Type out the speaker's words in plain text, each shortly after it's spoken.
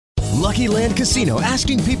Lucky Land Casino,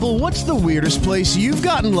 asking people, what's the weirdest place you've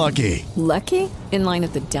gotten lucky? Lucky? In line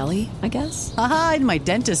at the deli, I guess? Aha, in my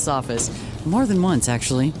dentist's office. More than once,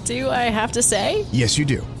 actually. Do I have to say? Yes, you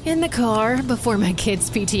do. In the car before my kids'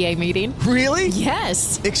 PTA meeting. Really?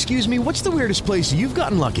 Yes. Excuse me, what's the weirdest place you've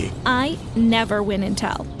gotten lucky? I never win and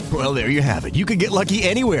tell. Well, there you have it. You can get lucky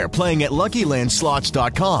anywhere, playing at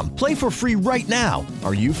LuckyLandSlots.com. Play for free right now.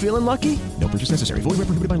 Are you feeling lucky? No purchase necessary. Void where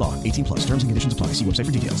prohibited by law. 18 plus. Terms and conditions apply. See website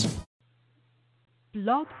for details.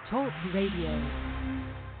 Blog Talk Radio.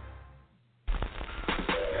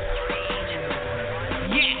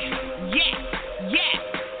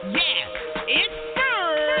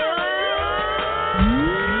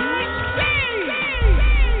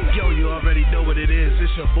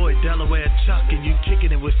 It's your boy Delaware Chuck, and you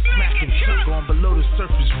kicking it with Smack and Chuck on Below the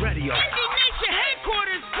Surface Radio. SB Nation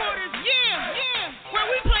headquarters, where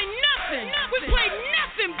we play nothing. We play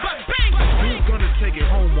nothing but bang. Who's gonna take it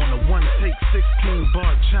home on a one take 16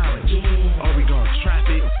 bar challenge? Are we gonna trap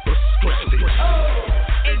it or scrap it?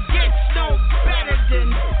 It gets no better than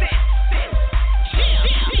this.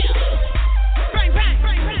 Bang, bang,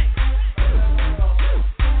 bang, bang.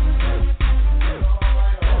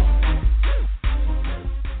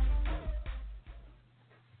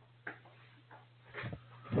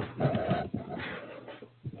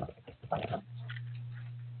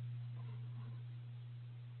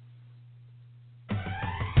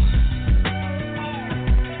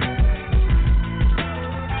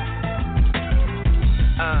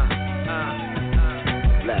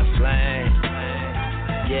 Left lane,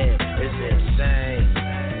 yeah, it's insane.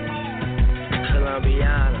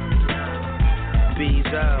 Colombiana,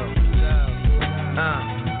 Bezo,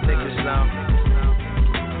 niggas know,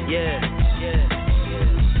 yeah.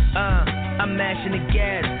 I'm mashing the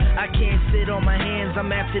gas. I can't sit on my hands,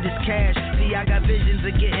 I'm after this cash. See, I got visions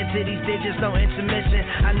of getting to these digits, no intermission.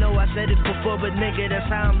 I know I said it before, but nigga, that's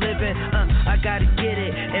how I'm living. I gotta get it,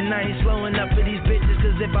 and I ain't slowing up for these bitches.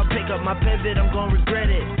 Cause if I pick up my pivot, I'm gonna regret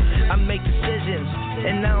it. I make decisions,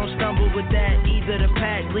 and I don't stumble with that. Either the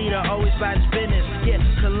pack leader, always by his business. Yeah,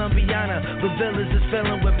 Colombiana, but villains is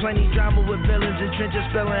filling with plenty drama with villains and trenches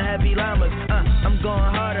spilling heavy llamas. I'm going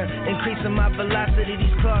harder, increasing my velocity.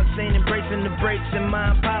 These clocks ain't embracing the brakes in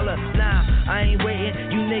my Impala. Nah, I ain't waiting.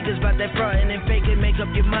 You niggas bout that frontin' and faking. Make up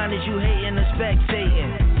your mind as you hating or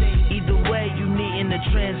spectating. Either way, you needin' the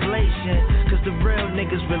translation. Cause the real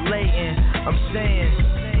niggas relating. I'm saying,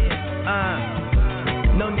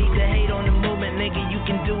 no need to hate on the movement, nigga. You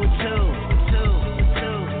can do it too.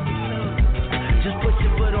 Just put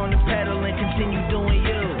your foot on the pedal and continue doing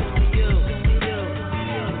you.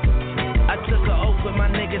 I took an oath with my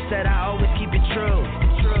nigga, said I always keep it true.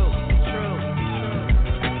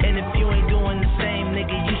 And if you ain't doing the same,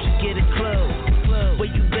 nigga, you should get a clue. Where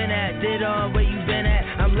you been at? Where you been at?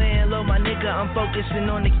 I'm laying low, my nigga, I'm focusing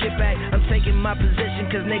on the get back. I'm taking my position,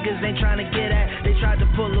 cause niggas ain't trying to get at. They tried to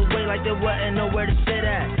pull away like there wasn't nowhere to sit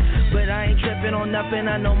at. But I ain't tripping on nothing,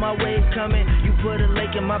 I know my wave coming. You put a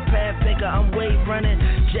lake in my path, nigga, I'm wave running.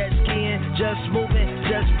 Jet skiing, just moving,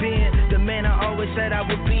 just being the man I always said I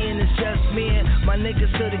would be, and it's just me and my niggas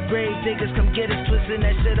to the grave diggers. Come get us, twisting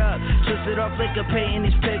that shit up. Twist it off like a painting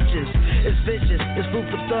these pictures. It's vicious, it's food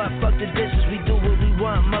for thought, fuck the dishes. We do what we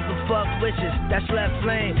want, motherfuck wishes. That's left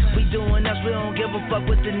lane, we doing us, we don't give a fuck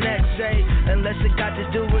what the next say. Unless it got to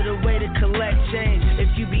do with a way to collect change.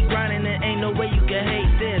 If you be grinding, there ain't no way you can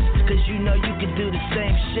hate this. Cause you know you can do the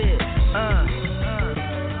same shit.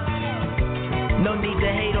 No need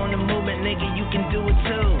to hate on the movement, nigga, you can do it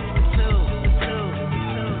too.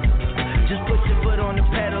 Just put your foot on the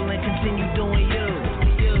pedal and continue doing you.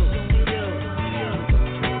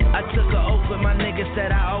 I took an oath with my nigga,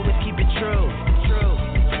 said I always keep it true.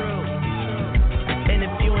 And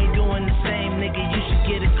if you ain't doing the same, nigga, you should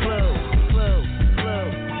get a clue.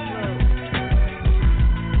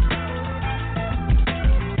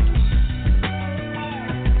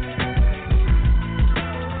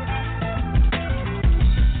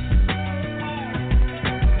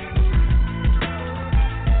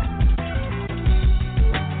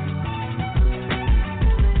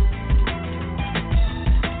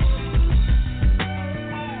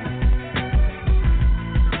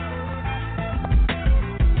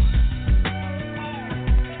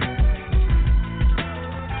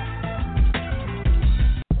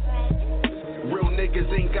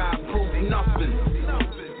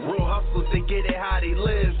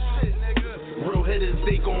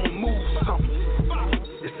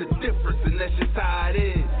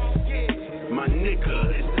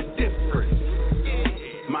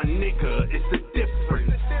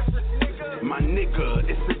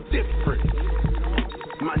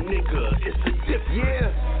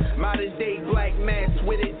 Modern day black mass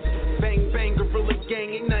with it. Bang bang gorilla gang,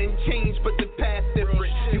 ain't nothing changed but the path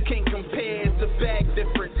different. You can't compare, it's a bag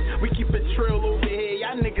difference. We keep a trail over here,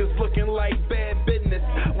 y'all niggas looking like bad business.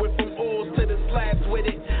 Went from oils to the slabs with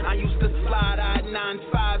it. I used to slide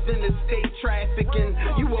I-95 in the state trafficking.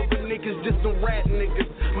 You other niggas just some rat niggas.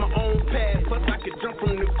 My own path, plus I could jump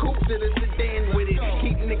from the coupe to the sedan with it.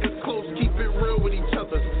 Keep niggas close, keep it real with each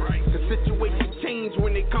other. The situation change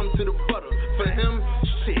when it comes to the butter. For him,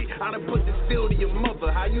 shit, I done put the steel to your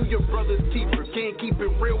mother. How you your brother's keeper? Can't keep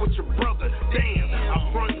it real with your brother. Damn,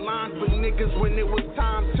 I front lines for niggas when it was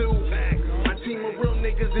time to. My team of real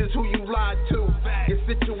niggas is who you lied to. Your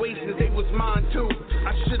situations, they was mine too.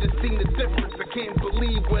 I should've seen the difference. I can't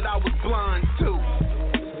believe what I was blind to.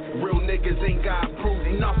 Real niggas ain't got proof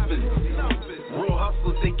nothing. Real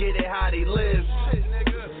hustlers, they get it how they live.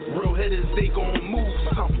 Real hitters, they gon' move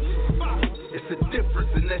something. It's a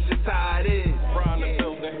difference, and that's just how it is.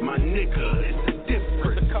 My nigga, it's a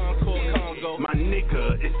difference. My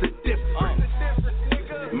nigga, it's a difference.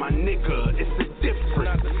 My nigga, it's a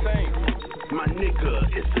difference. My nigga,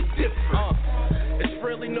 it's a difference. It's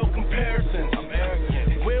really no comparison.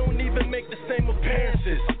 We don't even make the same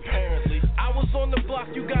appearances. Apparently, I was on the block,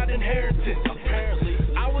 you got inheritance. Apparently,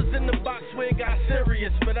 I was in the box where it got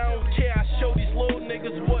serious, but I don't care. I show these little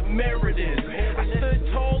niggas what merit is. I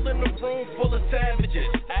stood tall in a room full of savages.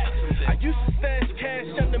 I used to stash cash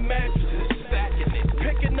under mattresses, stacking it,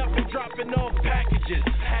 picking up and dropping off packages.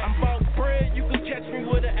 I'm about bread, you can catch me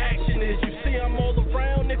where the action is. You see, I'm all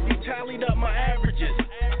around if you tallied up my averages.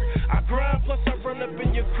 I grind, plus I run up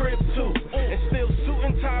in your crib too, and still suit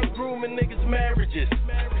and tie grooming niggas' marriages.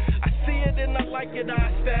 I see it and I like it,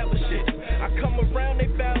 I establish it. I come around, they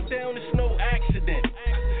bow down, it's no accident.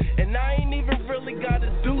 And I ain't even really gotta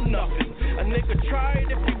do nothing. A nigga try it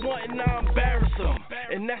if he want and I embarrass him.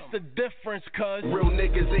 And that's the difference, cuz real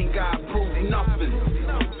niggas ain't got proof nothing.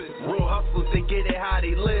 Real hustlers, they get it how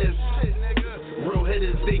they live. Real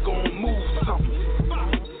hitters, they gon' move something.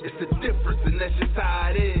 It's the difference, and that's just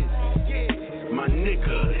how it is. My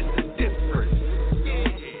nigga, it's the difference.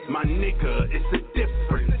 My nigga, it's the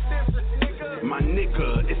difference. My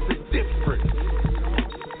nigga, it's the difference.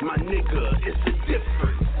 My nigga, it's the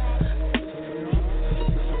difference.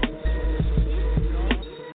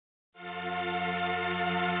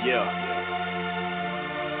 Yeah.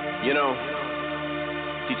 You know,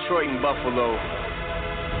 Detroit and Buffalo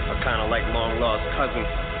are kind of like long lost cousins.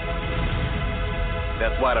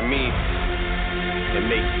 That's why to me, it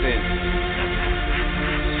makes sense.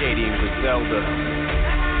 Shady and Griselda.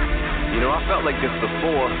 You know, I felt like this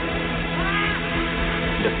before.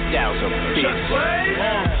 Nostalgia, bitch.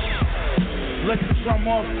 Let the drum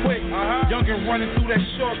off quick. Youngin' running through that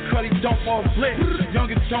shortcut, he dump off blitz.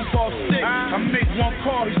 Youngin' jump off sick. I make one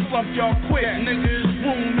call, he slump y'all quick. Nigga, is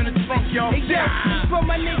room in the trunk, y'all sick. For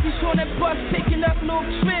my niggas on that bus picking up little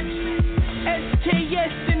trips.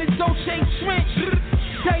 SKS in the Dolce Trench.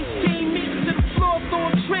 Dice team meets to the floor,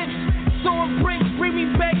 throwing trips. Throwing bricks, bring me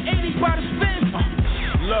back 80 by the fence.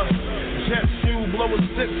 Look, jet shoe, blow a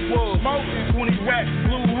six full. Smoke, 20 racks,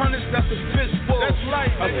 blue hunters, that's a fist full. That's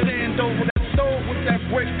light. I stand over that stove with that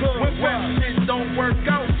brick good. When rap shit don't work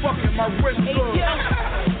out, fucking my wrist good. Hey,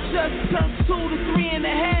 just turned 2 to 3.5.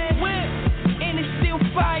 And it's still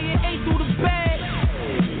fire, 8 through the bag.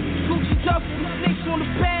 Gucci duffel, snakes on the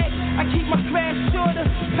bag. I keep my glass shorter.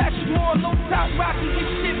 Patrick Moore, low top rocky, get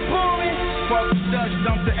shit boring. Fuck the Dutch,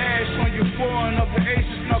 dump the ash on your foreign. Up the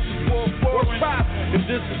aces, snuck the 4-4. If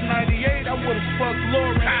this was 98, I would've fucked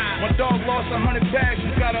Lauren. My dog lost 100 bags,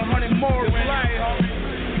 you got 100 more in.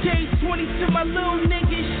 J20 to my little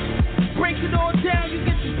niggas. Break it all down, you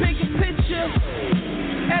get the bigger picture.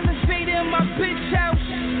 Elevator in my bitch house.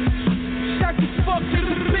 Shot the fuck in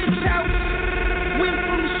the bitch house. Went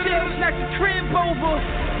from the shells, knocked the crib over.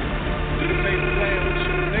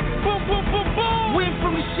 Boom, boom, boom, boom. Went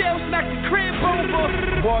from the shells, knocked the crib over.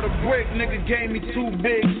 Bought a brick, nigga gave me 2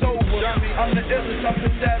 big sober. I'm the illest, I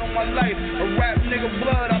put that on my life. A rap nigga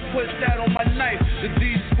blood, I put that on my knife. The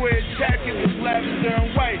D-squared jacket was lavender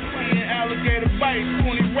and white. Eating alligator bites,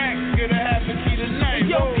 20 racks, get a half a key tonight.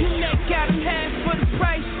 Yo, Connect got him half for the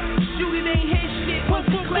price. Shoot it ain't his shit,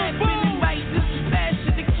 wasn't clapping it right. This is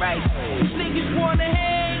passion to Christ. These niggas wanna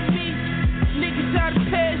hang me. Niggas out of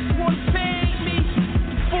past wanna pay me.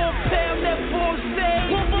 4 pound, that won't save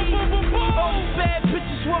me. All the bad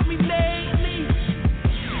bitches want me lately.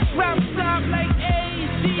 Round stop like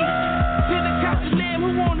AZ. Then I got the name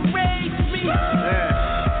who wanna raise me.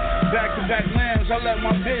 Back-to-back lambs, I let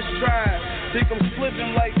my bitch try. Think I'm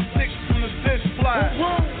flipping like 6 from the 5th fly.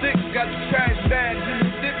 6 got the trash bags and the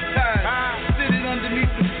zip ties. Sit it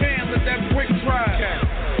underneath the fan, let that brick dry.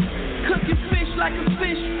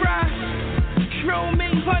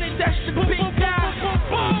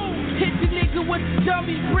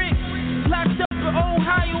 Buddy Rick, locked up in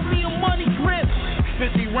Ohio, me a money grip.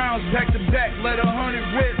 50 rounds back to back, let 100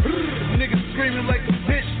 rip. Niggas screaming like a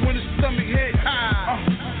bitch when his stomach hit.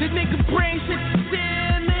 The nigga brains hit the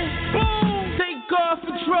ceiling. Boom, take off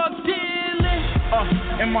for drug dealing.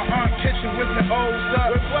 In my aunt kitchen whipping O's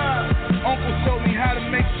up. Uncle told me how to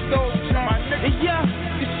make the stove jump. And yeah,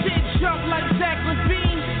 the shit jump like Zach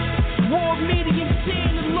Levine. War medium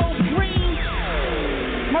 10 and low green.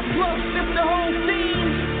 My plug flipped the whole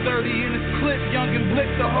thing. 30 in his clip, young and blick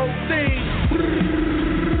the whole thing.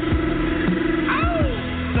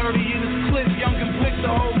 30 in his clip, young and blick the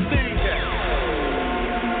whole thing.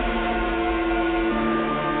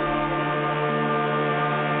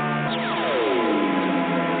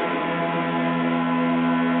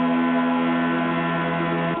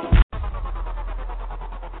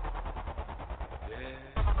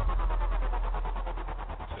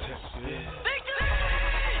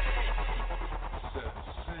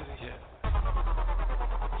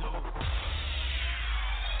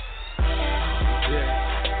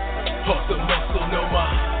 Off the muscle, no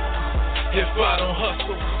mind. If I don't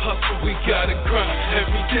hustle, we gotta grind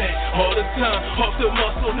every day, all the time. Off the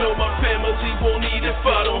muscle, no, my family won't eat if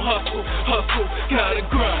I don't hustle, gotta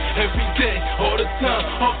grind every day, all the time.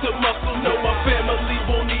 Off the muscle, no, my family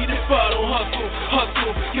won't eat if I don't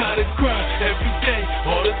hustle, gotta grind every day,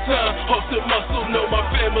 all the time. Off the muscle, no, my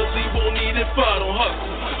family won't eat if I don't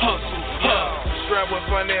hustle. Strapped with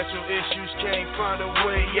financial issues, can't find a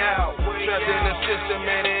way out. Trapped in the system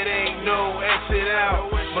and it ain't no exit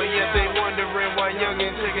out. But yet they wondering why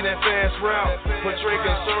youngin' taking that fast route. Portray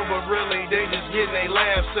concern, but really they just getting they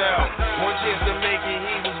laughs out. One chance to make it,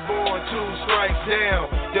 he was born 2 strikes down.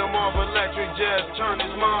 Them off electric just turned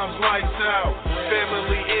his mom's lights out.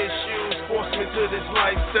 Family issues forced me to this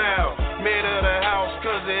lifestyle. Man of the house,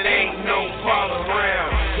 cause it ain't no father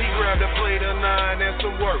around. He grabbed a plate of 9 and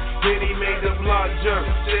some work. Then he made the block jerk.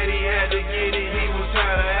 Said he had to get it, he was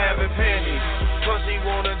tired of having pennies. Plus he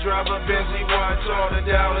wanna drive a Bentley, watch all the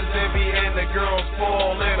dollars envy, and the girls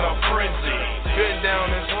fall in a frenzy. Been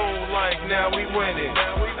down his whole life, now we winning.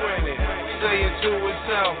 Saying to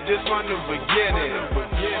himself, this my new beginning.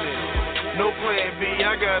 No plan B,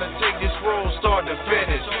 I gotta take this road start to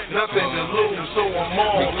finish. Nothing to lose, so I'm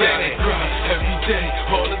all in it. Grind every day,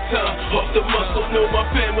 all the time. Off the muscle, no, my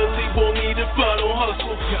family won't eat if I don't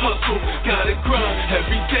hustle, gotta grind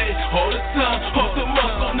every day, all the time. Off the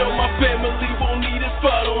muscle, no, my family won't eat if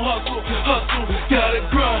I don't hustle, gotta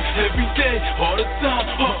grind every day, all the time.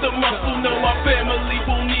 Off the muscle, no, my family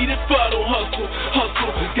won't eat if I don't hustle,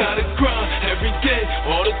 gotta grind every day,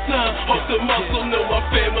 all the time. Off the muscle, no, my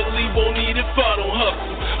family won't eat if I don't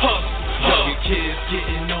hustle. Younger kids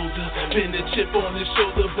getting older, been a chip on his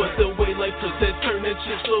shoulder, but the way life took that turn, that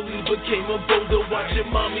chip slowly became a boulder. Watching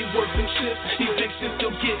mommy working shifts, evictions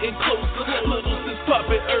still getting closer. Little sis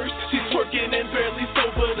popping earth, she's working and barely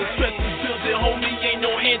sober. The stress is building, homie, ain't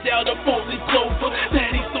no handout, a only clover.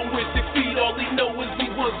 Daddy somewhere 6 feet, all he know is he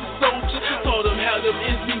was a soldier. Taught him how them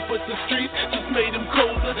ends meet, but the streets just made him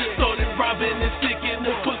colder. Started robbing and sticking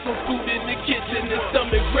to put some food in the kitchen. His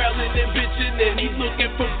stomach growling and bitching, and he's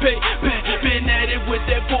looking for pay. Been at it with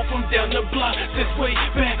that boy from down the block since way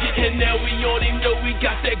back, and now we on him, know we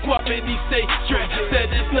got that guap and he stay strapped.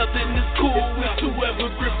 Said it's nothing is cool, it's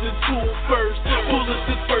whoever grips the tool first.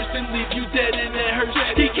 Bullets is first and leave you dead in that hurts.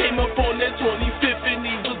 He came up on that 25th and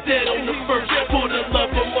he was dead on the first. For the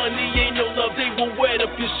love of money, ain't no love, they will wet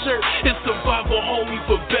up your shirt. It's survival, homie,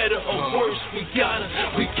 for better or worse. We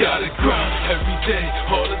gotta grind every day,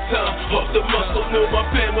 all the time. Off the muscle, no, my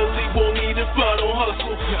family won't eat if I don't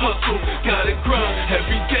hustle, gotta grind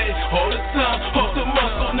every day, all the time. Off the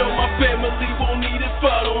muscle, no, my family won't eat if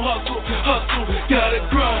I don't hustle, gotta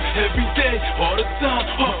grind every day, all the time.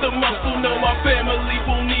 Off the muscle, no, my family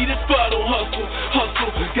won't eat if I don't hustle,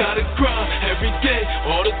 gotta grind every day,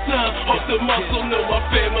 all the time. Off the muscle, no, my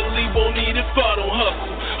family won't eat if I don't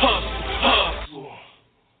hustle.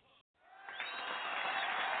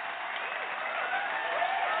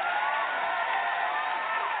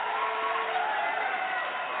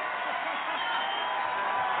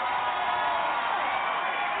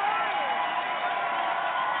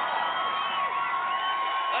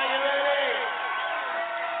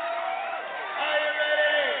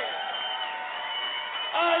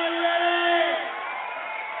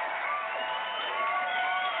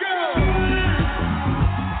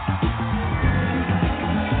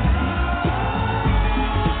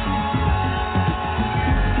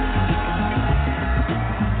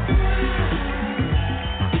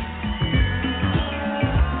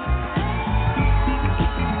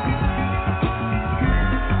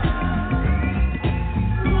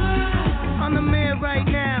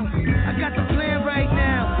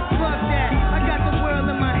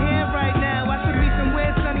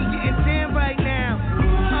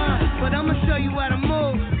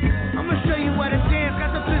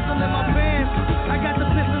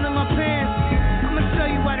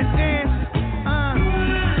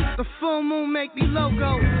 me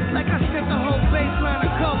logo. Like I sent the whole baseline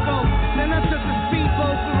of Coco. Then I took the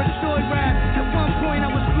speedboat for a joyride. At one point I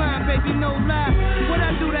was blind, baby, no lie. What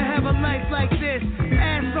I do to have a life like this?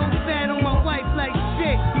 Ass so fat on my wife like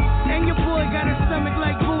shit. And your boy got a stomach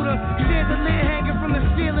like Buddha. Shares a lid hanging from the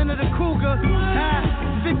ceiling of the Cougar.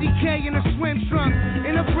 50K in a swim trunk.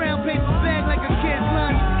 In a brown paper bag like a kid's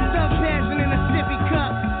lunch. Thug passion in a sippy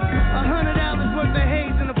cup. $100 worth of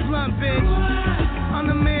haze in a blunt, bitch. I'm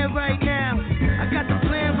the man right now. I got the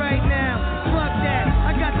plan right now. Fuck that.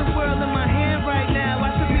 I got the world in my hand right now. I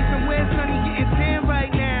should be somewhere sunny getting tan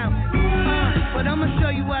right now. But I'ma show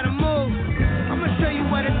you how to move. I'ma show you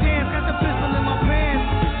how to dance. Got the pistol in my pants.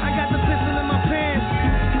 I got the pistol in my pants.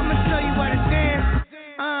 I'ma show you how to dance.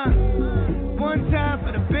 One time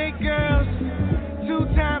for the big girls. Two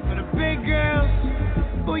times for the big girls.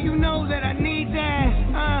 Boy, you know that I need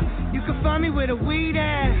that. You can find me with a weed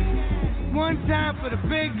at. One time for the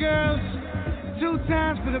big girls. Two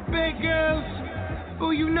times for the big girls.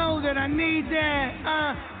 Boy, you know that I need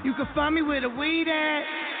that. You can find me with a weed at.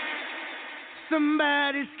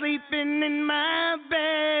 Somebody sleeping in my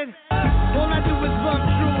bed. All I do is bump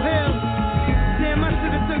True Hill. Damn, I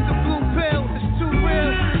should've took the blue pill. It's too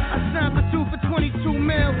real. I signed for 2 for 22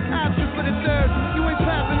 mil. Option for the third. You ain't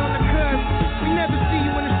popping on the curb. We never see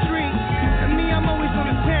you in the street. And me, I'm always on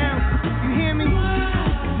the town. You hear me?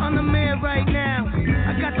 I'm the man right now.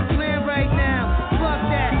 I got the plan right now. Fuck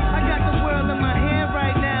that. I got the world in my hand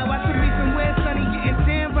right now. I should be somewhere sunny getting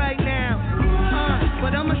tan right now.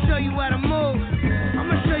 But I'ma show you how to move.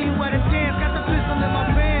 I'ma show you how to dance. Got the pistol in my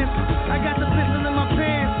pants. I got the pistol in my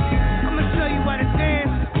pants. I'ma show you how to dance.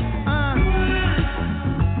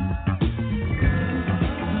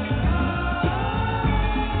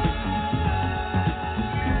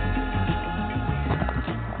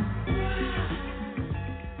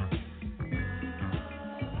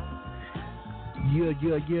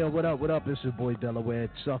 Yeah, what up? It's your boy Delaware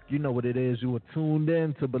Chuck. You know what it is. You are tuned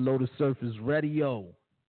in to Below the Surface Radio,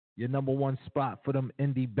 your number one spot for them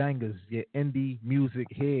indie bangers, your indie music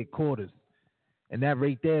headquarters. And that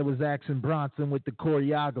right there was Action Bronson with the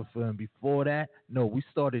choreographer. And before that, we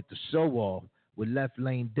started the show off with Left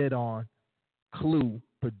Lane Dead On, Clue,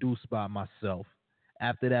 produced by myself.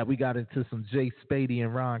 After that, we got into some Jay Spady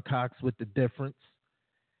and Ron Cox with The Difference.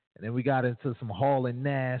 And then we got into some Hall and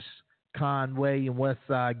Nash, Conway and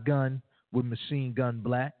Westside Gun with Machine Gun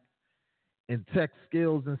Black, and Tech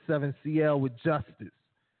Skills and 7CL with Justice.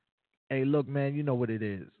 Hey, look, man, you know what it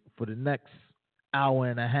is. For the next hour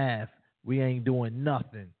and a half, we ain't doing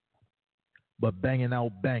nothing but banging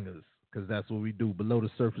out bangers, because that's what we do. Below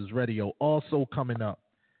the Surface Radio. Also coming up,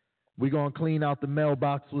 we're going to clean out the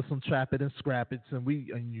mailbox with some Trap It and Scrap It, and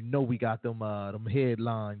we got them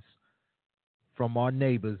headlines from our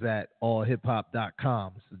neighbors at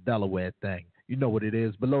allhiphop.com. It's the Delaware thing. You know what it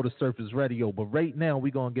is. Below the Surface Radio. But right now,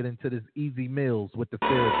 we're going to get into this Easy Mills with the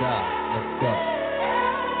Fear of God. Let's go.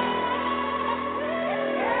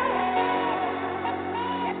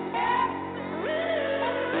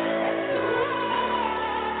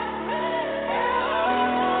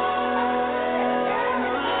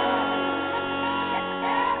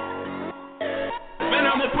 Man,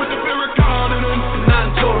 I'ma put the fear of God in them, and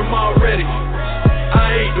I told him already.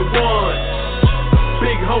 I ain't the one.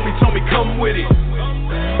 Big homie told me come with it,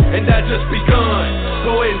 and I just begun.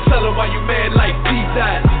 Go ahead and tell her why you mad like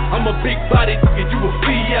D-Dot. I'm a big body and you a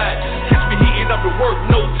Fiat. Catch me heating up the work,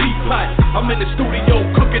 no teapot. I'm in the studio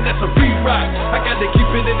cooking, that's a re-rock. I got to keep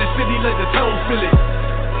it in the city, let the tone feel it,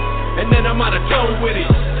 and then I'm out of tone with it.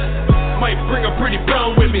 Might bring a pretty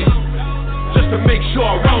brown with me, just to make sure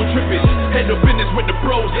I round trip it. Handle business with the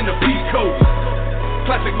bros in the Peace Coast.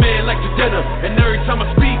 Classic man like Jadena, and every time I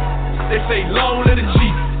speak, they say long live the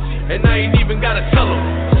chief, and I ain't even gotta tell them.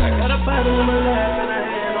 I got a Bible in my lap and a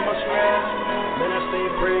hand on my strap. Then I stay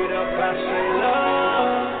prayed up, I say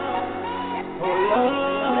Lord, oh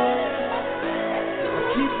Lord. I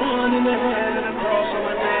keep one in the hand and a cross on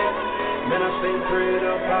my neck. Then I stay prayed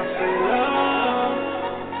up, I say Lord,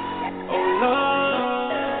 oh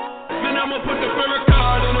Lord. Man, I'ma put the fear of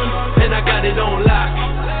God in them, and I got it on lock.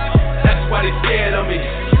 That's why they scared of me.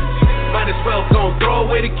 Might as well gon' throw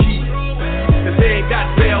away the key, cause they ain't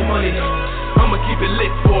got bail money. I'ma keep it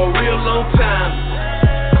lit for a real long time,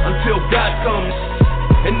 until God comes.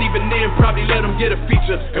 And even then, probably let him get a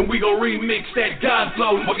feature, and we gon' remix that God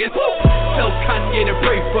flow. Tell Kanye to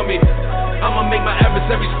pray for me. I'ma make my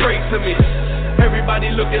adversaries pray to me. Everybody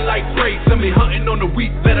looking like prey to me, hunting on the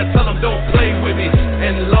weak, better tell them don't play with me.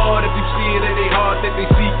 And Lord, if you see it in their heart that they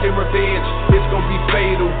seeking revenge, it's gonna be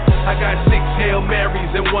fatal. I got 6 Hail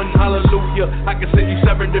Marys and 1 Hallelujah. I can send you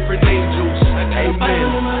 7 different angels. Amen.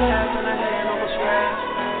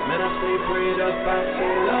 Man, I stay prayed up, I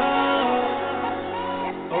say Lord,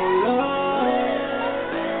 oh Lord.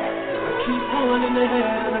 I keep one in the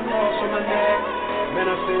head and a cross on my neck.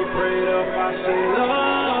 Man, I stay prayed up, I say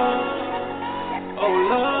Lord, oh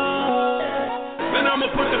Lord. Man,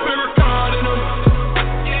 I'ma put the favorite card in them.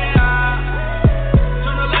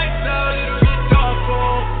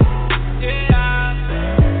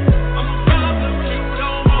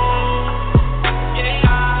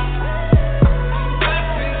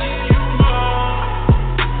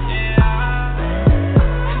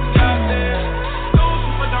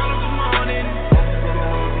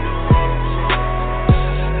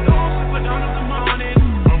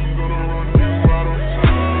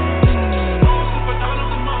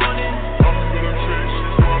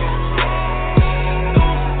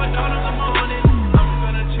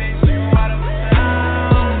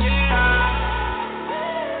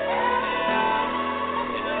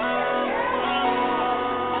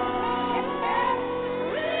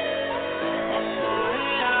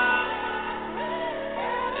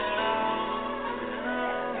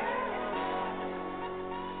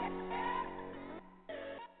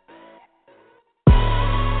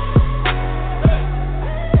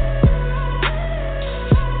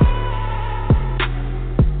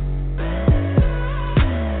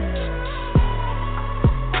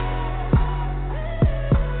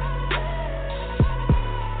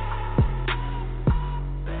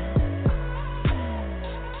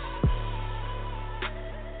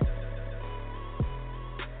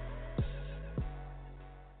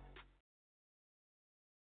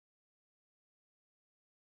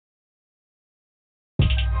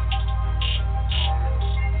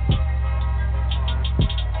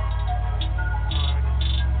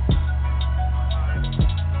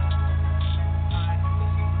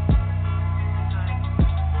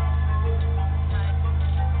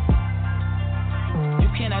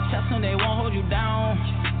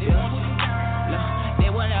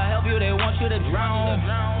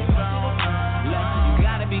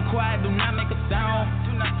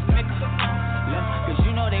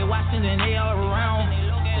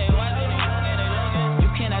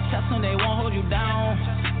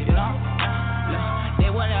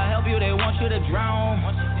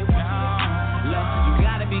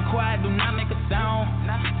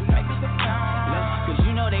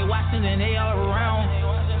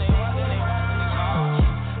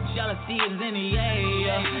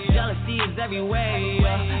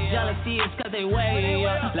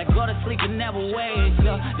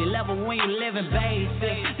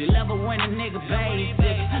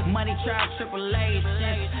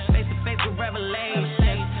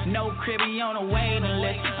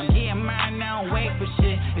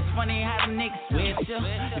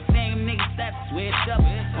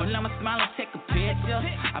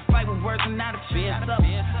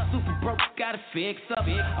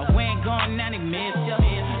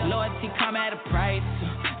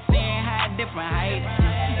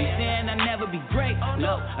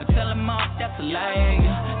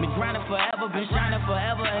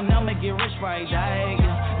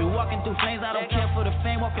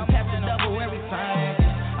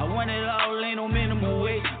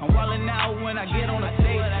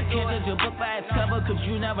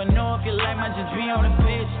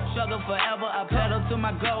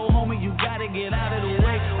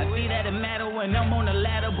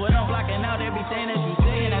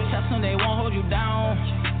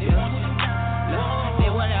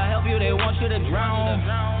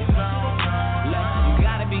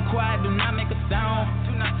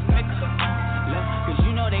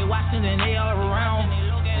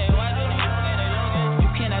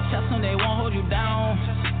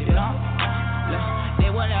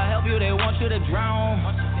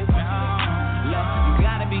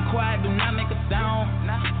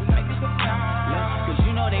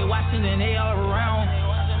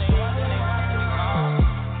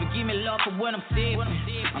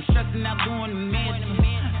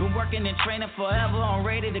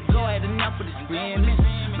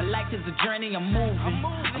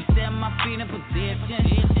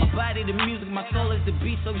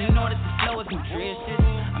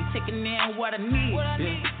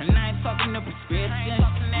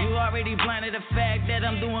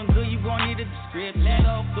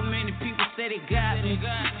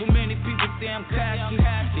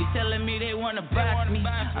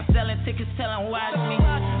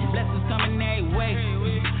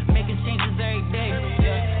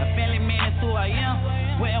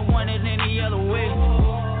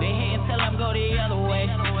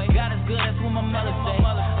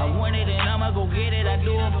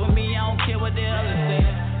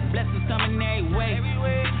 Blessings coming every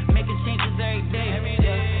way. Making changes every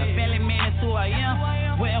day. I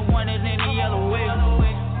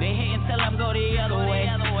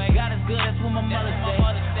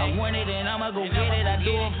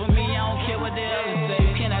one for me, I don't care what they others say.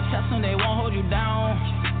 You cannot trust them, they won't hold you down.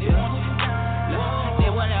 They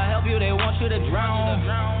wanna help you, they want you to drown.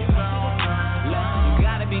 You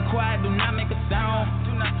gotta be quiet, do not make a sound.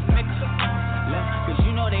 Cause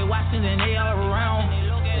you know they watching and they all around.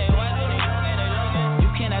 You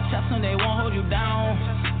cannot trust them, they won't hold you down.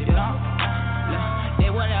 They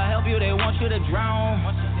wanna help you, they want you to drown.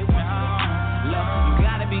 You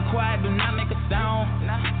gotta be quiet, do not make a sound.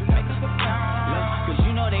 Cause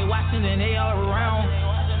you know they watching and they all around.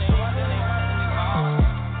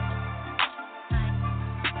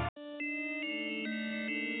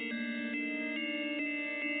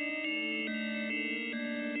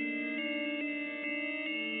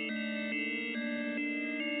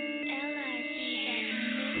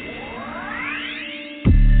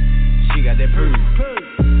 She got that purse.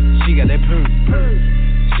 She got that purse.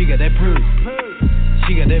 She got that purse.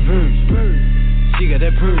 She got that verse. She got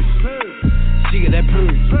that purse. She got that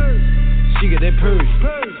purse. She got that purse.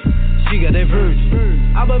 She got that verse.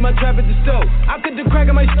 I bought my trap at the stove. I cut the crack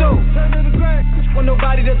in my stove. Want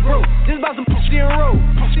nobody that's broke. Just about some pussy and roll.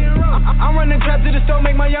 I'm running trap to the stove.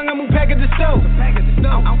 Make my younger move pack at the stove.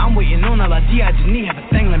 I'm waiting on all I just need have a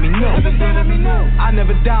thing, let me know. I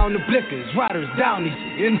never down the blickers. Riders down these.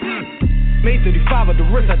 May 35 of the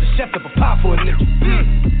wrist. I just chefed up a pot for a nigga.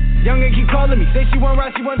 Youngin' keep calling me, say she want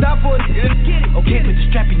ride, she want die for it. Okay, put the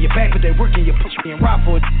strap in your back, but they working your push me and ride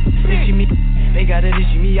for it. Issue me, they got that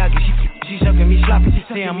issue me, she sucking me sloppy. She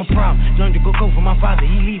say I'm a problem. Learned to go for my father,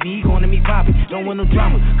 he leave me, he going to me Bobby. Don't want no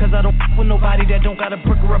drama, cause I don't with nobody that don't got a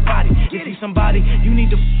brick or a body. You see somebody, you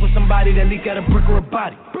need to with somebody that at least got a brick or a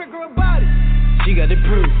body. She got that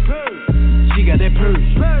purse, she got that purse,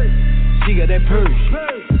 she got that purse,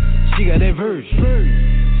 she got that verse,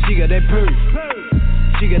 she got that purse.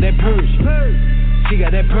 She got that purse. She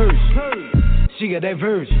got that purse. She got that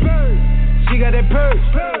verse. She got that purse.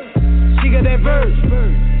 She got that verse.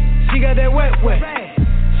 She got that wet.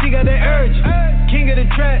 She got that urge. King of the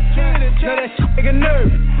trap. Know that shit make a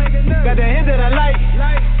nerve. Got that hit that I like.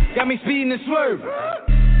 Got me speeding and swerve.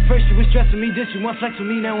 First she was stressing me, then she want flex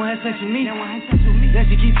with me, now want have sex with me. Then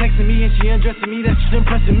she keep texting me and she undressing me, that's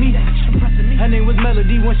impressing me. Her name was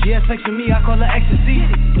Melody, when she had sex with me, I call her ecstasy.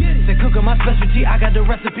 Said cooking my specialty, I got the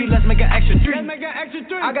recipe, let's make an extra 3.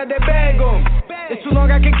 I got that bag on, it's too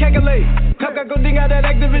long I can calculate. Cup got go ding out that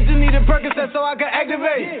Activation, need a Percocet so I can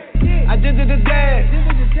activate. I did it the dad,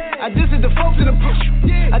 I did it the folks in the push.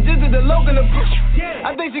 I did it the local in the push.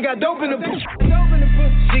 I think she got dope in the push.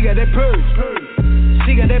 She got that purse.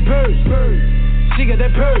 She got that purse. She got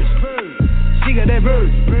that purse. She got that verse.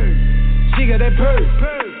 She got that purse.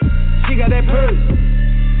 She got that purse.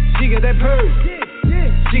 She got that purse.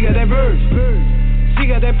 She got that verse. She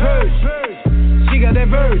got that purse. She got that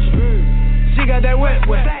verse. She got that wet.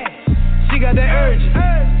 She got that urge.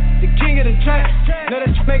 The king of the trap. Know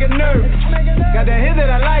that you make a nerve. Got that hit that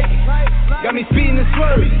I like. Got me speeding and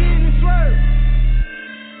swerve.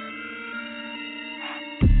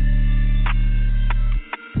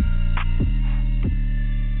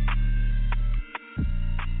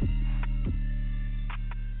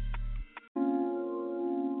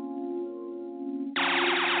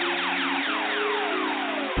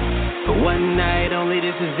 One night only,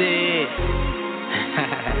 this is it.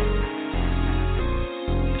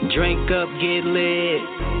 Drink up, get lit.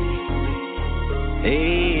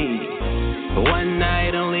 Hey, one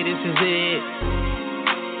night only, this is it.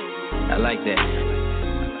 I like that.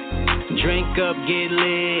 Drink up, get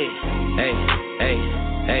lit. Hey, hey,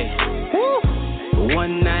 hey. Woo.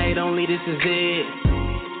 One night only, this is it.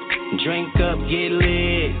 Drink up, get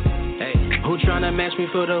lit. Hey, who tryna match me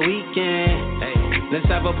for the weekend? Hey. Let's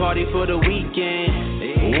have a party for the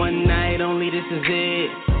weekend. One night only, this is it.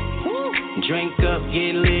 Drink up,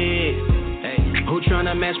 get lit. Who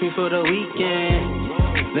tryna match me for the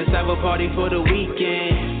weekend? Let's have a party for the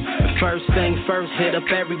weekend. First thing first, hit up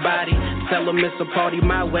everybody. Tell them it's a party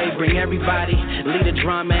my way, bring everybody. Leave the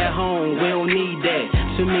drama at home, we don't need that.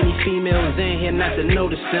 Too many females in here not to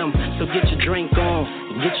notice them. So get your drink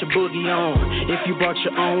on, get your boogie on. If you brought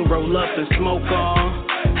your own, roll up and smoke on.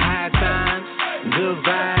 High times, good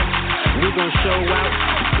vibes, we gon' show out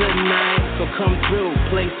tonight, so come through,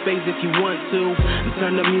 play space if you want to,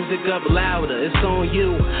 turn the music up louder, it's on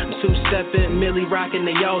you, I'm two-stepping, Millie rocking,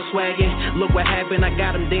 they all swagging, look what happened, I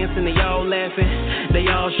got them dancing, they all laughing, they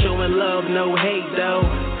all showing love, no hate though,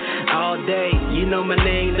 all day, you know my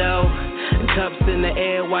name though, cups in the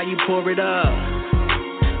air while you pour it up,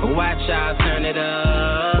 watch y'all turn it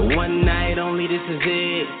up, one night only, this is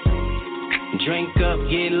it, drink up,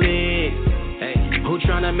 get lit. Hey, who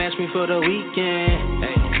tryna match me for the weekend?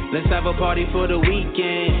 Hey, let's have a party for the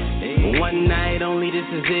weekend. One night only, this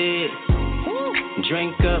is it.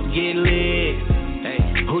 Drink up, get lit. Hey,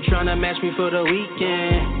 who tryna match me for the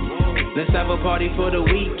weekend? Let's have a party for the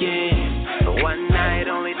weekend. One night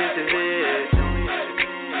only, this is it.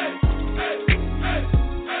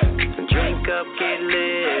 Drink up, get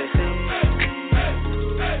lit.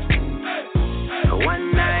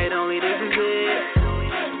 One night only, this is it.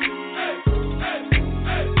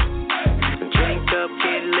 Drink up,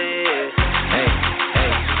 get lit. Hey,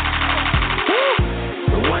 hey.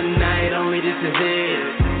 Woo! One night only, this is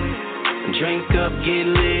it. Drink up, get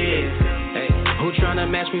lit. Hey, who tryna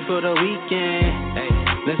match me for the weekend? Hey,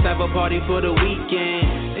 let's have a party for the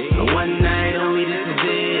weekend. Hey, one night only, this is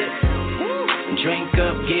it. Drink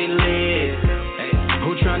up, get lit. Hey,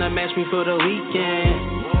 who tryna match me for the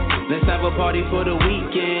weekend? Let's have a party for the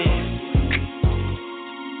weekend.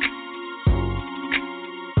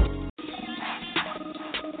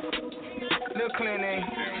 Lil' Clint,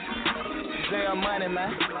 Zell Money,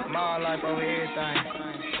 man. My life over everything.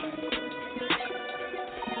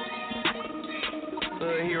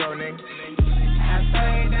 Good hero, nigga. I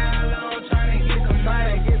stay down low trying to get some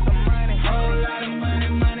money, Whole lot of money,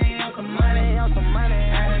 on some money,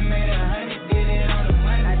 I done made 100, did it on the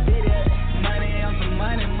money. I did it. Money on some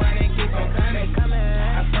money, keep on coming.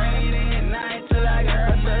 I prayed at night till I got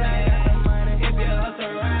some money. If you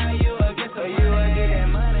hustle right, you will get some money. You will get that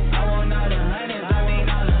money. I want all the hundreds, I mean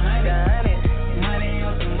all the hundreds. Money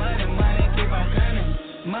on some money, keep on coming.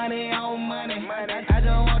 Money on money, I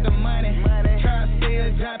just want the money. Trap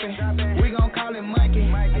still jumping, we gon' call it monkey.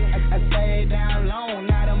 I stay down long,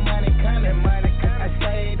 now the money coming. I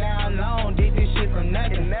stay down long, did this shit for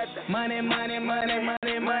nothing. Money.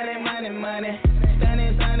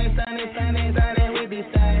 Stunning, we be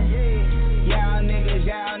stunning. Y'all niggas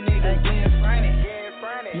getting fronted.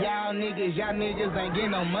 Y'all niggas ain't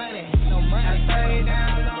getting no money. I stay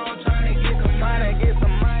down low trying to get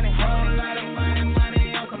some money. Whole lot of money,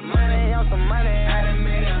 on some money. I done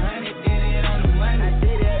made 100, did it on the money. I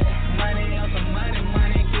did it. Money on some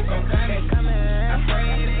money, keep on coming. I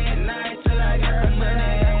prayed at night till I got some money.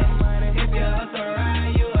 If you hustle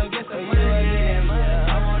right, you will get some money.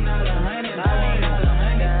 I want all the hundreds, I mean all the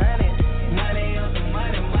hundreds. Money on some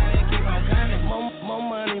money, keep on coming. More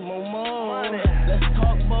money. Let's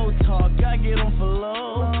talk Botox, I get them for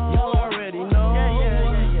low. Y'all already know.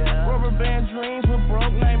 Rubber band dreams with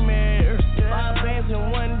broke nightmares. 5 bands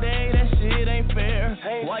in one day, that shit ain't fair.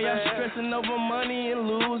 Why y'all stressing over money and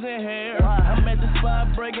losing hair? I'm at the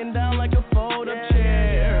spot breaking down like a fold-up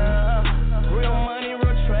chair. Real money,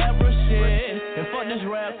 real trap, real shit. And fuck this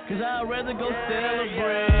rap, cause I'd rather go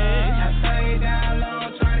celebrate. I stay down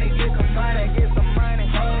low trying to get some money.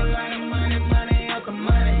 Whole lot of money,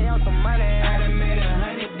 on some money. I done made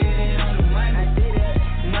 100, did it on the money. I did it.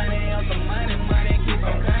 Money on some money, keep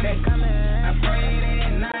on coming. I prayed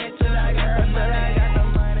at night till I got some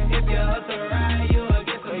money. If you hustle right, you will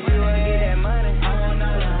get some money. You will get that money. I want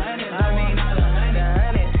all the hundreds, I mean all the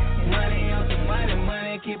hundreds. Money on some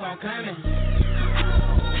money, keep on coming.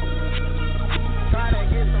 Trying to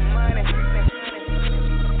get some money.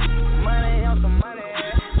 Money on some money.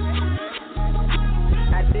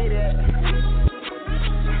 I did it.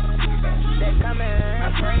 They coming.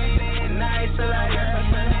 I prayed at night till I got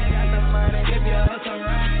some money. If you hustle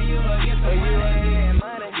right, you will get some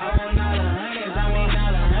money. I want all the hundreds, I mean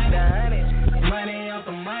all the hundreds. Money on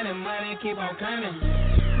some money, keep on coming.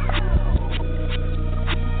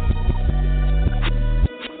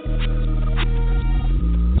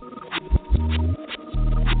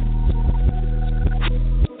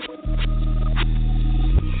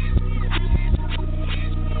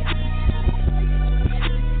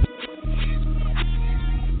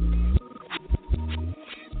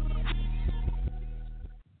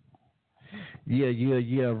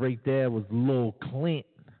 Yeah. Right there was Lil Clint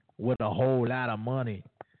with a whole lot of money.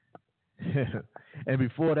 And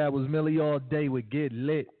before that was Millie All Day with Get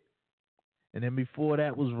Lit. And then before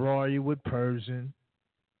that was Rory with Persian.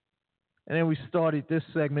 And then we started this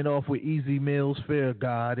segment off with Easy Mills, Fair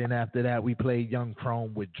God. And after that, we played Young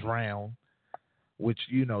Chrome with Drown. Which,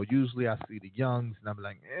 usually I see the Youngs and I'm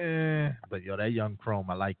like, But, that Young Chrome,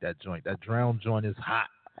 I like that joint. That Drown joint is hot.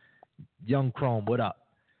 Young Chrome, what up?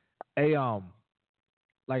 Hey,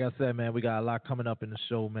 like I said, man, we got a lot coming up in the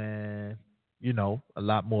show, man. A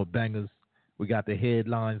lot more bangers. We got the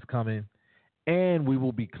headlines coming. And we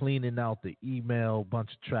will be cleaning out the email,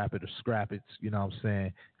 bunch of trap it or scrap it. You know what I'm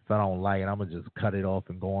saying? If I don't like it, I'm going to just cut it off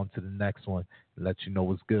and go on to the next one and let you know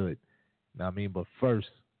what's good. You know what I mean? But first,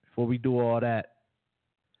 before we do all that,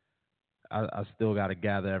 I still got to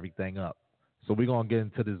gather everything up. So we're going to get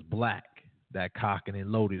into this Black that cocking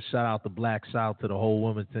and loaded. Shout out to Black, shout out to the whole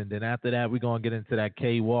Wilmington. Then after that, we're going to get into that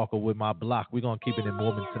K Walker with my block. We're going to keep it in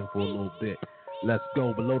Wilmington for a little bit. Let's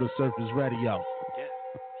go. Below the Surface Radio.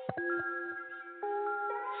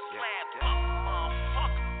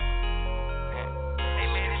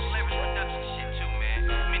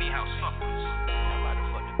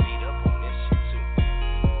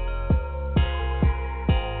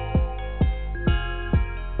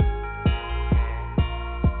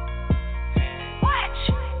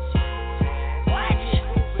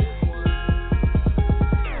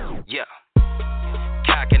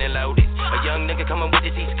 Coming with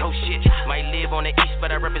this East Coast shit. Might live on the East,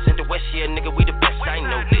 but I represent the West. Yeah, nigga, we the best. I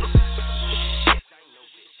know this. Shit.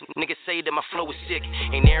 Niggas say that my flow is sick.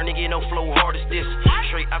 Ain't there nigga no flow hard as this.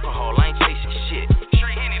 Straight alcohol, I ain't chasing shit.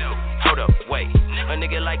 Straight Henny though. Hold up, wait. A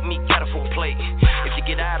nigga like me got a full plate. If you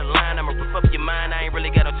get out of line, I'ma rip up your mind. I ain't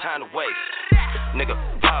really got no time to waste. Nigga,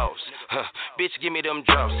 pause. Bitch, give me them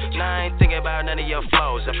drops. Now I ain't thinking about none of your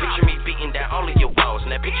flaws. I picture me beating down all of your walls.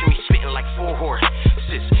 And I picture me spitting like 4 horses.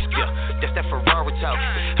 Yeah, that's that Ferrari talk.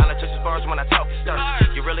 Holla touches bars when I talk to stars.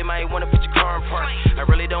 You really might wanna put your car in park. I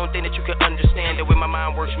really don't think that you can understand the way my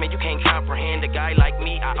mind works, man. You can't comprehend. A guy like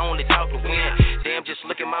me, I only talk to win. Damn, just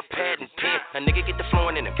look at my pad and pen. A nigga get the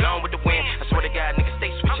flowing and I'm gone with the wind. I swear to God, niggas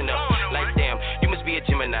stay switching up. Like damn, you must be a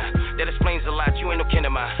Gemini. That explains a lot. You ain't no kin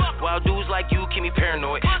of mine. Wild dudes like you keep me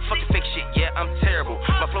paranoid. Fuck the fake shit, yeah, I'm terrible.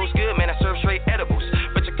 My flow's good, man. I serve straight edibles.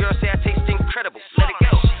 But your girl say I taste incredible. Let it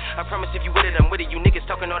go. I promise if you with it, I'm with it. You niggas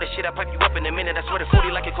talking all this shit, I pipe you up in a minute. I swear to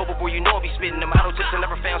 40 like a Cobra boy, you know I'll be spitting them. I don't tips I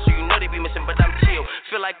never found, so you know they be missing, but I'm chill.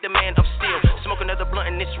 Feel like the man up still. Smoke another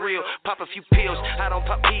blunt and it's real. Pop a few pills. I don't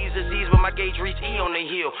pop P's or Z's, but my gauge reach E on the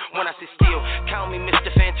hill. When I sit still, count me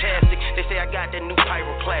Mr. Fantastic. They say I got that new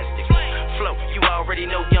pyroclastic flow. You already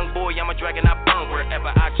know, young boy, I'm a dragon, I burn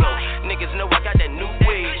wherever I go. Niggas know I got that new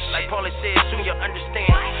wage. Like Paulie said, soon you'll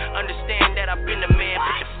understand. Understand that I've been the man.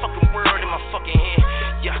 Put the fucking word in my fucking hand.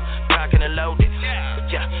 Yeah, cocking and loaded.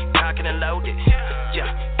 Yeah, cocking and loaded.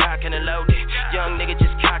 Yeah, cocking and loaded. Young nigga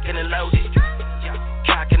just cocking and loaded. Yeah,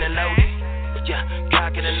 cocking and loaded. Yeah,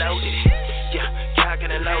 cocking and loaded. Yeah,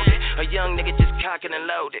 cocking and loaded. A young nigga just cocking and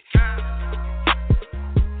loaded.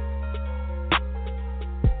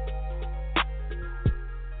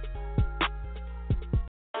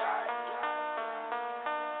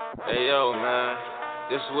 Hey yo, man,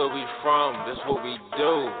 this is where we from, this is what we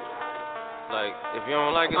do. Like, if you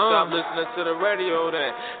don't like it, stop listening to the radio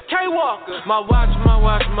then. K Walker. My watch, my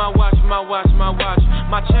watch, my watch, my watch, my watch.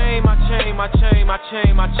 My chain, my chain, my chain, my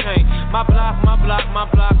chain, my chain. My block, my block, my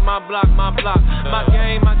block, my block, my block. My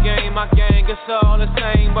game, my game, my gang, it's all the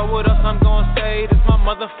same. But with us, I'm gonna say this my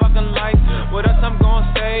motherfucking life. With us, I'm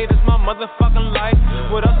gonna say this my motherfucking life.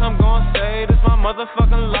 With us, I'm gonna say this my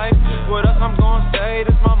motherfucking life. With us, I'm gonna say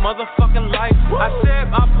this my motherfucking life. I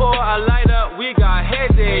sip, I pour, I light up, we got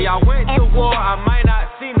heady. I went to war, I might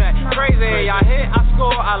not seem that crazy. I hit, I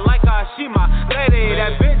score, I like her, she my lady.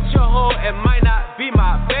 That bitch a hoe, it might not be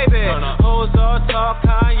my baby. Hoes all talk,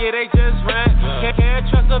 Kanye, they just rant. Can't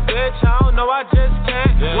trust a bitch, I don't know, I just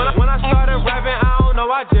can't. When I started rapping, I don't know,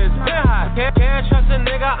 I just been hot. Can't trust a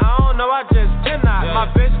nigga, I don't know, I just cannot. My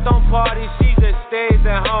bitch don't party, she just stays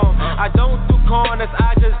at home. I don't do corners,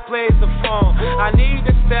 I just plays the phone. I need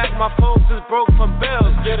to stack, my folks is broke from bills.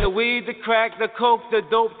 The weed, the crack, the coke, the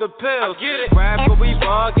dope, the pills. Rap, but we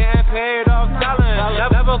ball, getting paid off talent.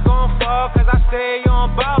 Never gon' fall, cause I stay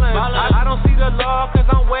on ballin'. I don't see the law, cause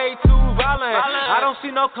I'm way too violent. I don't see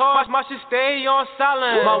no cars, my shit stay on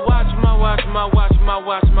silent. My watch, my watch, my watch, my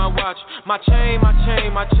watch, my watch. My chain, my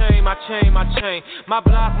chain, my chain, my chain, my chain. My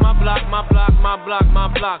block, my block, my block, my block, my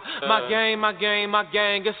block. My game, my game, my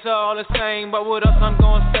gang, it's all the same. But with us, I'm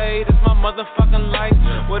gon' say this my motherfucking life.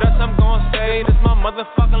 With us, I'm gon' say this my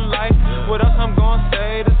motherfucking life. With us, I'm gon'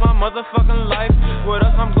 say this my motherfucking life. With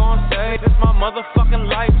us, I'm gon' say this my motherfucking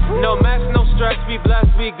life. No max, no stress, we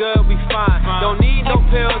blessed, we good, we fine. Don't need no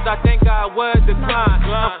pills, I think I would decline.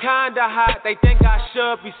 I'm kinda hot, they think I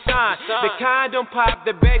should be signed. The kind don't pop,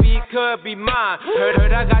 the baby could be mine.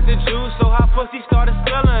 Heard I got the juice, so hot pussy started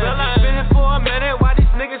spilling. Been here for a minute, why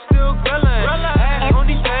these niggas still grillin'? That's the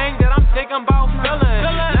only thing that I'm thinking about feeling.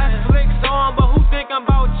 Netflix on, but who thinking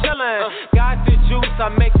about chillin'? Got the juice,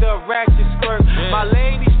 I make the ratchet squirt. My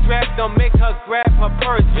lady strapped, don't make her grab her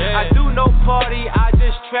purse. I do no party, I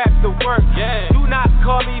just trap the work. Do not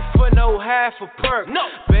call me for no half a perk.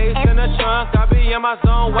 Bass in the trunk, I be in my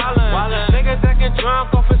zone wildin'. Niggas acting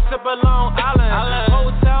drunk off a sip of Long Island.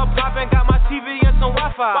 Hotel poppin', got my TV and some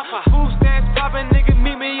Wi-Fi. Food stands poppin', nigga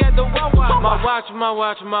meet me at the Wawa. My watch, my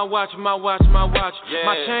watch, my watch, my watch, my watch. Yeah.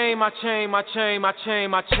 My chain, my chain, my chain, my chain,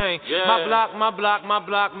 my chain. Yeah. My block, my block, my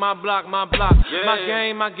block, my block, my block. Yeah. My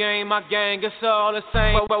game, my game, my gang. It's all the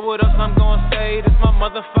same. But with us, I'm gonna stay. This my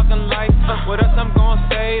motherfucking life. With us, I'm gonna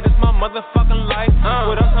stay. This my motherfucking life.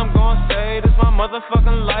 With us, I'm gonna stay. This my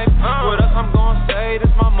motherfucking life. With us, I'm gonna stay. This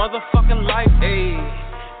my motherfucking life. Hey,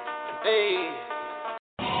 hey.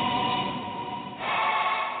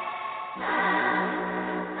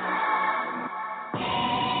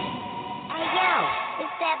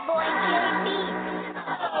 That boy KB.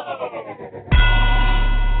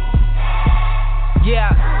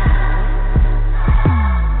 Yeah.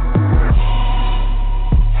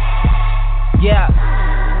 Yeah.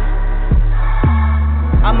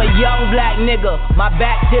 I'm a young black nigga, my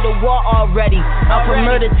back to the wall already. I'm from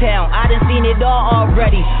Murder Town, I done seen it all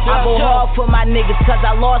already. I go hard for my niggas cause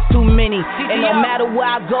I lost too many. And no matter where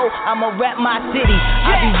I go, I'ma rep my city.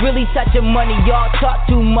 I be really touching money, y'all talk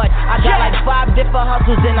too much. I got like 5 different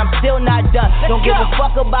hustles and I'm still not done. Don't give a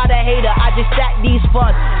fuck about a hater, I just stack these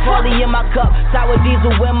funds. Farley in my cup, sour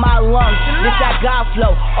diesel in my lungs. This that God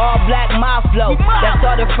flow, all black my flow. That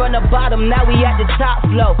started from the bottom, now we at the top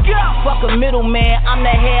flow. Fuck a middleman, I'm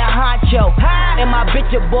the head honcho. And my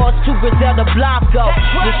bitch a boss, 2 Griselda Blanco.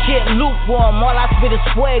 This shit lukewarm, all I spit is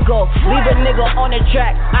fuego. Leave a nigga on the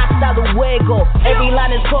track, hasta luego. Every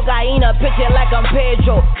line is cocaína, picture like I'm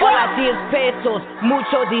Pedro. All I see is pesos,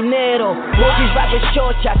 mucho dinero. Most these rappers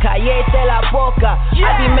chocha, cállate la boca.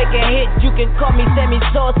 I be making hits, you can call me Sammy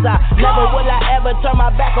Sosa. Never will I ever turn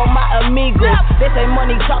my back on my amigos. They say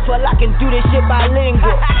money talks, well I can do this shit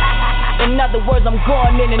bilingual. In other words, I'm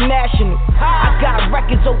going international. I got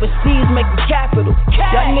records overseas making capital.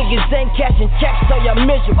 Y'all niggas ain't cashing checks, so y'all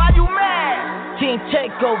miserable. Why you mad? Team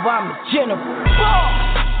takeover, I'm a general.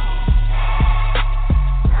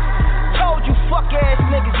 Told you fuck ass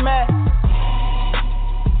niggas, man.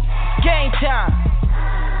 Game time.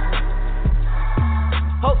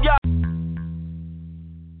 Hope y'all.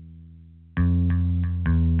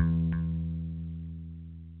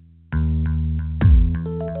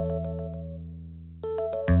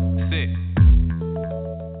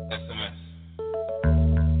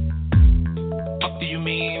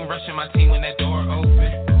 Rushing my team when that door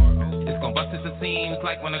open. It's gon' bust at the seams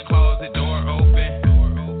like when the closet door open.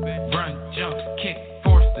 Run, jump, kick,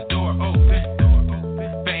 force the door open.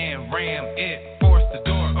 Bam, ram, it, force the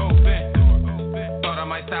door open. Thought I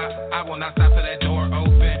might stop, I will not stop till that door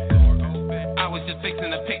open. I was just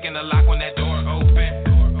fixing the pick and the lock when that door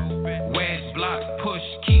open. Wedge, block, push,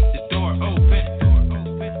 keep the door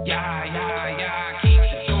open. Yeah, yeah, yeah, keep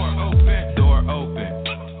the door open. Door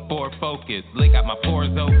open, board focus, lick out my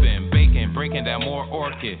pores open. Breaking down more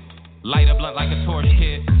orchid. Light a blunt like a torch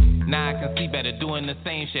kid. Now I can see better doing the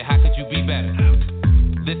same shit. How could you be better?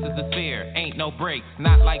 This is the sphere, ain't no breaks.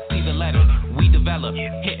 Not like see the letter. We develop,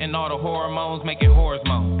 hitting all the hormones, making whores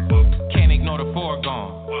moan. Can't ignore the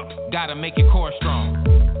foregone. Gotta make your core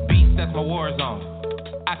strong. Beats, that's my war zone.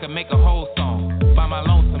 I can make a whole song by my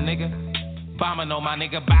lonesome nigga. Domino, my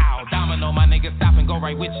nigga, bow. Domino, my nigga, stop and go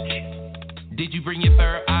right with you. Did you bring your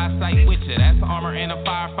third eyesight with you? That's armor in a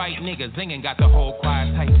firefight, nigga. Zingin' got the whole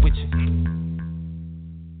choir tight with you.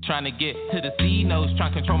 Trying to get to the C notes,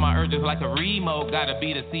 trying to control my urges like a remote. Gotta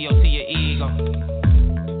be the COT your ego.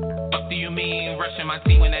 Fuck do you mean rushing my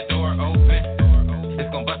team when that door open?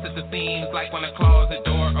 It's gon' bust at the seams like when the closet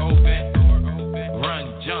door open.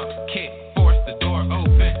 Run, jump, kick, force the door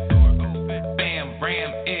open. Bam,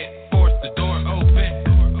 ram, it, force the door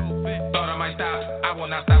open. Thought I might stop, I will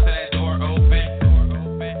not stop till that door open.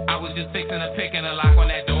 I was just fixing a pick and a lock when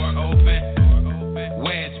that door open.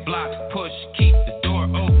 Wedge, block, push, keep the door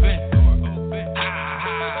open. Ha,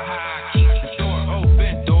 ha, ha, keep the door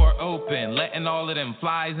open. Door open, letting all of them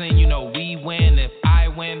flies in. You know we win if I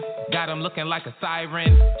win. Got him looking like a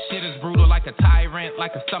siren. Shit is brutal like a tyrant.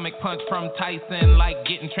 Like a stomach punch from Tyson. Like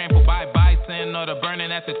getting trampled by bison. Or the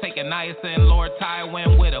burning after taking niacin. Lord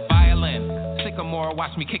Tywin with a violin. Sycamore,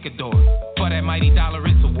 watch me kick a door. For that mighty dollar,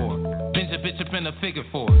 it's a war. Binge a bitch up in a figure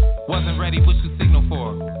four. Wasn't ready, what you signal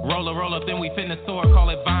for? Roll up, then we finna soar. Call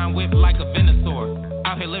it Vine Whip like a Venusaur.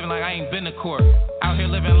 Out here living like I ain't been to court. Out here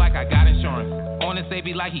living like I got insurance. On this they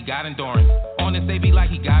be like he got endurance. On this they be like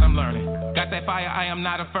he got him learning. Got that fire, I am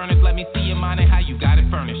not a furnace. Let me see your mind and how you got it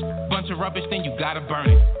furnished. Bunch of rubbish, then you gotta burn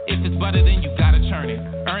it. If it's butter, then you gotta churn it.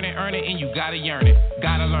 Earn it, and you gotta yearn it.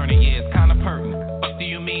 Gotta learn it, yeah, it's kinda pertinent. What do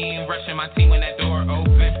you mean, rushing my team when that door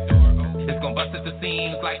open? It's gon' bust at the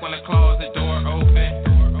seams like when the closet door open.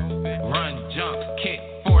 Run, jump, kick,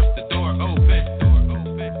 force the door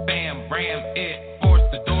open. Bam, ram, it, force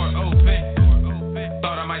the door open.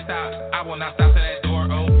 Thought I might stop, I will not stop till that door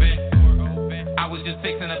open.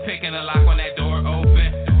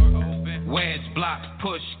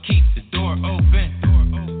 push, keep the door open.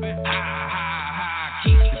 Ha ha ha,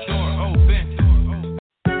 keep the door open.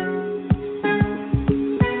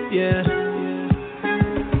 Yeah.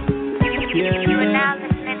 Yeah, You are now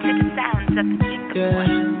listening to the sounds of the Jingle yeah.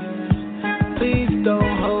 Please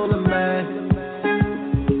don't hold him back.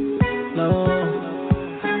 No.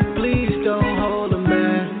 Please don't hold him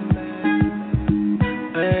back.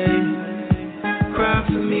 Hey. Cry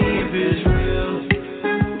for me if it's real.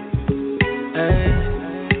 Hey.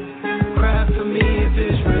 Cry for me if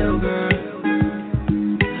it's real, girl.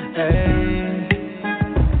 Hey.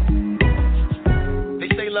 They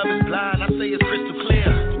say love is blind, I say it's crystal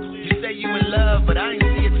clear. You say you in love, but I ain't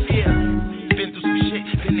see it fear. Been through some shit,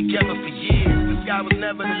 been together for years. The sky was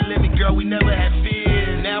never the limit, girl, we never had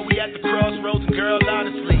fear. Now we at the crossroads, and girl,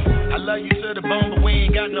 honestly, I love you to the bone, but we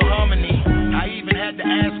ain't got no harmony. I even had to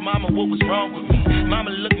ask mama what was wrong with me.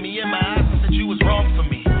 Mama looked me in my eyes and said you was wrong for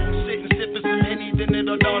me. Sitting sipping some Henny, then it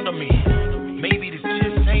all dawned on me. Maybe this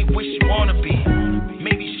just ain't where she wanna be.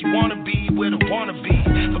 Maybe she wanna be where the wanna be.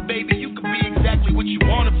 But baby, you could be exactly what you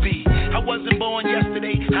wanna be. I wasn't born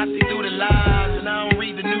yesterday, I see through the lies. And I don't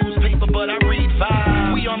read the newspaper, but I read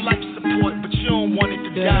vibes. We on life support, but you don't want it to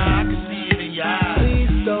die. I can see it in your eyes.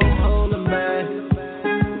 Please don't hold him back.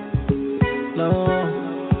 No.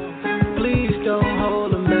 Please don't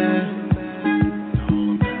hold him back.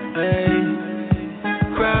 Hey.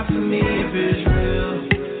 Cry for me if it's real.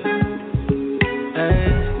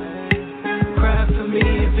 Hey. Cry for me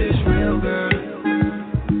if it's real, girl.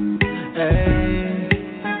 Hey.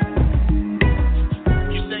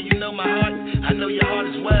 You say you know my heart, I know your heart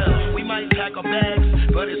as well. We might pack our bags,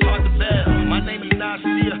 but it's hard to bail. My name is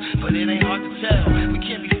Nasir, but it ain't hard to tell. We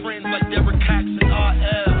can't be friends like Deborah Cox and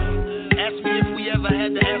RL. Ask me if we ever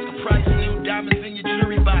had to ask a price. New diamonds in your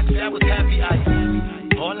jewelry box, that was happy ice.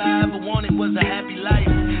 All I ever wanted was a happy life,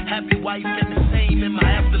 happy wife, and the same in my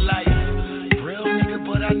afterlife. Real nigga,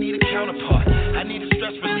 but I need a counterpart. I need a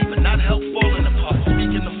stress reliever, not help falling apart.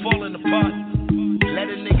 Speaking of falling apart, let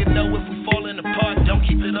a nigga know if we falling apart. Don't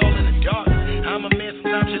keep it all in the dark. I'm a man,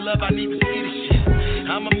 sometimes you love, I need to see the shit.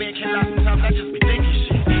 I'm a man, can't lie, sometimes I just be thinking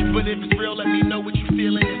shit. But if it's real, let me know what you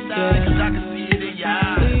feeling inside, cause I can see it in your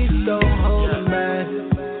eyes. Please don't hold him back.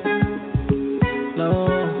 No.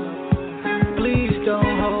 Please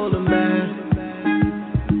don't hold him back.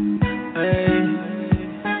 Hey.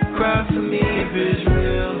 Cry for me if it's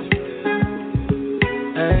real.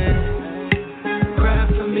 Hey. Cry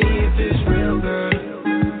for me if it's real, girl.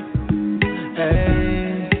 Hey.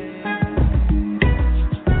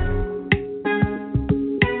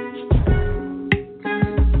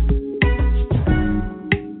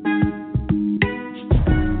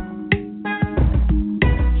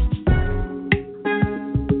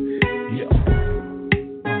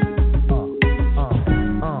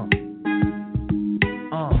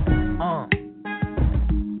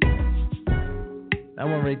 That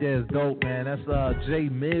one right there is dope, man. That's Jay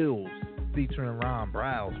Mills featuring Ron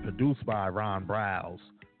Browse, produced by Ron Browse.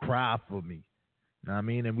 Cry for Me. Know what I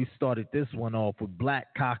mean? And we started this one off with Black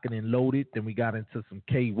Cockin' and Loaded. Then we got into some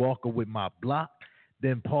K Walker with My Block.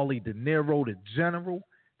 Then Paulie De Niro, The General.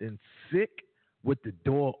 Then Sick with The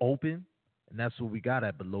Door Open. And that's what we got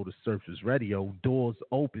at Below the Surface Radio. Doors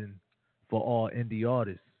open for all indie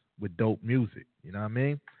artists with dope music. You know what I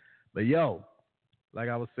mean? But yo, like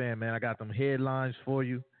I was saying, man, I got them headlines for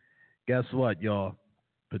you. Guess what, y'all?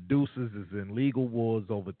 Producers is in legal wars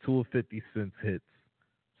over 2 of 50 Cent's hits.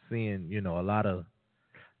 Seeing, you know, a lot of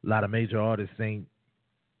major artists ain't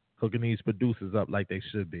hooking these producers up like they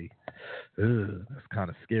should be. That's kind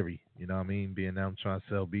of scary, you know what I mean? Being them trying to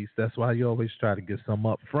sell beats. That's why you always try to get some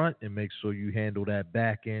up front and make sure you handle that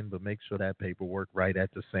back end, but make sure that paperwork right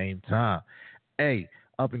at the same time. Hey,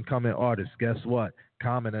 up and coming artist, guess what?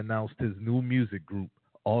 Common announced his new music group,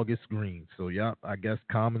 August Green. So, yeah, I guess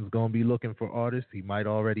Common's going to be looking for artists. He might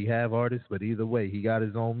already have artists, but either way, he got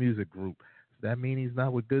his own music group. Does that mean he's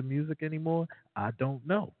not with Good Music anymore? I don't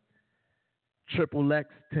know. Triple X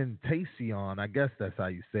Tentacion, I guess that's how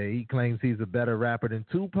you say. He claims he's a better rapper than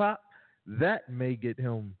Tupac. That may get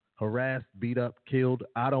him harassed, beat up, killed.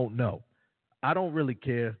 I don't know. I don't really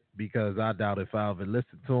care because I doubt if I ever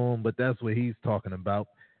listen to him, but that's what he's talking about.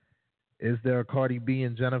 Is there a Cardi B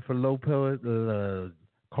and Jennifer Lopez,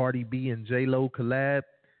 Cardi B and J-Lo collab?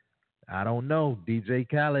 I don't know. DJ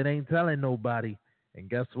Khaled ain't telling nobody. And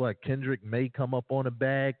guess what? Kendrick may come up on a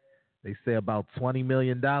bag. They say about $20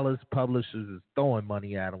 million. Publishers is throwing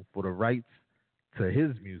money at him for the rights to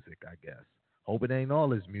his music, I guess. Hope it ain't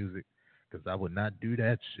all his music, because I would not do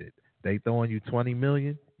that shit. They throwing you $20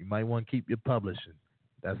 million, you might want to keep your publishing.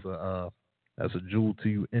 That's a jewel to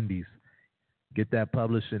you indies. Get that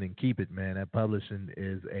publishing and keep it, man. That publishing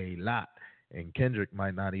is a lot. And Kendrick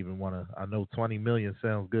might not even want to. I know 20 million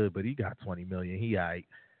sounds good, but he got 20 million.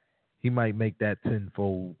 He might make that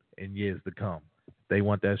tenfold in years to come. They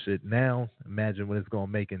want that shit now. Imagine what it's going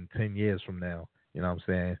to make in 10 years from now. You know what I'm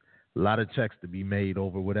saying? A lot of checks to be made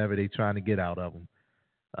over whatever they trying to get out of them.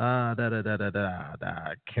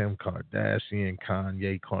 Kim Kardashian,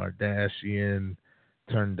 Kanye Kardashian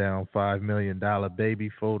turned down $5 million baby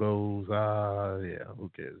photos. Yeah, who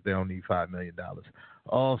cares? They don't need $5 million.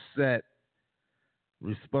 Offset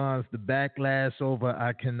responds to backlash over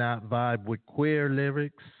I cannot vibe with queer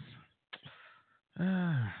lyrics.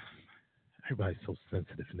 Everybody's so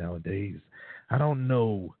sensitive nowadays. I don't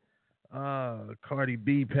know. Cardi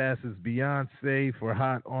B passes Beyonce for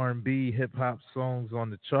hot R&B hip-hop songs on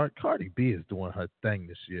the chart. Cardi B is doing her thing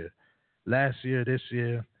this year. Last year, this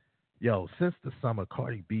year, since the summer,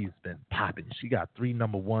 Cardi B's been popping. She got 3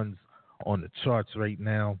 number ones on the charts right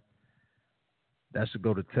now. That should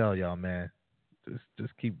go to tell y'all, man.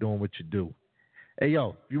 Just keep doing what you do. Hey,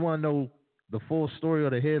 if you want to know the full story or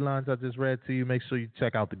the headlines I just read to you, make sure you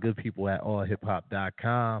check out the good people at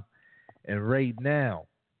allhiphop.com. And right now,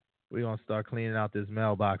 we're going to start cleaning out this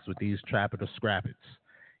mailbox with these Trap It or Scrap It's.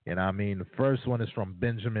 You know what I mean? The first one is from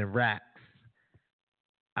Benjamin Rax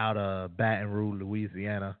out of Baton Rouge,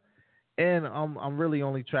 Louisiana. And I'm really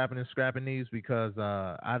only trapping and scrapping these because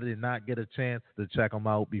I did not get a chance to check them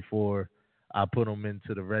out before I put them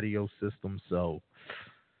into the radio system. So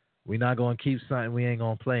we're not going to keep something we ain't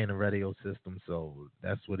going to play in the radio system. So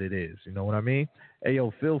that's what it is. You know what I mean? Hey,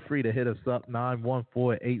 feel free to hit us up,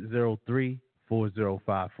 914-803-4054.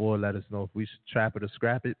 Let us know if we should trap it or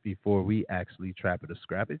scrap it before we actually trap it or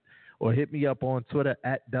scrap it. Or hit me up on Twitter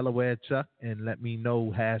at Delaware Chuck and let me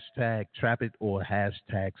know hashtag trap it or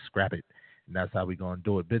hashtag scrap it. And that's how we going to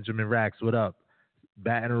do it. Benjamin Rax, what up?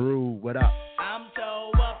 Baton Rouge, what up? I'm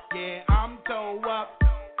toe up, yeah, I'm toe up.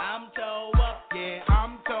 I'm toe up, yeah,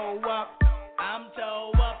 I'm toe up. I'm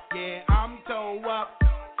toe up, yeah, I'm toe up.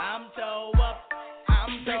 I'm toe up,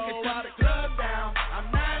 I'm toe up. The club down,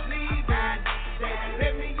 I'm not leaving. They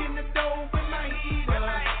hit me in the door with my heater.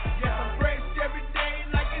 Yeah, I'm fresh every day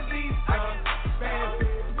like it's Easter. Fast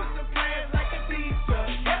with some plans like a teacher.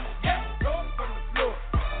 Yep, go from the floor.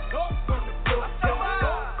 Go from the floor. Go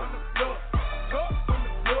from the floor. Go from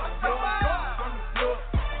the floor. Go from the floor.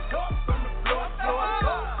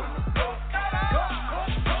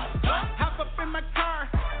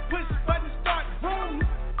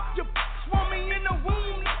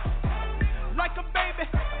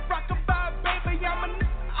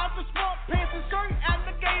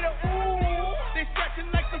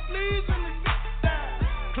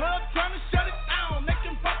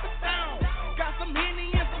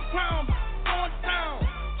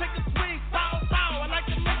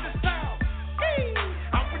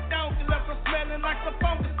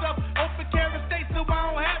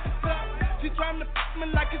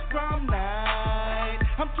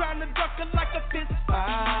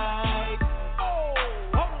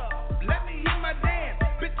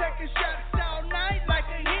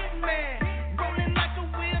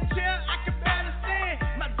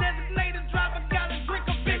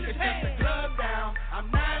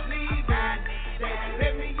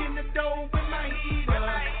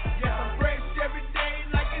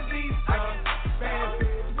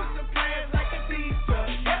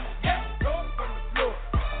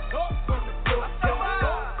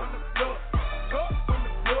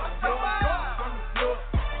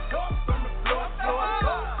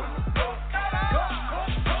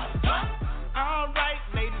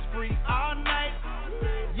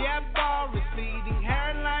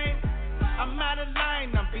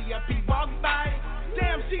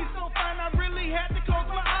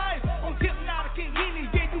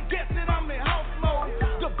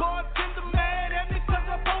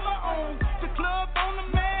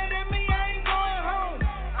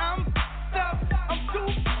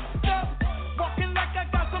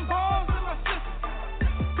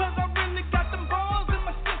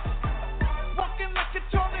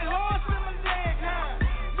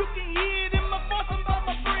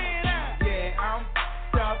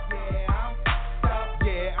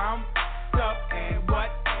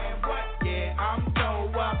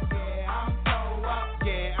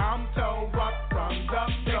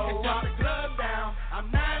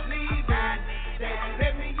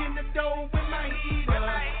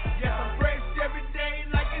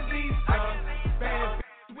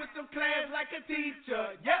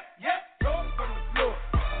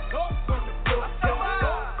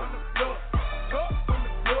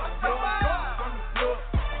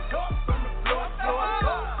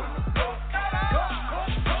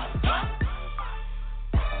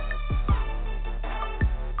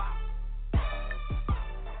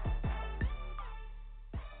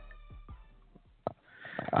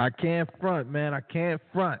 I can't front, man. I can't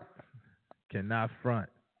front. Cannot front.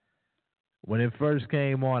 When it first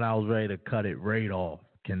came on, I was ready to cut it right off.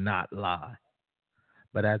 Cannot lie.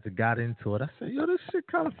 But as it got into it, I said, yo, this shit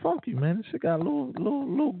kind of funky, man. This shit got a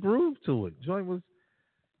little groove to it. Joint was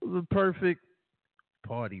a perfect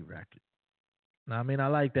party record. Now, I mean, I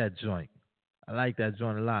like that joint. I like that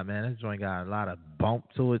joint a lot, man. That joint got a lot of bump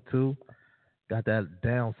to it, too. Got that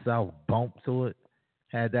down south bump to it.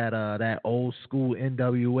 Had that old school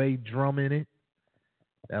NWA drum in it.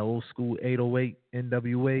 That old school 808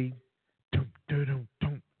 NWA.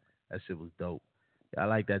 That shit was dope. I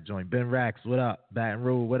like that joint. Ben Rax, what up? Baton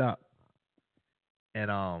Rouge, what up? And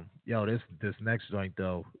yo, this next joint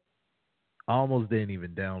though, I almost didn't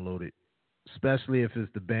even download it, especially if it's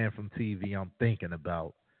the band from TV I'm thinking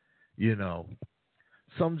about. You know,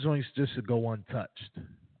 some joints just should go untouched.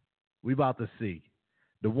 We about to see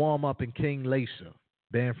the warm up in King Leisha,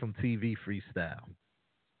 band from TV freestyle.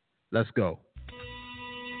 Let's go.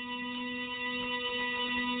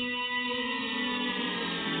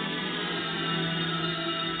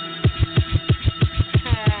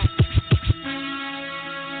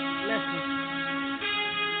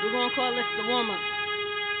 Call this the warm-up.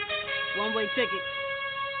 One-way ticket.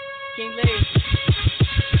 King Leisha.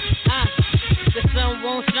 The sun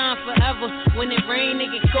won't shine forever. When it rain, it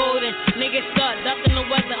get cold and niggas start ducking the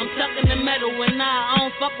weather. I'm tucking the metal. And I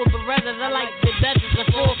don't fuck with Berettas. I like the deserts and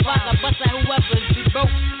 4 or 5. I bust at whoever. If you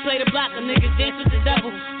broke, play the block. The niggas dance with the devil.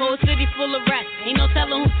 Whole city full of rats. Ain't no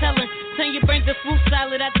telling who's telling. Turn your brain to fruit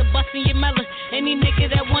salad at the bus in your melon. Any nigga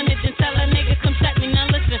that wanted, then tell a nigga come check me. Now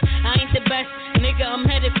listen, I ain't the best nigga I'm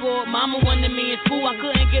headed for. Mama wanted me in school. I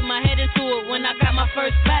couldn't get my head into it. When I got my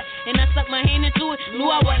first pack and I stuck my hand into it,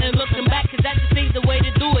 knew I wasn't looking back, cause that just ain't the way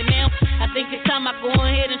to do it. Now I think it's time I go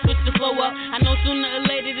ahead and switch the flow up. I know sooner or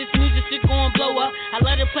later this music shit gon' blow up. I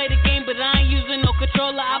let her play the game, but I ain't using no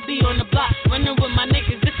controller. I be on the block running with my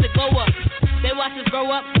niggas just to go up. They watch us grow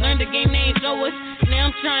up, learn the game they ain't show us.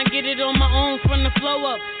 Now I'm trying to get it on my own from the flow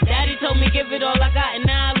up. Daddy told me give it all I got, and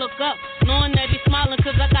now I look up, knowing that he's smiling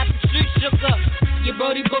cause I got the streets shook up. Your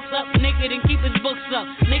Brody books up, nigga, then keep his books up.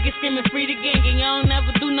 Niggas screaming free the gang, and y'all don't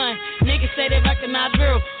never do nothing. Niggas say they recognize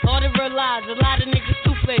real, all the real lies. A lot of niggas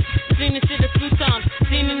two-faced, seen this shit a few times.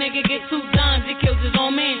 Seen a nigga get 2 dimes, he killed his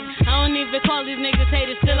own man. I don't even call these niggas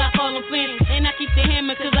haters, still I call them fans. And I keep the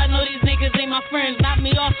hammer cause I know these niggas ain't my friends. Knock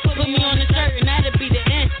me off, put me on the shirt, and that'll be the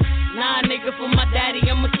end. Nah, nigga, for my daddy,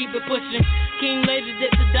 I'ma keep it pushing. King Leisha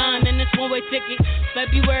did the dime, and this one-way ticket.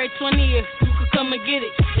 February 20th, you could come and get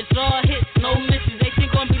it. It's all hits, no misses, they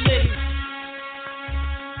think gon' be lit.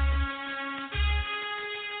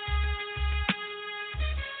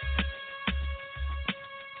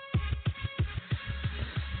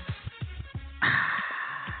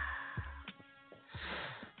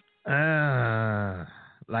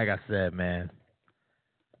 Like I said, man,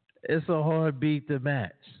 it's a hard beat to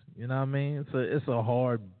match. You know what I mean? It's a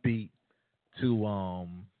hard beat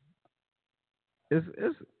to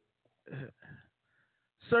it's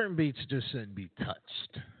certain beats just shouldn't be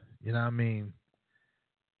touched. You know what I mean?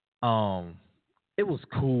 It was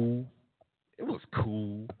cool. It was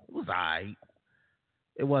alright.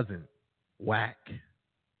 It wasn't whack.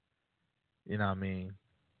 You know what I mean?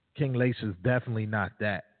 King Leisha's definitely not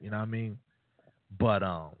that. You know what I mean? But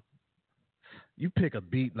you pick a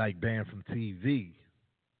beat like Banned from TV,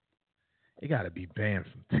 it got to be Banned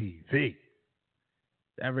from TV.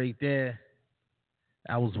 That right there,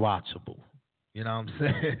 that was watchable. You know what I'm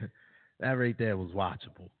saying? That right there was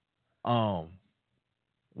watchable.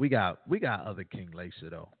 We got other King Leisha though.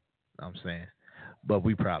 You know what I'm saying? But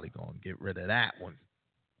we probably gonna get rid of that one.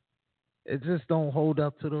 It just don't hold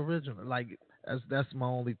up to the original. Like that's my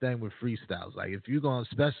only thing with freestyles. Like if you're gonna,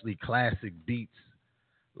 especially classic beats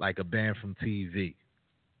like a Band from TV,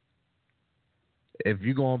 if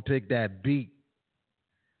you're gonna pick that beat,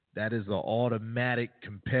 that is an automatic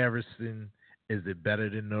comparison. Is it better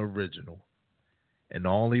than the original? And the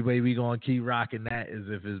only way we gonna keep rocking that is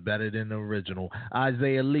if it's better than the original.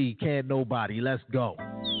 Isaiah Lee, Can't Nobody, let's go.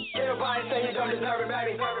 Can't nobody say you don't deserve it,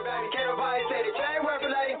 baby. Can't nobody say that you ain't worth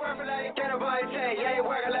it, lady. Can't nobody say you ain't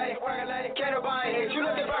working, lady. Can't nobody hate you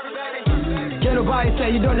looking perfect, baby. Can't nobody say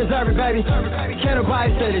you don't deserve it, baby. Can't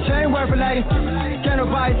nobody say that you ain't worth it, lady. Can't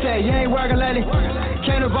nobody say you ain't working, lady.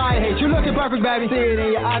 Can't nobody hate you looking perfect, baby. See it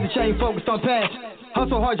in your eyes that you ain't focused on past.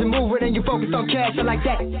 Hustle hard, you move it and you focus on cash. I like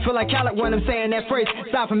that. Feel like Khaled when I'm saying that phrase.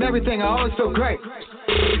 Stop from everything, I always feel great.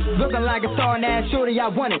 Looking like a star and ass shorty, I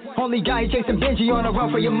want it. Only guy chasing Benji on the run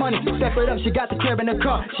for your money. Step it up, she got the crib in the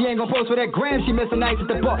car. She ain't gon' post for that gram, she missing nights at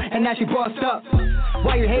the bar. And now she bossed up.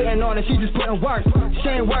 Why you hating on her? She just putting work. She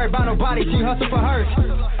ain't worried about nobody, she hustle for hers.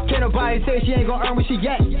 Can't nobody say she ain't gon' earn what she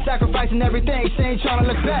get. Sacrificing everything, she ain't tryna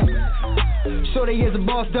look back. Shorty is a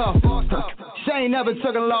boss though. She ain't never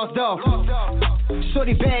took a loss though.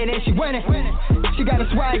 Shorty bad and she winning. She got a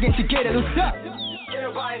swag and she get it. What's up? Can't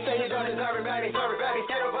nobody say you don't deserve it, baby.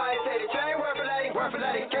 Can't nobody say that you ain't worth it,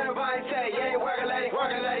 lady. Can't nobody say you ain't working,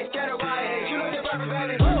 lady. Can't nobody hate you looking perfect,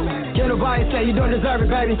 baby. Can't nobody say you don't deserve it,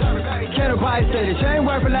 baby. Can't nobody say that you ain't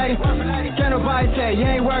worth it, lady. Can't nobody say you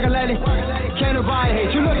ain't working, lady. Can't nobody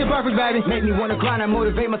hate you looking perfect, baby. Make me wanna grind and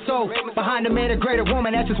motivate my soul. Behind the man, a greater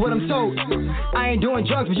woman, that's just what I'm sold. I ain't doing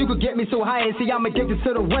drugs, but you could get me so high. And see, I'm addicted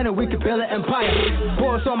to the winner, we could build an empire.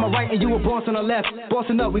 Boss on my right and you a boss on the left.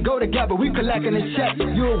 Bossing up, we go together, we collecting a check.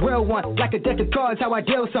 You a real one, like a deck of cards, how I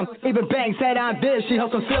deal some. Even Bang said I'm biz, she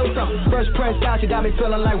helps them feel some. First press style, she got me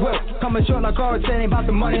feeling like Will. Coming short like cards, saying about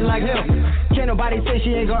the money like Hill. Can't nobody say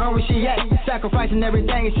she ain't gonna earn where she at. Sacrificing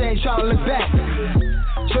everything and she ain't trying to look back.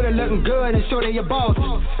 Shorty looking good and shorty your boss.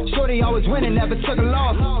 Shorty always winning, never took a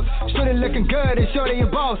loss. Shorty looking good and shorty your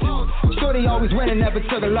boss. Shorty always winning, never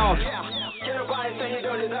took a loss. Can't nobody say you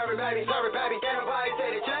don't deserve it, baby. Can't nobody say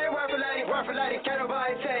that you ain't worth it, lady. Can't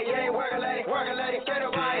nobody say you ain't working, lady. Can't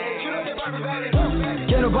nobody hate you looking perfect, baby.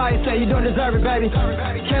 Can't nobody say you don't deserve it, baby.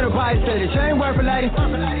 Can't nobody say that you ain't worth it, lady.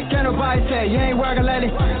 Can't nobody say you ain't working, lady.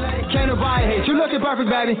 Can't nobody hate you looking perfect,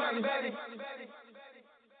 baby.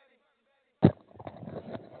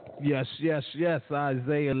 Yes,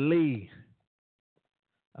 Isaiah Lee.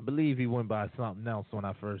 I believe he went by something else when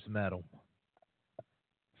I first met him.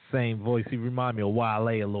 Same voice. He reminded me of Wale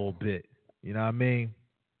a little bit. You know what I mean?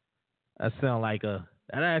 That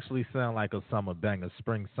actually sound like a summer banger,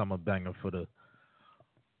 spring summer banger for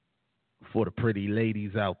the pretty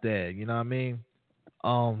ladies out there. You know what I mean?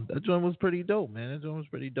 That joint was pretty dope, man. That joint was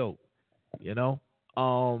pretty dope. You know?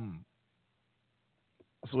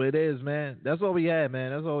 That's what it is, man. That's what we had,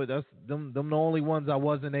 man. That's them the only ones I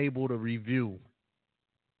wasn't able to review.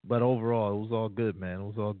 But overall, it was all good, man. It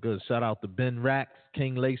was all good. Shout out to Ben Rax,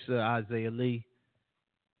 King Lacer, Isaiah Lee.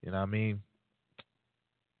 You know what I mean?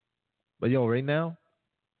 But yo, right now,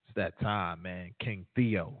 it's that time, man. King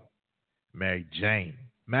Theo, Mary Jane.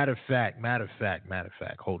 Matter of fact.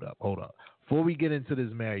 Hold up. Before we get into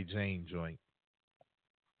this Mary Jane joint,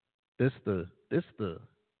 this the.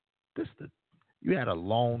 You had a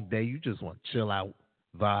long day. You just want to chill out,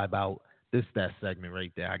 vibe out. This that segment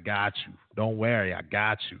right there. I got you. Don't worry. I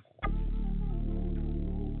got you.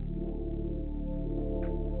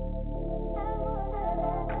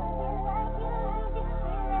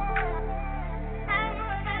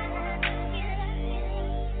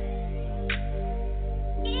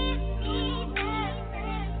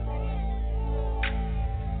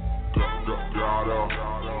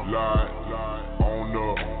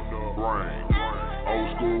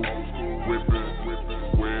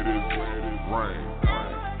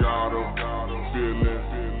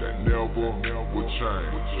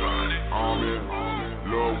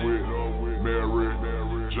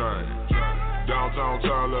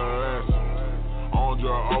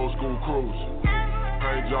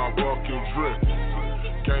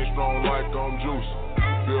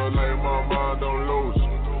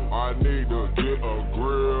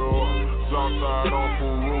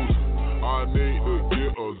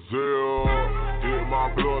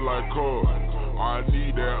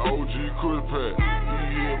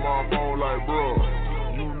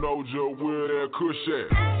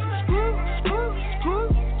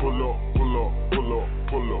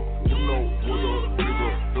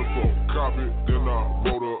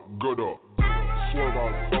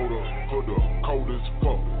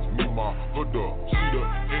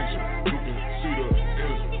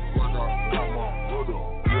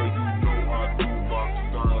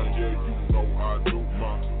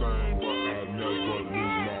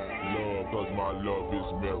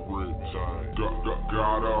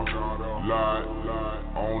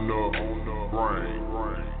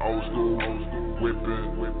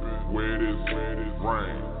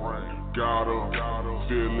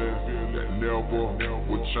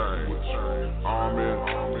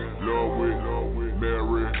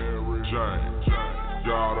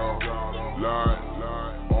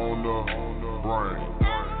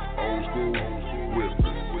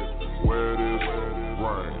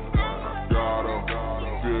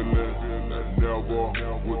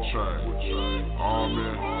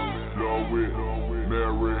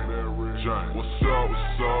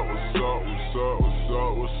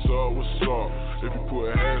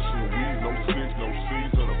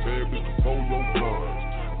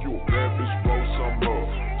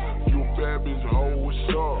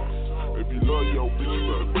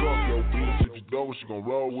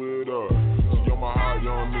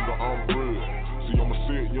 See, I'm a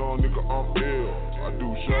sick young nigga, I'm ill. I do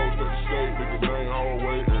shows at the state, nigga name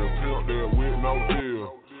hallway and pimp there with no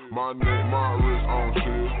deal. My neck, my wrist on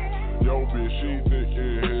shit. Yo, bitch, she thick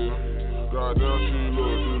in here. Goddamn, she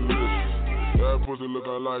look delicious. That pussy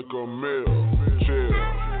looking like a meal. Chill,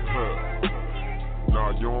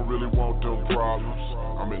 Nah, you don't really want them problems.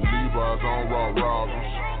 I'm in Levi's on Raw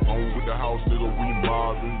Robbins. On with the house, nigga, we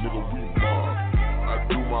mobbing, nigga, we mobbing. I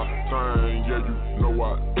do my thing, yeah, you know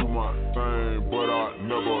I do my thing, but I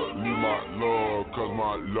never leave my love, cause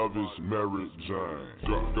my love is Mary Jane.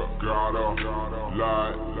 Got a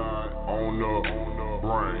light on the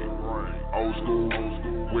brain. Old school,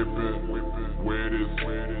 whipping, wet as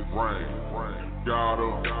rain. Got a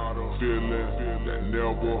feeling that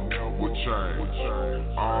never would change.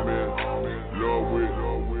 I'm in love with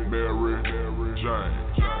Mary Jane.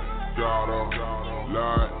 Got a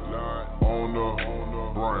light on the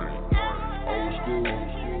brain. Old school,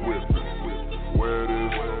 whipping, wet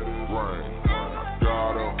as rain.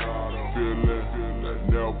 Got a feeling that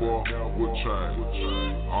never would change.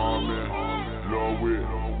 I'm in love with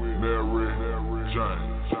Mary Jane.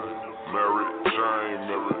 Mary Jane,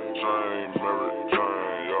 Mary Jane, Mary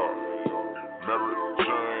Jane, yeah. Mary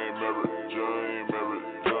Jane, Mary Jane, Mary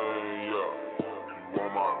Jane, yeah. You on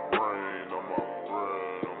my brain, on my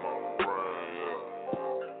brain, on my brain, yeah.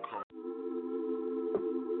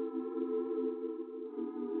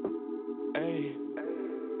 Hey,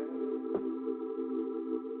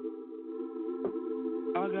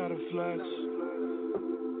 I got a flex.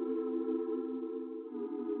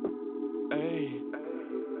 Hey,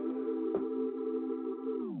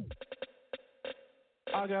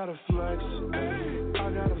 I got a flex. Ay,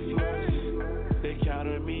 I got a flex. They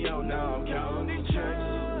counted me out, now I'm counting these checks.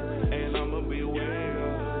 And I'ma be way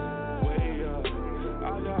up, way up. I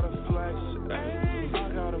got a flex. Ay, I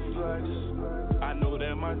got a flex. I know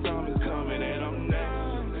that my time is coming and I'm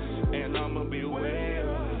next. And I'ma be way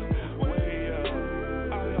up, way up.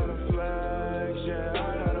 I got a flex, yeah, I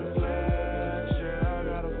got a flex, yeah, I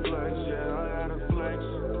got a flex, yeah, I got a flex.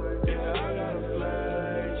 Yeah, I got a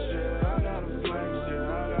flex, yeah, I got a flex,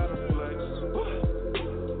 yeah, I got a flex.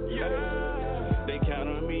 Yeah, they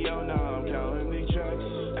counting me out, now I'm counting these checks.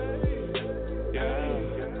 Yeah,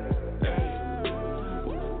 yeah.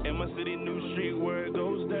 In my city, new street where it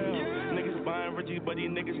goes down. Niggas buying Richie, but these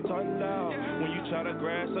niggas talk loud. When you try to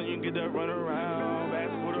grab something, you get that run around.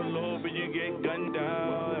 Ask for the Lord, but you get gunned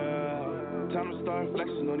down. Yeah. Time to start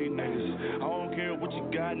flexing on these niggas. I don't care what you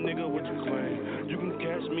got, nigga, what you claim. You can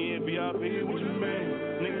catch me in VIP, what you mean?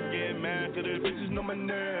 Niggas get mad cause the bitches know my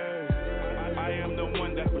name. I am the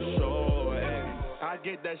one that for sure, ayy. I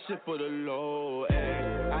get that shit for the low,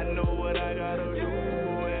 ayy. I know what I gotta do,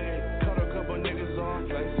 ayy. Cut a couple niggas on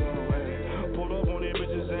flex on them, ayy. Pull up on these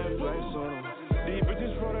bitches and flex on them. These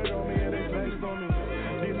bitches fronted on me and they flexed on me.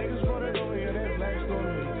 These niggas fronted on me and they flexed on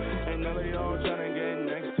me. And none of y'all tryna get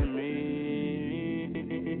next to me.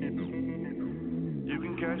 You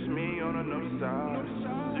can catch me on the north side.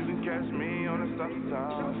 You can catch me on the south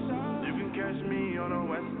side. You can catch me on the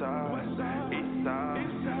west side, east side,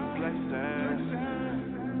 flexing,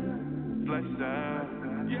 flexing,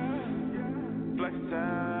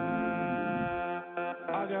 flexing.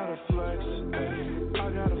 I got a flex, ay,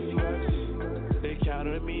 I got a flex. They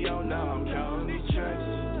counted me out, now I'm counting these checks.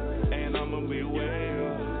 And I'ma be way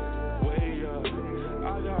up, way up.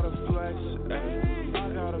 I got a flex, ay, I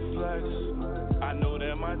got a flex. I know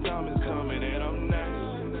that my time is coming and I'm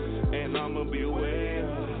next. And I'ma be way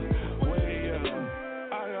up, way up.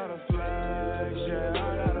 I got a flex, yeah,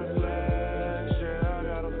 I got a flex, yeah, I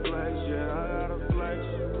got a flex, yeah, I got a flex.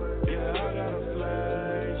 Yeah, I got a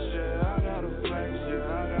flex, yeah, I got a flex, yeah,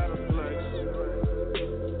 I got a flex.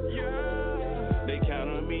 Yeah, they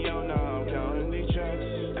counting me out, now I'm counting these checks.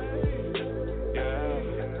 Yeah,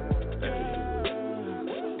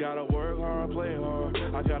 gotta work hard, play hard.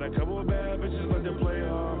 I got a couple of bad bitches like to play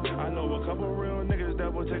hard. I know a couple real niggas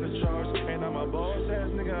that will take a charge. And I'm a boss ass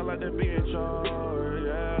nigga, I like to be in charge.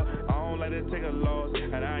 Yeah, I don't like to take a loss.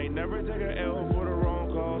 And I ain't never take a L for the wrong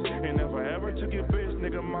cause. And if I ever took your bitch,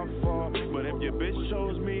 nigga, my fault. But if your bitch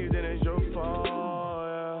chose me, then it's your fault.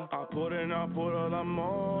 Yeah, I put in, I'm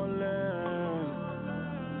all in.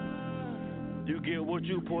 You get what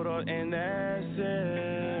you put out, and that's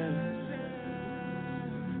it.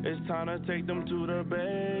 It's time to take them to the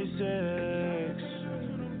basics.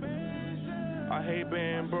 I hate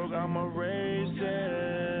being broke, I'ma raise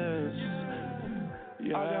it.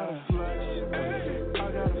 Yeah. I got a flex, ay,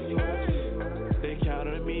 I got a flex. They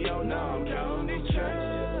counted me out, now I'm counting these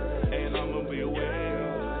checks. And I'ma be way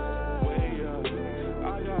up, way up.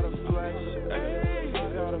 I got a flex, ay, I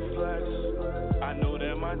got a flex. I know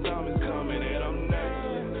that my time is coming and I'm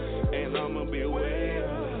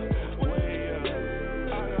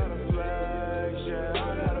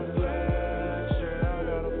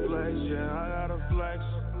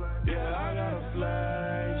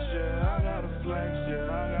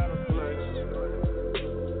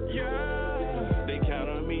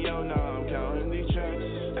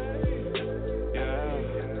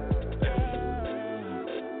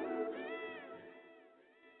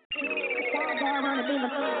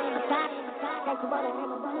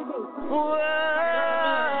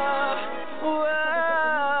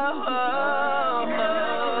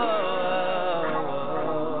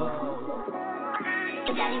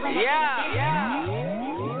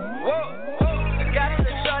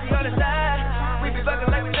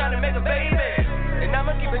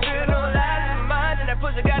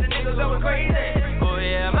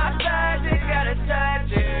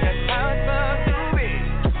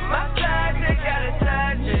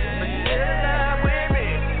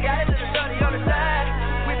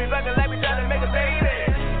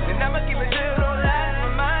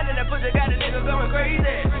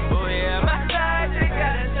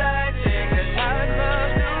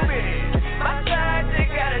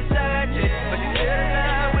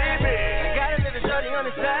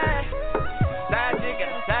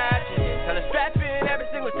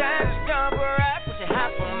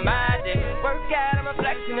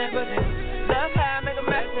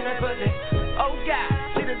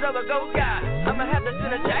Go God, I'ma have to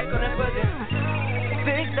send a jack on that pussy.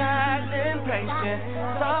 6 eyes impatient,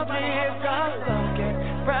 soft lips soft spoken,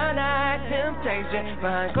 brown eyes temptation.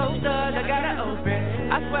 Behind closed doors I gotta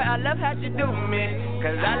open. I swear I love how she do me,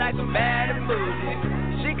 cause I like her bad and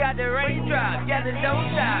bougie. She got the raindrop, yeah the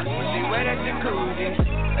don't stop when she wear that jacuzzi.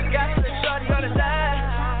 I got a little shorty on the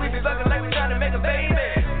side, we be fucking like we tryna make a baby.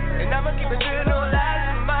 And I'ma keep it real, no lies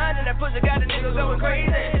in my mind, and that pussy got a nigga going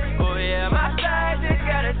crazy. Oh yeah, my side chick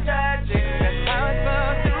got a side chick, that's how it's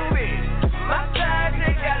supposed to be. My side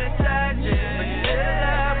chick got a side chick, but she still in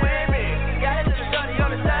love with me. Got a little shorty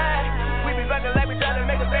on the side, we be fucking like we tryna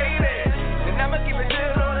make a baby. And I'ma keep it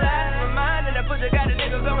real, no lies in my mind, and that pussy got a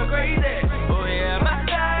nigga going crazy. Oh yeah, my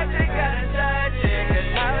side chick got a side chick,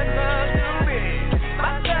 that's how it's supposed to be.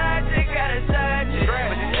 My side chick got a side chick,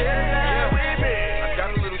 but she still in love with me. I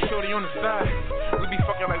got a little shorty on the side, we be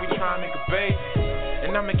fucking like we tryna make a baby.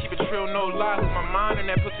 And I'ma keep it real, no lies. With my mind and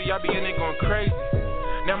that pussy, I be in it going crazy.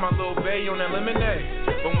 Now my little bae on that lemonade,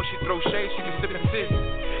 but when she throw shade, she be sipping sis.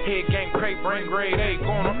 Head gang crate, brain grade A.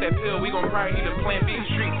 Going off that pill, we gon' probably either plan B.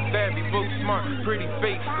 Street savvy, book smart, pretty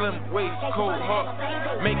face, slim waist, cold heart.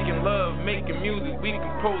 Making love, making music, we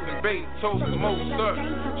composing Beethoven, Mozart.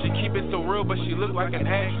 She keep it so real, but she look like an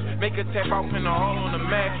ass. Make her tap out, pin her all on the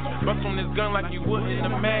match. Bust on this gun like you wouldn't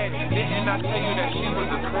imagine. Didn't I tell you that she was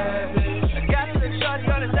a savage? I got a little shorty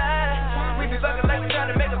on the side, we be fucking like we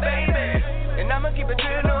tryna make a baby. And I'ma keep it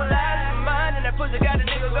real, no lies in my mind, and that pussy got a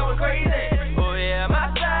nigga going crazy. Oh yeah,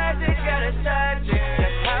 my side chick got a side chick,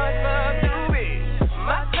 that's how it's supposed to be.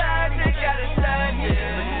 My side chick got a side chick,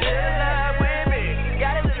 but she still in love with me.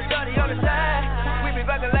 Got a little shorty on the side, we be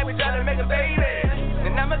fucking like we tryna make a baby.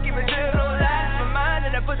 And I'ma keep it real, no lies in my mind,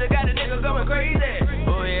 and that pussy got a nigga going crazy.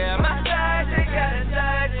 Oh yeah, my side chick got a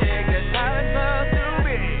side chick, that's how it's supposed to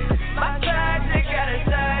be. My side chick got a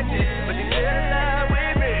side chick, but she still in love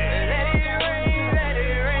with me. Let it rain, let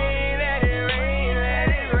it rain, let it rain, let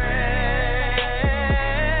it rain.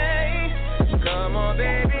 Come on,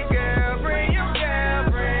 baby girl, bring your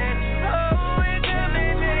girlfriend. Oh, and come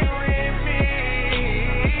and sing with me.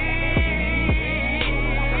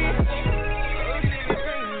 Oh, she be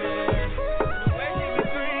dreaming, the way she be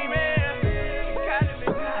dreaming. She calling me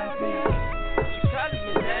papi, she calling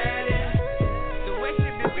me daddy. The way she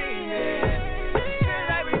be beaming, feel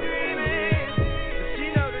like we dreaming. But she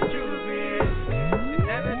know the truth is, she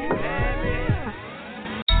never can have me.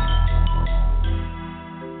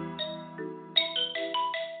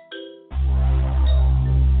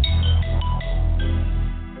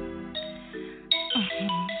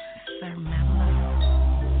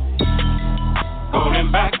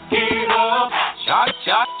 Going back it up. Shotty,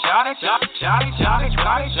 shotty, shotty, shotty, shotty, shotty,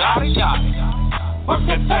 shotty, shotty, shotty. Work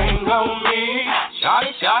that thing on me.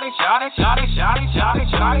 Shotty, shotty, shotty, shotty, shotty, shotty,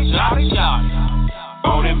 shotty, shotty, shotty.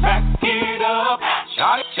 Going back it up.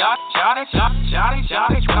 Shotty, shotty, shotty, shotty, shotty,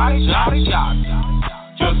 shotty, shotty, shotty, shotty.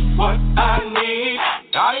 Just what I need.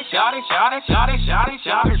 Shotty, shotty, shotty, shotty, shotty,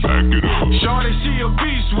 shotty. Back it up. Shorty, she a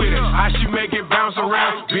beast with it. How she make it bounce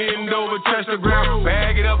around, bend over, touch the ground,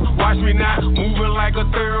 bag it up, watch me now, moving like a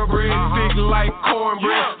thoroughbred, thick like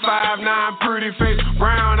cornbread, 5'9", pretty face,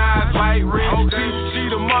 brown eyes, light red. She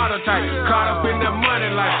the model type, caught up in that money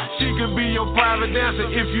life. She could be your private dancer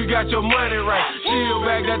if you got your money right. She'll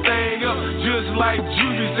back that thing up, just like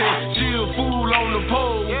Judy said. She a fool on the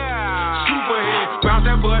pole, superhead, bounce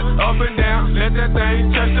that butt up and down, let that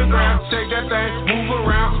thing touch the ground, shake that thing, move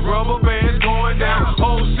around, rubber bands going down,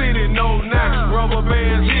 whole city know now, rubber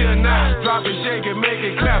bands here now, drop it, shake it, make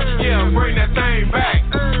it clap, yeah, bring that thing back.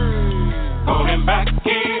 Going back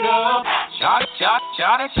it up. Shotty, shotty,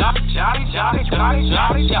 shotty, shotty, shotty, shotty, shotty,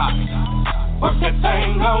 shotty, shotty. Work that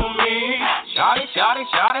thing on me.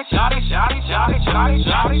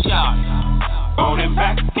 On and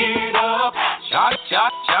back it up. Shot it.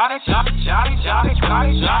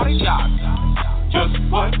 Just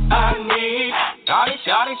what I need. Shot it.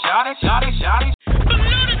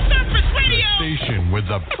 Station with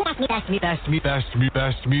the best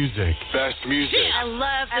music. I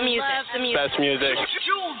love the music. Best music.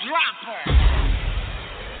 Jewel dropper.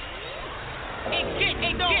 It gets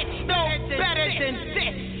no better than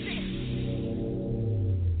this.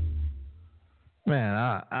 Man,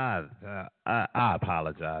 I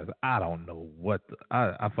apologize. I don't know what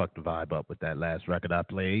I fucked the vibe up with that last record I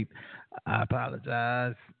played. I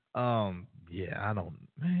apologize. Yeah, I don't.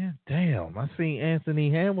 Man, damn. I seen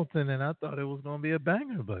Anthony Hamilton and I thought it was gonna be a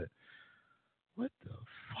banger, but what the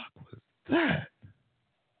fuck was that?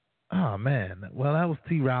 Oh man. Well, that was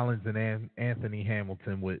T. Rollins and Anthony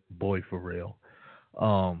Hamilton with "Boy for Real."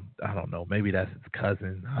 I don't know. Maybe that's his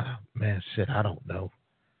cousin. Man, shit, I don't know.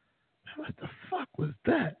 What the fuck was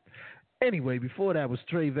that? Anyway, before that was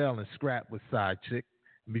Tre'vell and Scrap with Side Chick.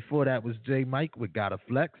 Before that was J. Mike with Gotta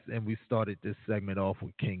Flex. And we started this segment off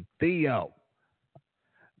with King Theo.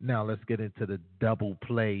 Now let's get into the double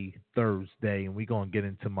play Thursday. And we're going to get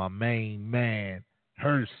into my main man,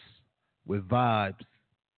 Hearst, with Vibes.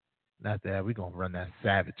 Not that, we're going to run that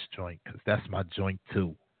Savage joint because that's my joint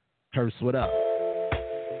too. Hearst, what up?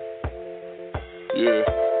 Yeah.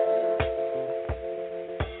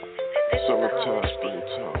 Summertime,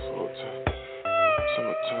 springtime, fall time.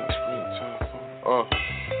 Summertime, springtime, fall.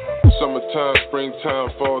 Summertime, springtime,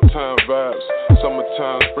 fall time vibes.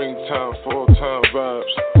 Summertime, springtime, fall time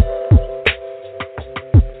vibes.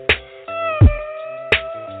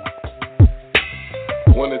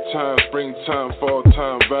 Wintertime, springtime, fall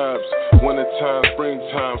time vibes. Wintertime,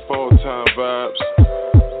 springtime, fall time vibes.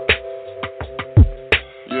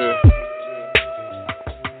 Yeah.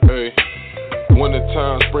 Hey.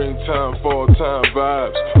 Wintertime, springtime, fall time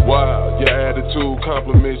vibes. Wow, your attitude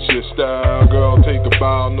compliments your style. Girl, take a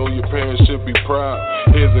bow, know your parents should be proud.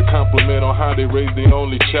 Here's a compliment on how they raised their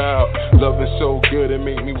only child. Loving so good, it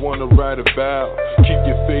make me wanna write a vow. Keep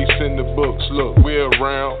your face in the books, look, we're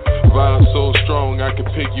around. Vibe so strong, I can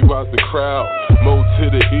pick you out the crowd. Mo to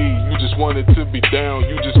the E, you just wanted to be down.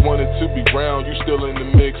 You just wanted to be round, you still in the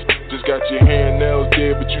mix. Just got your hair and nails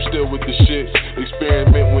dead, but you still with the shits.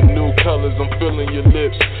 Experiment with new colors, I'm feeling your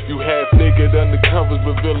lips. You half naked under covers,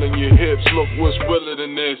 revealing your hips. Look what's realer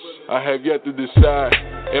than this. I have yet to decide.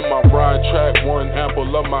 In my ride track, one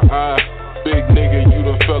apple of my eye. Big nigga, you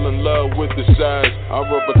done fell in love with the size. I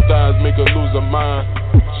rub her thighs, make her lose her mind.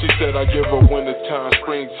 She said I give her wintertime,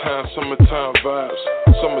 springtime, summertime vibes.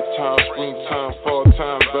 Summertime, springtime, fall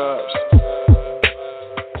time vibes.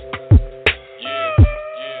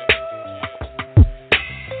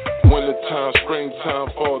 Wintertime, springtime,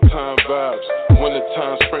 fall time vibes.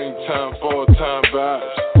 Wintertime, springtime, fall time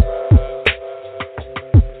vibes.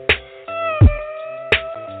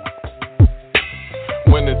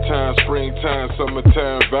 Wintertime, springtime,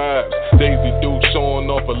 summertime vibes. Daisy Duke showing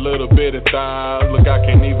off a little bit of thighs. Look, I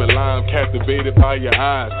can't even lie, I'm captivated by your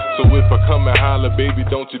eyes. So if I come and holler, baby,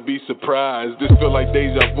 don't you be surprised. This feel like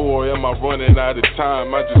deja vu, or am I running out of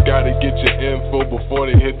time? I just gotta get your info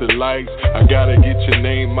before they hit the lights. I gotta get your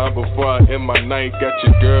name out before I end my night. Got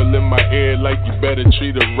your girl in my ear like you better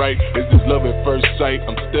treat her right. Is this love at first sight?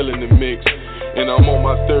 I'm still in the mix. And I'm on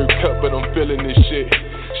my third cup, but I'm feeling this shit.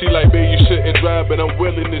 She like, babe, you shouldn't drive, but I'm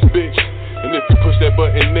willing this bitch. And if you push that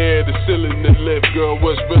button there, the ceiling is lift. Girl,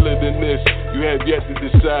 what's realer than this? You have yet to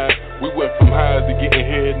decide. We went from highs to getting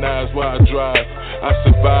head knives while I drive. I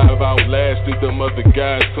survived, outlasted them other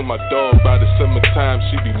guys. To my dog, by the summertime,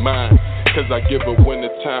 she be mine. Cause I give her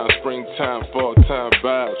wintertime, springtime, fall time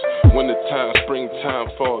vibes. Wintertime, springtime,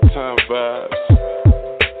 fall time vibes.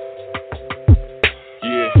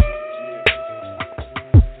 Yeah.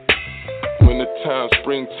 Wintertime,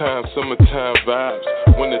 springtime, summertime vibes.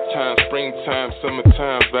 Wintertime, springtime,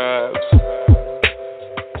 summertime vibes.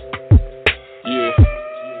 Yeah.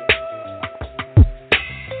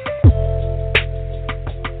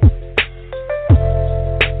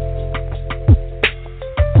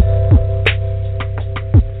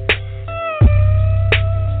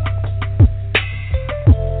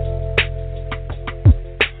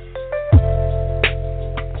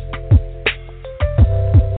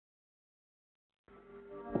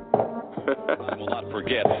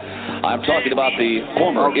 I'm talking about the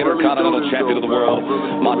former Intercontinental Champion of the world,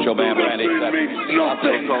 Macho Man Randy Savage.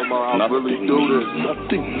 Nothing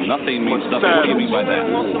means nothing. What do you mean by that?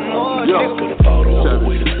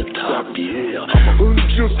 I'm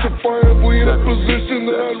justifiably in a position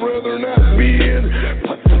that I'd rather not be in.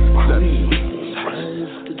 Put the cream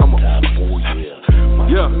rise to the top for you.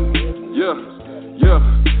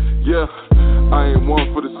 Yeah. I ain't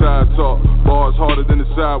one for the side talk. Bars harder than the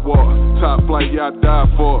sidewalk. Top flight, yeah, I died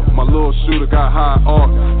for it. My little shooter got high art.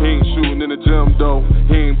 He ain't shooting in the gym though.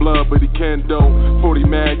 He ain't blood, but he can though. 40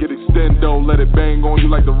 mag, get extendo. Let it bang on you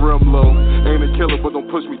like the rim low. Ain't a killer, but don't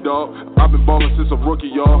push me, dawg. I've been ballin' since a rookie,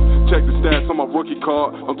 y'all. Check the stats on my rookie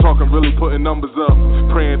card. I'm talking really putting numbers up.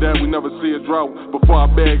 Praying that we never see a drought. Before I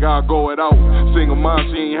beg, I'll go it out. Single mom,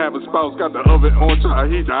 she ain't have a spouse. Got the oven on, try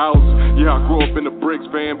to heat the house. Yeah, I grew up in the bricks,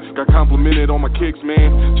 fam. Got complimented on my kicks,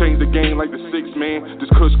 man. Changed the game like the sixth man.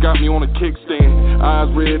 This kush got me on a kickstand.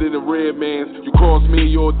 Eyes red in the red man. You cross me,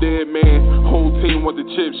 you're a dead man. Whole team want the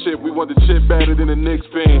chip shit. We want the chip better than the Knicks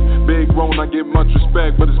fan. Big Ron, I get much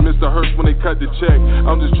respect, but it's Mr. Hurst when they cut the check.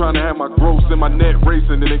 I'm just trying to have my gross and my net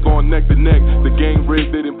racing, and they going neck to neck. The game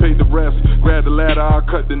rigged, they didn't pay the rest. Grab the ladder, I'll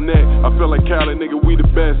cut the net. I feel like Cali, nigga, we the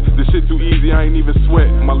best. This shit too easy, I ain't even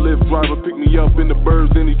sweat. My Lyft driver picked me up in the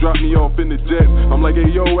birds, then he dropped me off in the jet. I'm like,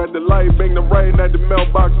 hey yo, at the light, bang the right, and at the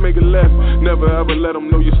mailbox, make it left. Never ever let them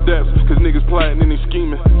know your steps, cause niggas plotting and they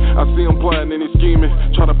scheming. I see them plotting and they scheming,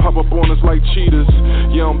 try to pop up on us like cheaters.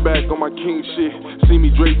 Yeah, I'm back on my king shit, see me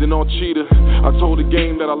draped in all cheetah. I told the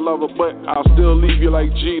game that I love her, but I'll still leave you like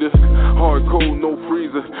Jeter. Hard cold, no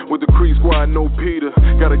freezer, with the Creed squad, no Peter.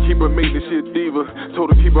 Gotta keep her maintenance, she a diva.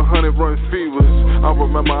 Told her keep 100 run fevers. I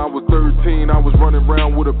remember I was 13, I was running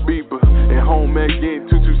around with a beeper. And home ec getting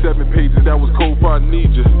 227 pages, that was cold for I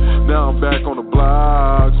need you. Now I'm back on the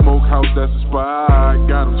block, smokehouse, that's the spot.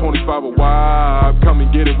 Got him 25 a wide, come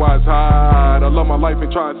and get it while it's hot. I love my life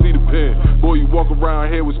and try and see the pen. Boy, you walk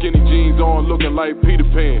around here with skinny jeans on, looking like Peter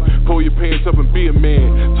Pan. Pull your pants up and be a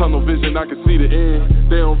man. Tunnel vision, I can see the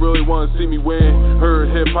end. They don't really wanna see me win.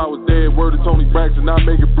 Heard hip hop was dead, word to Tony Braxton, I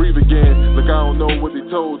make it breathe again. Look, I don't know what they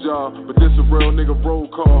told y'all, but this a real nigga roll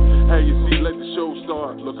call. Hey, you see, let the show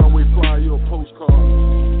start. Look, I'm way fly you a postcard.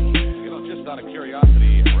 Just out of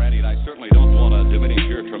curiosity, Randy, and I certainly don't want to diminish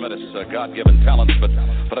your tremendous God-given talents, but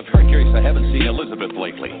I'm very curious. I haven't seen Elizabeth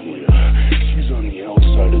lately. Yeah, she's on the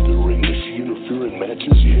outside of the ring. Does she interfere in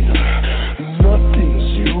matches? Yeah, nothing,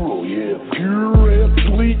 zero. Yeah, pure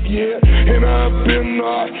athlete. Yeah, and I've been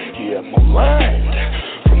maligned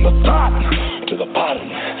from the top to the bottom,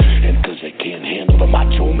 and because they can't handle the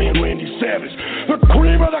Macho Man Randy Savage, the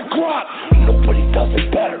cream of the crop. Nobody does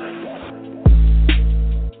it better.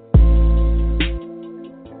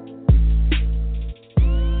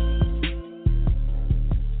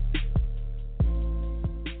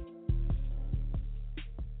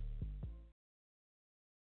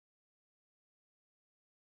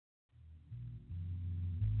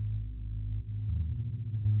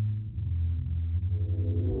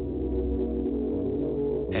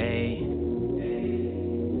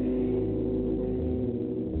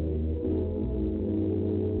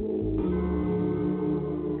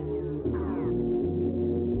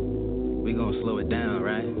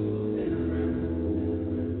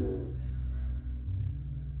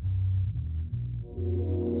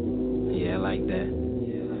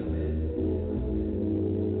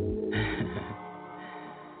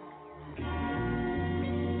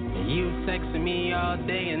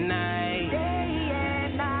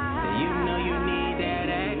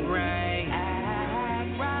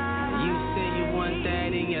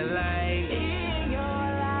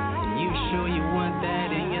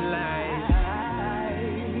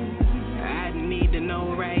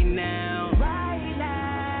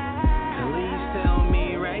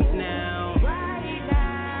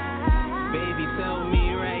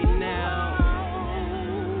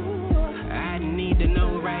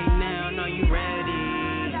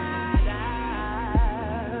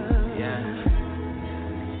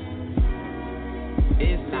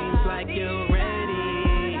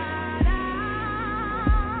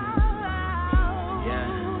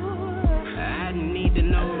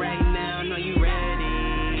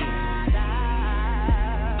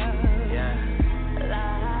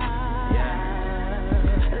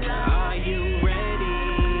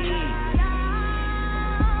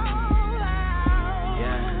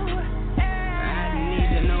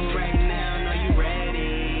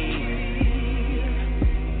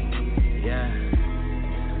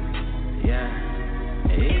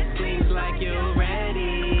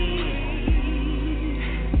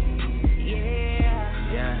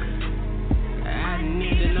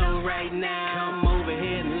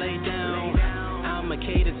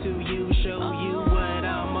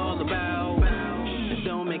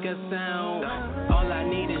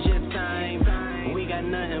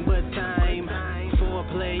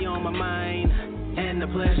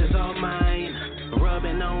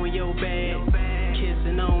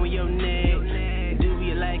 Kissing on your neck. Do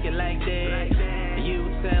you like it like that?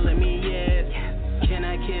 You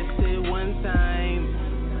kissed it one time,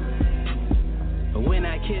 when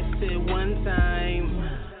I kissed it one time,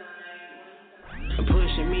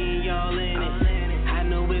 pushing me all in it. I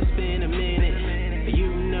know it's been a minute.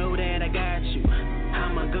 You know that I got you.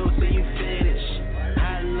 I'ma go till you finish.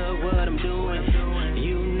 I love what I'm doing.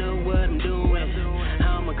 You know what I'm doing.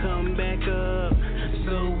 I'ma come back up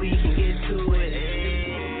so we can get to it.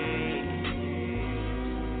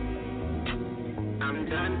 I'm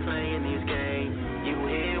done playing these games. You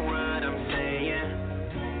hear what I'm saying?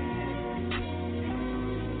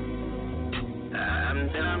 I'm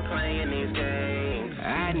done playing these games.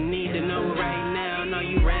 I need to know right now. Are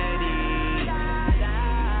you ready?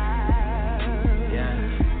 Yeah.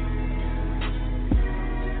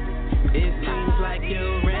 It seems like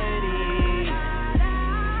you're ready.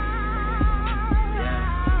 Yeah.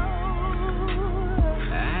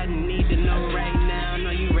 I need to know right now.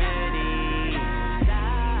 Are you ready?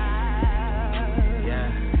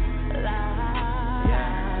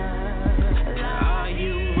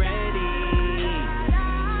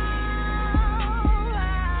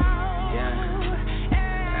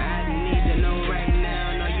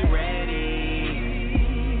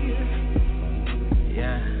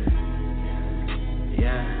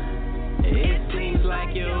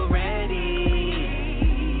 You're ready.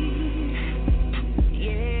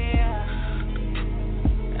 Yeah.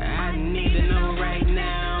 I need to know right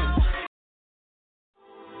now.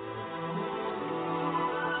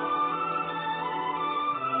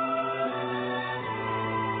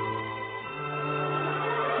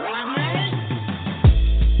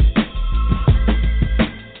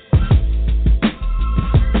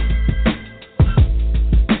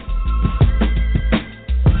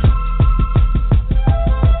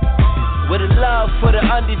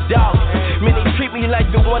 Underdog, man, they treat me like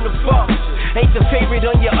the one to fuck. Ain't the favorite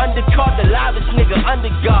on your undercard, the loudest nigga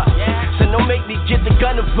under God. So don't make me get the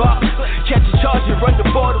gun involved. Catch a charge and run the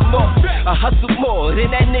Baltimore. I hustle more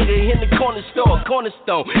than that nigga in the corner store,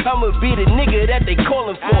 cornerstone. I'ma be the nigga that they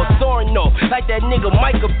calling for, soaring off like that nigga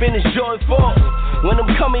Mike up in his Joy 4. When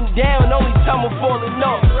I'm coming down, only time I'm falling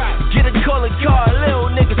off. Get a calling card,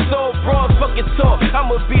 little nigga so broad, fucking talk.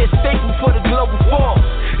 I'ma be a staple for the global fall.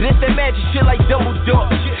 This that magic shit like Dumbledore.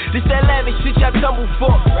 This that lavish shit y'all tumble for.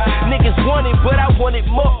 Niggas want it, but I want it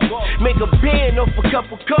more. Make a band off a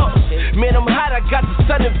couple cups. Man, I'm hot, I got the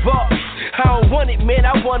sun involved. I don't want it, man,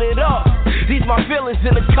 I want it all. These my feelings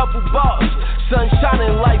in a couple bars. Sun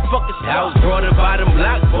shining like fucking stars. I was brought up by them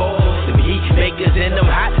block boys, them heat makers and them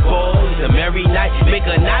hot boys. Them every night make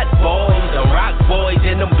a knot boys. Them rock boys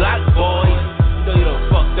and them block boys. know you done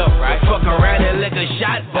fucked up, right? Fuck around and lick a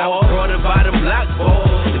shot, boy. Brought her by them block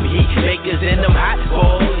boys. Them heat makers and them hot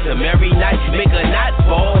boys. Them every night make a knot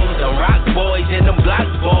boys. Them rock boys and them block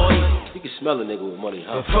boys. You can smell a nigga with money,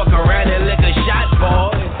 huh? Fuck around and lick a shot,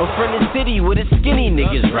 boy. I'm from the city where the skinny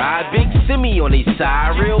niggas ride. Big Simi on they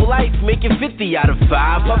side. Real life making 50 out of 5.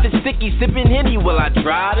 Puffin' sticky, sipping Henny while I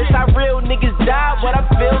drive. That's how real niggas die, but I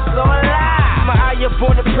feel so alive. My eye up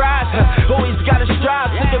on the prize, always gotta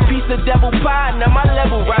strive. Took a piece of devil pie, now my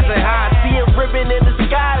level rising high. See a ribbon in the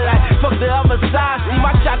skylight, fuck the other side. See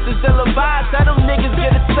my shots is televised, how them niggas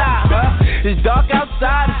get a tie, huh? It's dark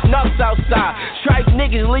outside, it's nuts outside. Strike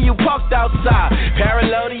niggas, leave you parked outside.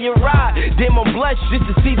 Parallel to your ride, damn I'm blessed,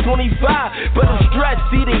 just to see 25. But I'm stressed,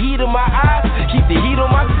 see the heat in my eyes. Keep the heat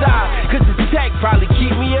on my side, cause the tech probably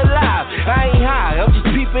keep me alive. I ain't high, I'm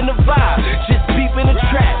just peeping the vibe, just peeping the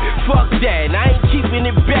trap. Fuck that, I ain't keeping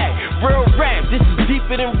it back. Real rap, this is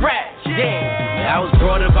deeper than rap. Yeah, I was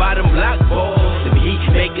brought up by them block boys, them heat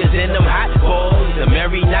makers and them hot boys. Them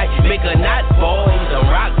every night make a knot boys, them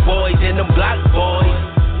rock boys and them block boys.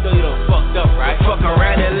 You know you done fucked up, right? Fuck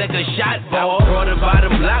around and lick a shot, boy. Brought up by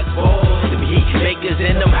them block boys, them heat makers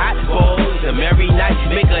and them hot boys. Them every night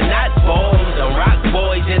make a knot boys, them rock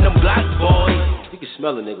boys and them block boys. You can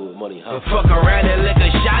smell a nigga with money, huh? Fuck around and lick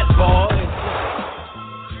a shot, boy.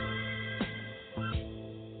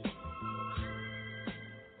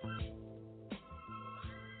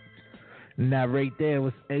 Now right there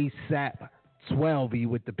was ASAP 12E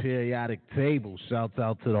with the periodic table. Shouts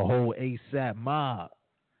out to the whole ASAP mob.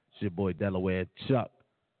 It's your boy Delaware Chuck.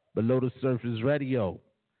 Below the Surface Radio.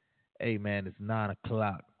 Hey man, it's 9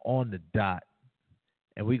 o'clock on the dot.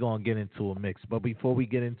 And we're going to get into a mix. But before we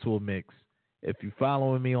get into a mix, if you're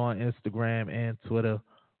following me on Instagram and Twitter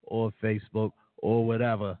or Facebook or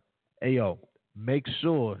whatever, hey yo, make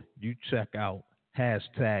sure you check out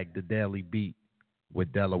hashtag The Daily Beat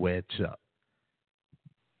with Delaware Chuck.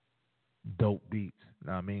 Dope beats, you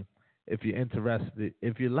know what I mean? If you're interested,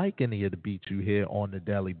 if you like any of the beats you hear on the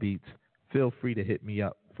Daily Beats, feel free to hit me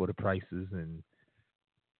up for the prices and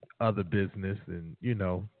other business, and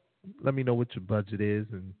let me know what your budget is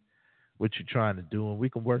and what you're trying to do, and we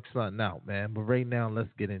can work something out, man. But right now,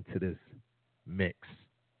 let's get into this mix.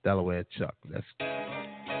 Delaware Chuck. This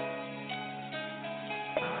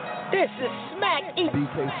is Smack East.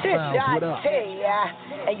 This Isaiah,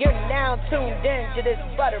 and you're now tuned in to this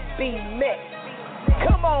Butter B mix.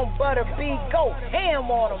 Come on, Butter B, go ham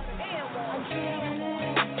on them.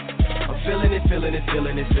 I'm feeling it. I'm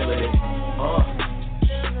feeling it.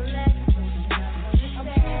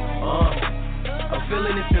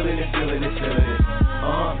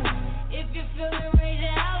 If you feel it, raise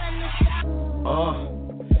it out in the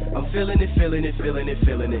I'm feeling it.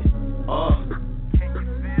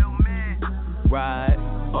 Right.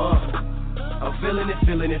 I'm feeling it.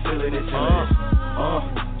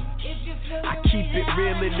 I keep it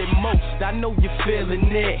realer than most, I know you're feeling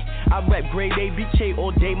it. I rap grade ABK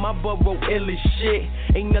all day, my borough ill as shit.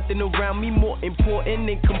 Ain't nothing around me more important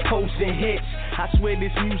than composing hits. I swear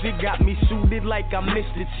this music got me suited like I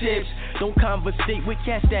missed the tips. Don't conversate with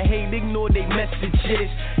cats that hate, ignore they messages.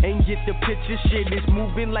 And get the picture, shit is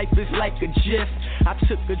moving, life is like a gif. I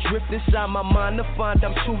took a drift inside my mind to find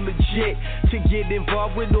I'm too legit to get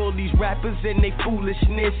involved with all these rappers and they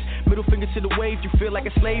foolishness. Middle finger to the wave, you feel like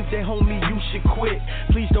a slave, then homie, you should quit.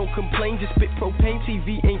 Please don't complain, just spit propane,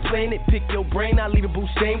 TV ain't playing it. Pick your brain, I leave a boo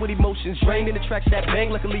stain with emotions drained in the tracks that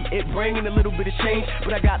bang. Luckily it bringing a little bit of change,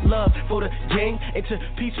 but I got love for the game. Into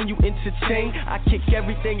peace when you entertain. I kick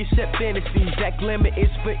everything except fantasies. That glamour is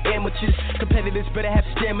for amateurs. Competitors better have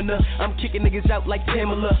stamina. I'm kicking niggas out like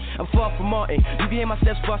Pamela. I'm far from Martin. You can hear my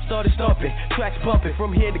steps before I started stomping. Tracks bumping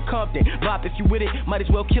from here to Compton. Bop if you with it, might as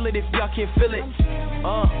well kill it if y'all can't feel it.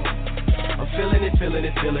 I'm feeling it. I'm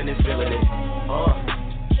feeling it.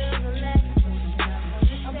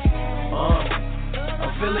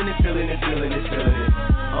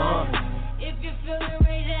 If you feel it,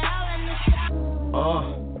 raise it out in the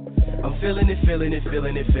I'm feeling it. Can you feel me?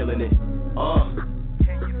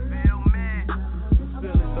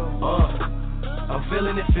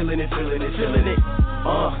 I'm feeling it.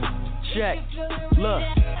 Check. Look.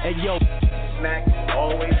 Hey yo. Smack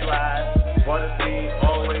always live. Butter B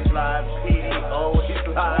always live. PD always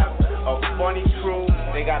live. A funny crew.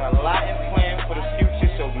 They got a lot in plan for the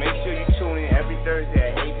future, so make sure you tune in every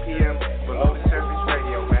Thursday at 8 p.m. Below the Surface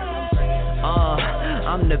Radio, man.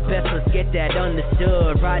 I'm the best, let's get that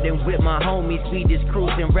understood. Riding with my homies, we just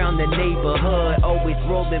cruising around the neighborhood. Always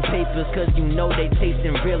rolling papers, cause you know they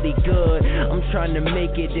tasting really good. I'm trying to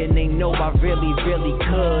make it and they know I really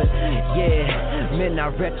could. Yeah, man,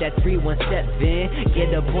 I rep that 317.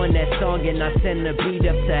 Get up on that song and I send the beat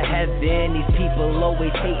up to heaven. These people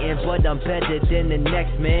always hating, but I'm better than the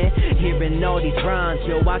next man. Hearing all these rhymes,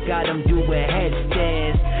 yo, I got them doing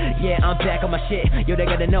headstands. Yeah, I'm back on my shit. Yo, they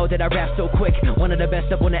gotta know that I rap so quick. One of the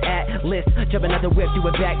best up on the list. Jumping out the whip,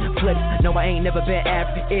 doing back flips. No, I ain't never been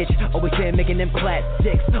average. Always been making them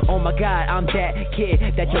classics. Oh my God, I'm that kid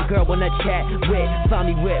that your girl wanna chat with. Find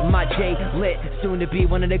me with my J lit. Soon to be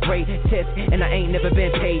one of the greatest. And I ain't never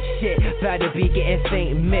been paid shit. Better be getting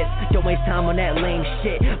famous. Don't waste time on that lame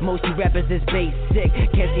shit. Most you rappers is basic.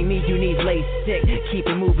 Can't see me, you need LASIK. Keep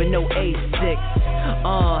it moving, no A6.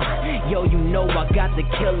 Yo, you know I got the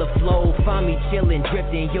killer flow. Find me chillin',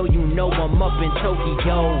 drifting. Yo, you know I'm up in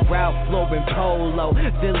Tokyo. Ralph Lauren Polo,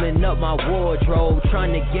 filling up my wardrobe.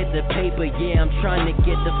 Trying to get the paper, yeah, I'm trying to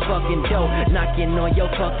get the fucking dough. Knocking on your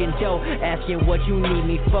fucking door, asking what you need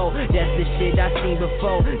me for. That's the shit I seen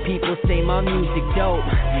before. People say my music dope,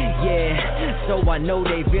 yeah, so I know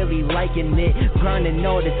they really liking it. Grinding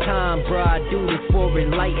all the time, bro, I do this for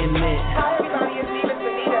enlightenment.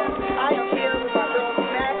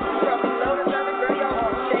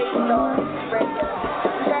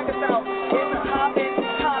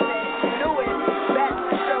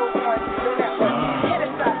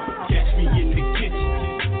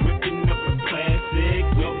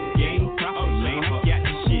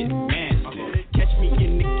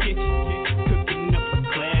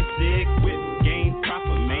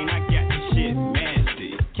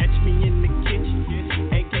 Catch me in the kitchen,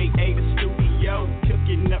 aka the studio.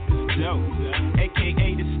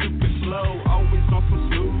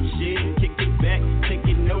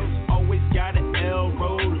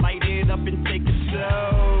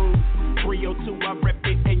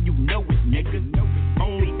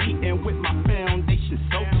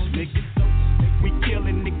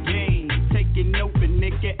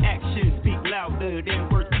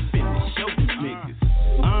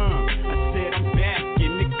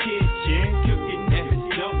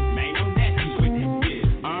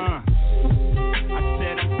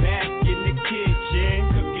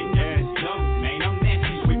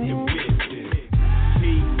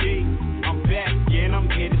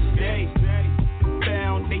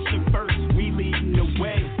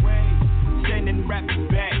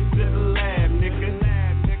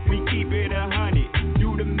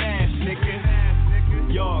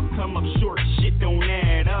 come up short, shit don't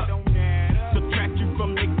add up. Subtract you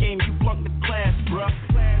from the game, you flunk the class, bruh.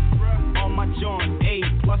 On my joint, A+,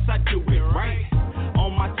 I do it right.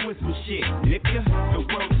 On my twisted shit, nigga,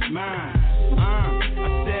 the world's mine. I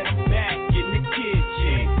said I'm back in the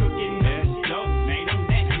kitchen, cooking that dope, man, I'm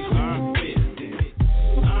next with it.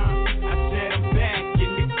 I said I'm back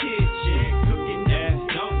in the kitchen, cooking that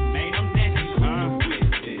dope, man, I'm next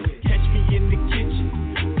with it. Catch me in the kitchen,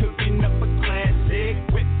 cooking up a classic,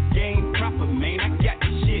 whip game proper, man, I got the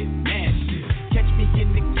shit mastered. Catch me in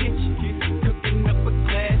the kitchen, cooking up a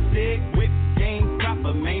classic, whip game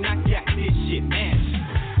proper, man, I got this shit mastered.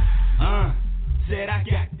 Said I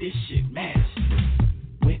got this shit mastered.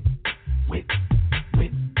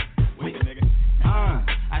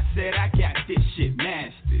 I said I got this shit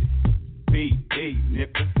mastered. B.A.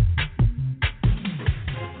 nipper.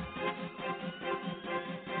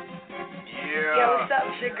 Yo, what's up?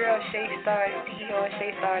 It's your girl Shay Star, CEO of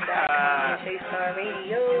ShayStar.com, Shaystar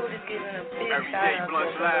Radio. Just giving a big shout out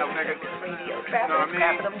to this radio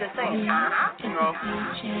traffic. I'm just saying. You know,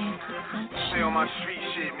 stay on my street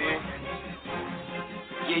shit, man.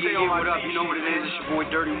 Yeah, what up? You know what it is. It's your boy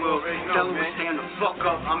Dirty Will. Tell them to stand the fuck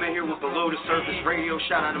up. I'm in here with Below the Surface Radio.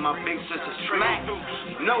 Shout out to my big sister Smack.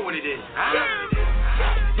 You know what it is.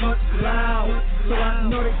 Look loud, so I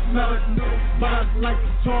know they smell it. But I like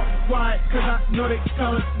to talk quiet, cause I know they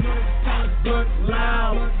smell it. Look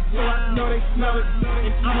loud, so I know they smell it.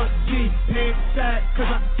 And I'm a G, pants sad, cause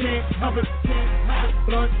I can't help it.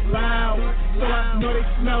 Look loud, so I know they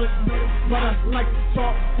smell it. But I like to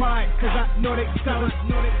talk quiet, cause I know they smell it.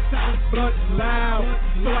 Look loud,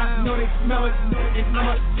 so I know they smell it. And I'm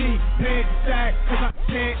a G, pants sad, cause I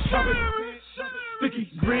can't help it. Sticky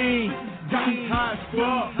green, got me high as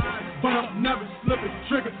fuck, but I'll never slip a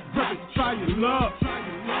trigger, grip it, try your luck.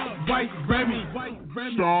 White Remy,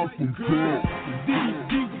 star from Cool.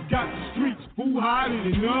 DBG got the streets, who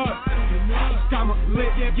hiding in us? Got my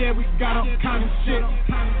lit, yeah, we got all kind of shit.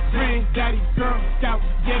 Granddaddy, Girl Scout,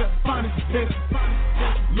 yeah, the finest bitch.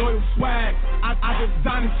 Loyal swag, I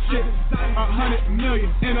design this shit. 100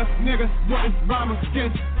 million in a nigga wouldn't rhyme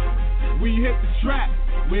against. We hit the trap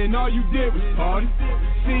when all you did was party.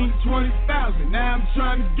 Seen 20,000, now I'm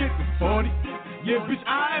trying to get to 40. Yeah, bitch,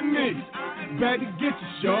 I admit it. Better get you,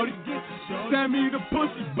 shorty. Send me the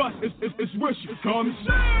pussy bus, it's what you call me.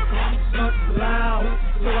 Look loud,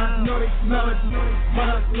 so I know they smell it. But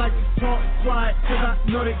I like to talk quiet, cause I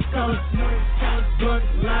know they smell it. Look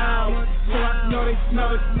loud, so I know they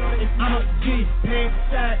smell it. And I'm a G, pants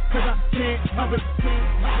sad, cause I can't help it.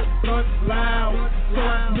 Look loud, so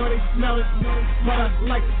I know they smell it. But I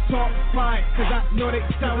like to talk quiet, cause I know they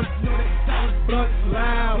smell it. Look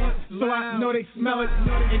loud, so I know they smell it.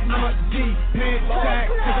 And I'm a G, pants sad,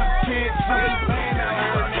 cause I can't help it.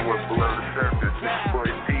 Below the surface, boy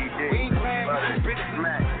PD.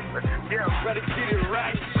 Smack, let's go. Better get it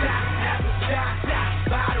right. Shot after shot,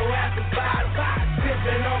 bottle after bottle,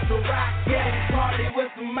 sipping off the rock, yeah. Party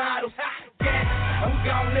with some models, yeah. I'm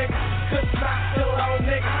gone, nigga. Good spot, still on,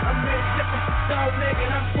 nigga. I'm in sipping, stone, nigga.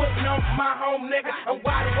 And I'm putting on my home, nigga. I'm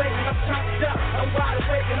wide awake and I'm turned up. I'm wide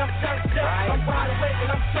awake and I'm turned up. I'm wide awake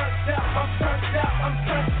and I'm turned up. I'm turned up. I'm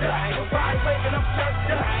turned up. I'm wide awake and I'm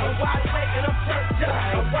turned up. I'm wide awake and I'm turned up.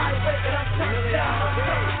 I'm wide awake and I'm turned up. I'm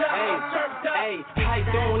turned up. I'm turned up. Hey,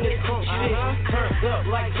 hype on this punk shit. Turned up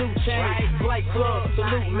like 2 Chainz. Flight Club,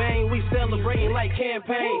 salute, man. We celebrating like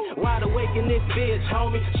campaign. Wide awake in this bitch,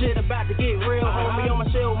 homie. Shit about to get real, homie. On my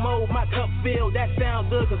shell mode, my cup filled. That sound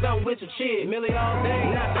good, cause I'm with your chick. Millie all day,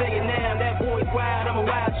 not saying now. That boy's wild, I'm a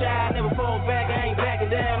wild child. Never fall back, I ain't backing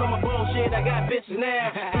down. On my bullshit, I got bitches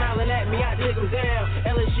now. Smiling at me, I dig them down.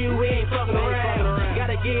 LSU, we ain't fucking around.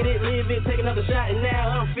 Gotta get it, live it, take another shot, and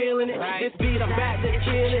now I'm feeling it. This beat, I'm back to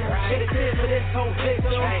kill it. Get a tip for this whole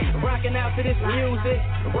picture. Rocking out to this music.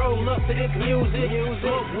 Roll up to this music.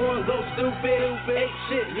 Smoke one, go stupid. Ain't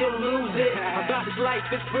shit, you'll lose it. About this life,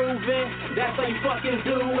 it's proven. That's how you fucking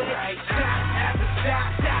do it. Shot after shot,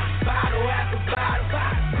 bottle after bottle,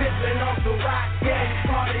 sipping off the rock, yeah.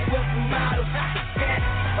 Party with some models,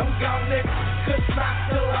 yeah. I'm gone, nigga. Good spot,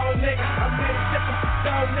 still on, nigga. I'm in sipping,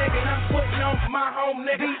 stone, nigga. And I'm putting on my home,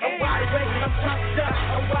 nigga. I'm wide awake and I'm turned up.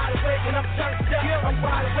 I'm wide awake and I'm turned up. I'm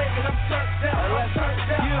wide awake and I'm turned up. I'm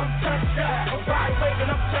turned up. I'm turned up. I'm wide awake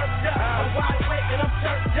and I'm turned up. I'm wide awake and I'm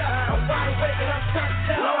turned up. I'm wide awake and I'm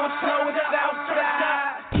turned up. I'm slowed up outside.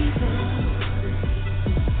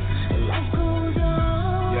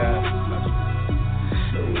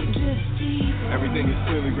 Everything is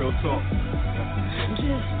clearly real talk.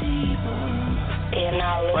 You're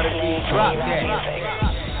not listening to Drop music.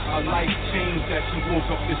 A life change as she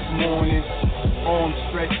woke up this morning. Arms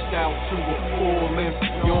stretched out to a full length,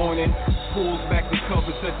 yawning. Pulls back the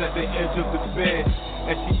covers that's at the edge of the bed.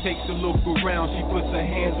 As she takes a look around, she puts her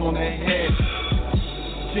hands on her head.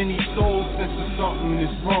 Jenny's soul senses something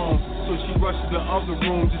is wrong, so she rushes to the other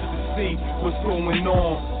room just to see what's going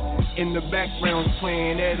on. In the background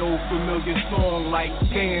playing that old familiar song, like,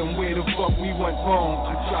 damn, where the fuck we went wrong.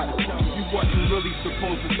 I try to tell you wasn't really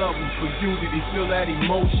supposed to love him. For you, did he feel that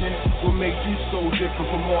emotion? What makes you so different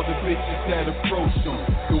from all the bitches that approached him?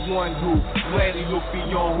 The one who gladly looked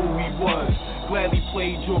beyond who he was, gladly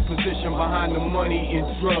played your position behind the money and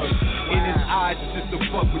drugs. In his eyes, it's just a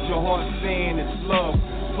fuck with your heart saying it's love.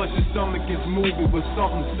 Plus your stomach is moving with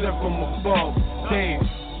something sent from above. Damn,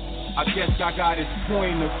 I guess I got his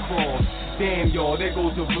point across. Damn, y'all, there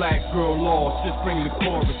goes a black girl lost. Just bring the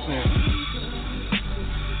chorus in.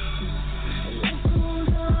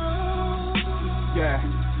 Yeah.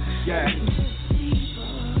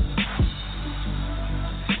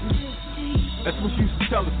 That's what you used to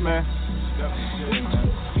tell us, man.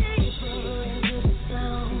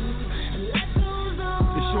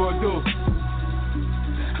 It sure do.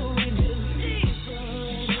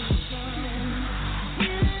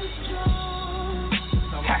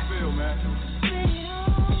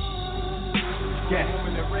 Yeah.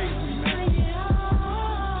 When they raised me, man.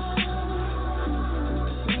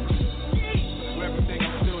 For everything,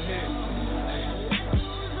 I'm still here.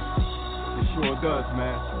 It sure does,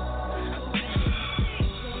 man.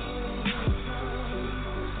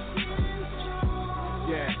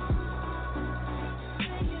 Yeah.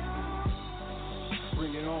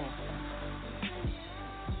 Bring it on.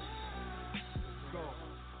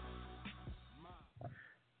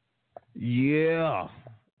 Yeah.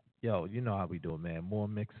 Yo, you know how we do it, man. More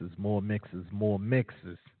mixes.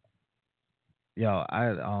 Yo,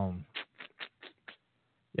 I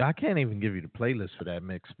can't even give you the playlist for that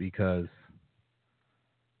mix because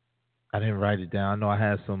I didn't write it down. I know I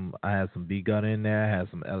had some B-Gun in there, I had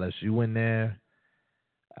some LSU in there.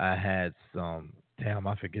 I had some, damn,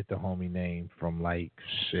 I forget the homie name from like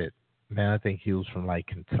shit. Man, I think he was from like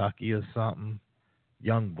Kentucky or something.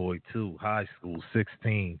 Young boy too, high school,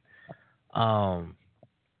 16.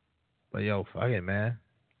 But yo, fuck it, man.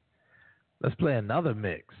 Let's play another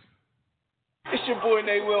mix. It's your boy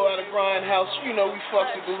Nate Will out of Grindhouse. You know we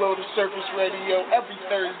fucks with Below the Surface Radio every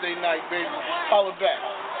Thursday night, baby. Holla back.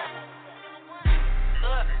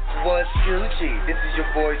 What's Gucci? This is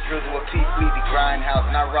your boy Drizzle of Keith Lee, the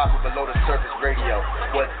Grindhouse, and I rock with Below the Surface Radio.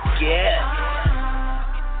 What's good?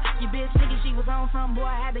 Your bitch thinking she was on some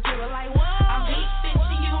boy, I had to kill her like, whoa. I'm deep, bitch,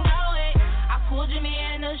 you know it. I pulled your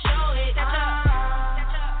man to show it.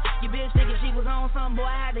 Your bitch thinking she was on some boy,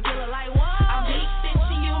 I had to kill her like, whoa. I'm deep, bitch,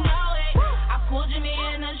 you know it. I pulled your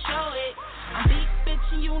man to show it. I'm deep, bitch,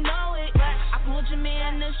 you know it. I pulled your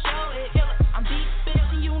man to show it. I'm deep,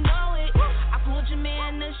 bitch, you know it. I pulled your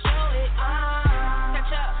man to show it.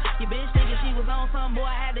 Your bitch thinking she was on some boy,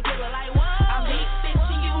 I had to kill her like, whoa. I'm deep, bitch,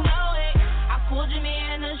 you know it. I pulled your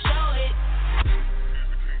man to show it.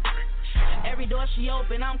 Every door she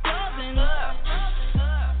open, I'm closing.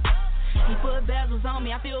 He put bezels on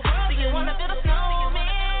me, I feel frozen. You wanna feel the snowman?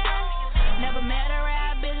 Never met a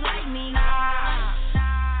rap bitch like me, nah.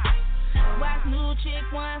 Wax new chick,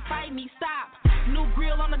 one fight me, stop. New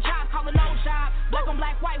grill on the job, call it no job. Black on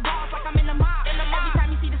black, white walls like I'm in the mob. Every time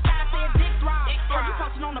you see the sky, say a dick drop. Or you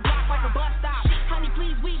posting on the block like a bus stop. Honey,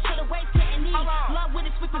 please, we to the waist, can't need. Love with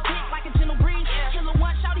it, sweep his dick like a gentle breeze. Killer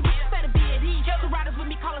one, shawty, bitch, better be at ease. The riders with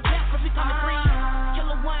me, call us death, cause we coming free.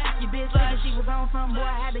 Killer one, your bitch, thinking she was on some boy,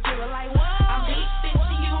 I had to kill her like, whoa. I'm deep, bitch,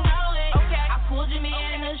 you know it. Okay. I pulled your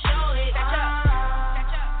man to show it.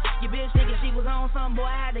 Your bitch thinking she was on some boy,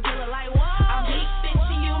 I had to kill her like, whoa. I'm deep, bitch,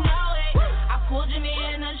 you know it. I pulled your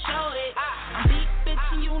man to show it. I'm deep, bitch,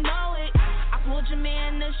 you know it. I pulled your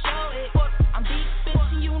man to show it. I'm deep,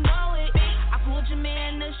 bitch, you know it. I pulled your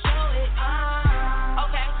man to show it.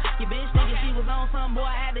 Okay. Your bitch thinking she was on some boy,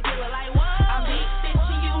 I had to kill her like, whoa. I'm deep, bitch,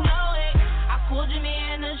 you know it. I pulled your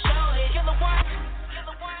man to show it. Killer one.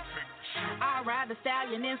 I ride the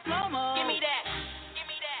stallion in slow-mo. Give me that.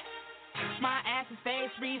 My ass is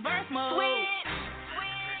face reverse mode. Switch.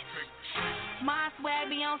 My swag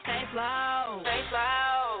be on stay flow.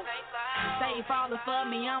 Say you falling for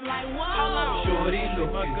me, I'm like, whoa. Shorty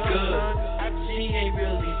looking good. She ain't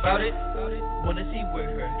really about it. Wanna see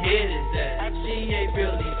where her head is at. She ain't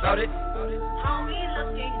really about it. Homie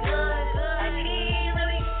looking good. He ain't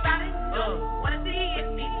really about it. Wanna see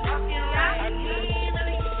if he talking loud. He ain't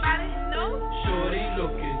really about it. No. Shorty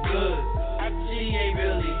looking good. She ain't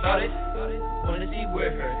really about it. Wanna see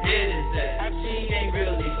where her head is at. She ain't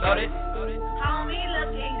really about it. Homie Homie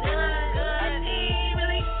looking good. He ain't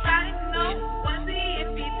really solid, no. Wanna see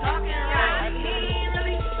if he talking right. He ain't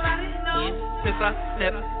really solid, no. Since I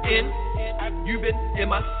stepped in, you've been in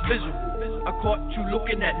my visual. I caught you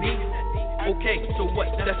looking at me. Okay, so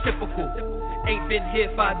what? That's typical. Ain't been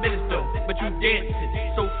here 5 minutes though, but you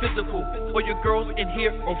dancing so physical. All your girls in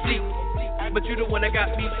here on fleek, but you the one that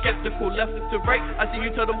got me skeptical. Left to right, I see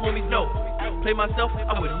you tell them homies no. Play myself,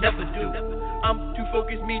 I would never do. I'm too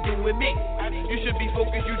focused, me doing me. You should be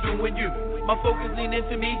focused, you doing you. My focus lean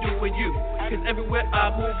into me doing you. Cause everywhere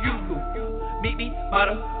I move, you move. Meet me by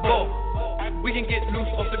the ball. We can get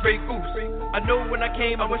loose off the Grey Goose. I know when I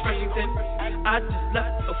came, I was Washington. I just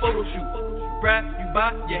left a photo shoot. Grab you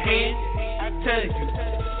by your hand, tell you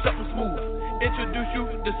something smooth. Introduce you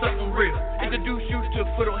to something real. Introduce you to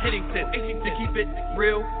Foot on Headington. To keep it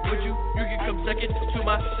real with you, you can come second to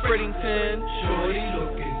my Fredington. Shorty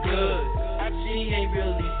looking good. She ain't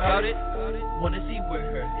really about it. Wanna see where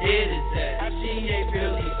her head is at. She ain't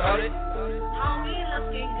really about it. Homie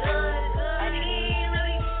looking good. He ain't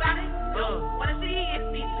really about it. No. Wanna see if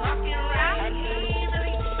he talking right. He ain't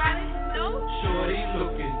really about it. No. Shorty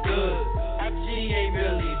looking good. She ain't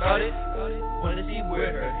really about it. Wanna see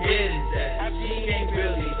where her head is at. She ain't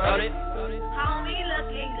really about it. Homie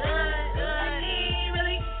looking good. He ain't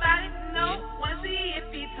really about it. No. Wanna see if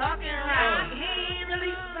he talking right. He ain't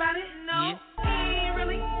really about it. No. He ain't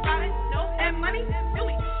really about it. No. That money, do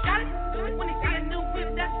we got it? When he see a new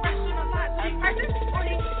whip that's fresh on the lot, do he price it? Or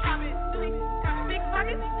he cop it? Do he got big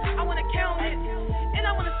pockets? I wanna count it, and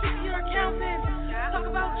I wanna speak to your accountant. Talk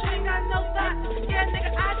about you ain't got no thought. Yeah,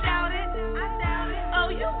 nigga, I doubt it. Oh,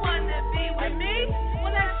 you wanna be with me?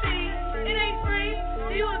 Well, let's see. It ain't free.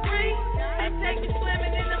 Do you agree? I take you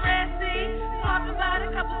swimming in the Red Sea. Talk about a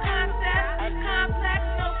couple concepts. Complex,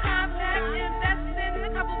 no compact. Investing in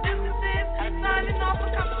a couple businesses. Signing off a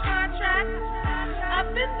couple contracts. Up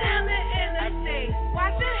and down the interstate.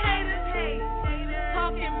 Watching haters hate.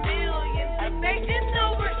 Talking millions. Debating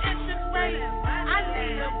over interest rates. I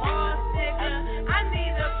need a boss nigga. I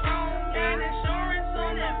need a grown man. Insurance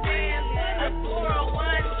on that van. A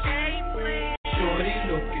 401k plan. Shorty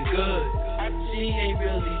looking good. She ain't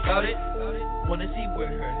really about it. Wanna see where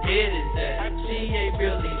her head is at. She ain't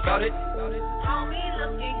really about it. Homie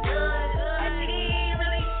looking good. He ain't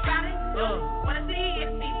really about it. No. Wanna see if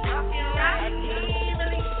he talking right. He ain't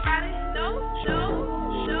really about it. No.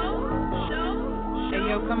 Hey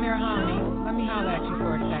yo, come here, homie. Let me holler at you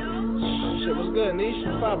for a second. Shit, what's good, Niche?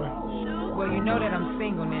 What's poppin'? Well, you know that I'm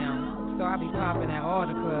single now, so I be popping at all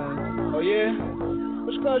the clubs. Oh yeah?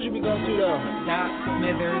 Which clubs you be going to though? Doc,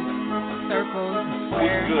 Smithers, Circles, What's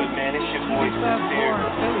good, man? It's your boy Sincere.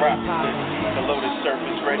 Rockin' the Lotus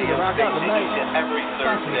Surface Radio station each and every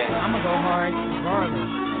Thursday. I'ma go hard regardless.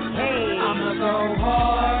 Hey, I'ma go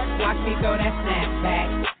hard. Watch me throw that snapback.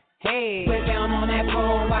 Hey, put down on that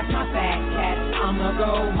pole, watch my fat cat. I'ma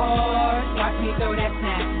go hard. Watch me throw that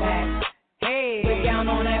snapback. Hey, put down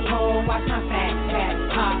on that pole, watch my fat cat.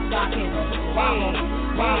 Pop, lockin'. Wobble,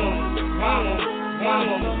 wobble, wobble,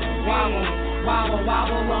 wobble, wobble, wobble,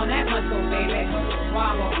 wobble on that muscle, baby.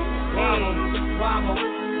 Wobble, wobble, wobble,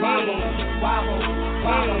 wobble, wobble,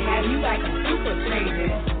 wobble. Have you acting super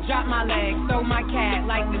crazy? Drop my legs, throw my cat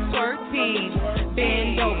like the twerk team.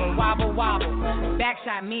 Bend over, wobble, wobble,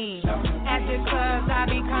 backshot me. At the clubs, I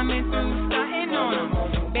be coming through, stunting on them.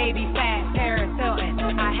 Baby fat, Paris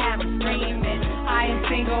Hilton, I have them screaming. I am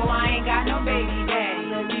single, I ain't got no baby daddy.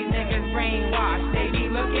 These niggas brainwashed, they be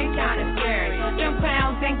looking kinda scary. Them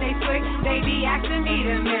clowns think they slick, they be asking me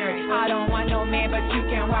to marry. I don't want no man, but you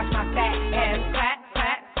can watch my fat ass clap,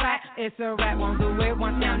 clap, clap. It's a rap, won't do it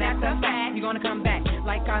once now, that's a fact. You gonna come back,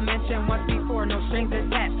 like I mentioned once before, no strings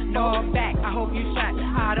attached, fall back. I hope you shot.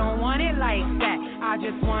 I don't want it like that. I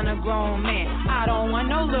just want a grown man. I don't want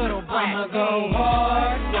no little brat. I'ma go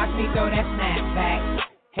hard, watch me throw that snapback.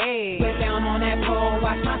 Hey, put down on that pole,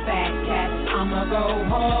 watch my fat cat. I'ma go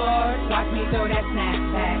hard, watch me throw that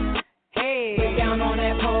snapback. Hey, put down on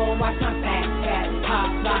that pole, watch my fat cat. Pop,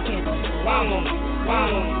 lockin', wobble,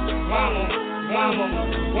 wobble, wobble, wobble,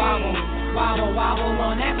 wobble, wobble, wobble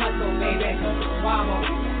on that muscle, baby. Wobble,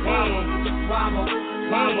 wobble, wobble,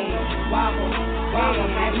 wobble, wobble, wobble.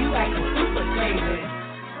 Have you acting super crazy?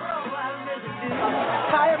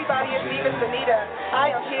 Hi everybody, it's Diva Sanita.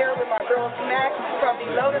 I am here with my girl Smack from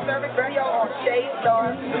the Lotus Service Radio on Shay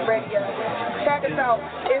Star Radio. Check us out.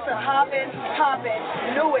 It's a hoppin',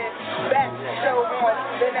 newest, best show on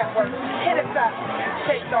the network. Hit us up,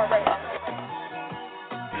 Shay Star Radio.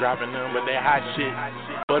 Dropping them with that hot shit,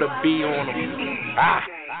 put a B on them. Ah!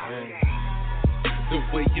 The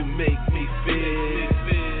way you make me feel,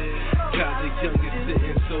 got to young and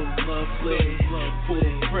sitting so lovely.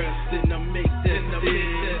 Full press, then I make that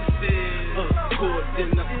fit. Court,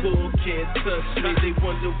 then I score, can't touch me. They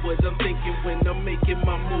wonder what I'm thinking when I'm making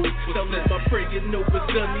my move. Tell him I pray you know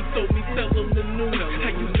it's done. He told me tell him the news. How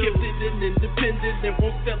you gifted and independent and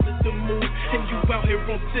won't sell it to move. And you out here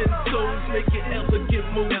on 10 toes, making elegant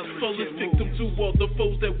moves. Falling victim to all the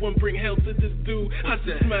foes that won't bring hell to this dude. I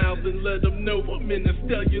just smile and let him know I'm in a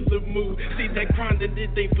cellular mood. See that grinding,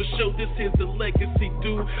 it ain't for show. This here's a legacy,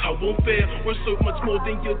 dude. I won't fail. We're so much more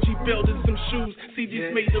than your G-belt and some shoes. See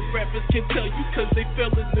these made up rappers can tell you cause they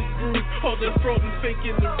fell in the groove. All that fraud and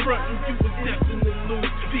faking and frontin', you was destined to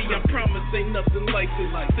lose. P, I promise ain't nothing like this.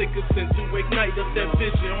 Take a sense to ignite up that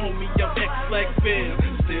vision, homie. I'm X-Black Bam,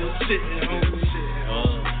 still shitting, homie.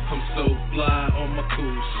 I'm so fly on my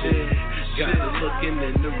cool shit. Got her looking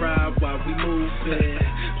in the ride while we moving.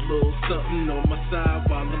 Little something on my side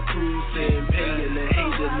while I'm cruising. Paying the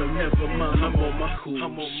hater, no never mind. I'm on my cool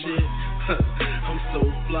shit. I'm so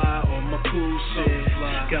fly on my cool shit.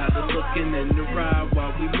 Got her looking in the ride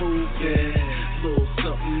while we moving. Little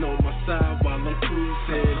something on my side while I'm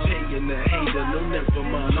cruising. Paying the hater, no never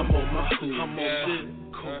mind. I'm on my cool shit.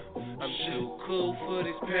 I'm too cool for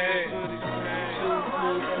this pain. Too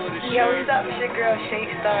cool for this shit. Yo, what's up? It's your girl Shay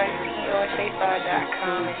Star, CEO of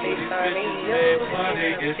ShayStar.com and ShayStar Radio.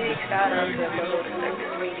 Big shout out to Below the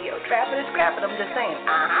Surface Radio. Trapping and scrapping, I'm just saying.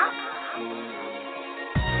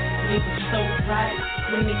 It was so right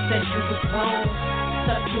when they said you was wrong.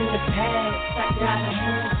 Stuck in the past, I gotta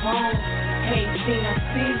move on. Everything I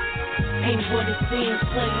see ain't what it seems.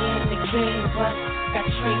 Playing the game, but got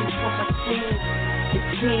traded for my team. It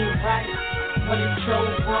seemed right, but it's so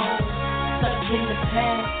wrong. Stuck in the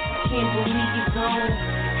past, can't believe you're gone.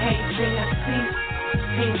 Everything I see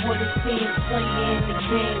ain't what it seems. Playing the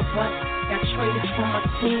game, but got traded for my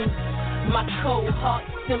team. My cold heart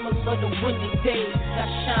similar to winter days. I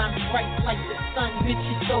shine bright like the sun,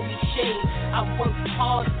 bitches throw me shade. I work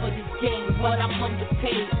hard for this game, but I'm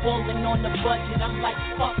underpaid. Balling on the budget, I'm like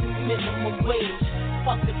fucking minimum wage.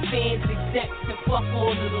 Fuck the fans, execs, and fuck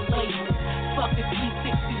all of the labels. Fuck the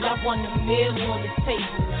 360, I want a meal on the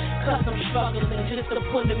table. Cause I'm struggling just to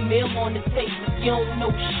put a meal on the table. You don't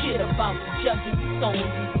know shit about the judges, you throwing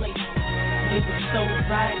these labels. It was so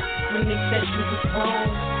right when they said you was wrong.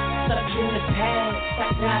 Stuck in the past, I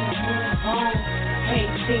gotta move on.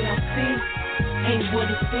 Everything I see ain't what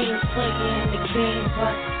it seems. Playing the game,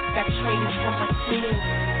 but got traded for my team.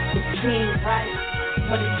 It seemed right,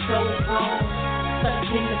 but it's so wrong. Stuck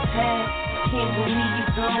in the past, can't believe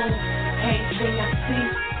you're gone. Everything I see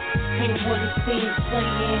ain't what it seems.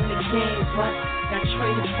 Playing the game, but got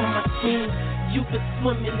traded for my team. You could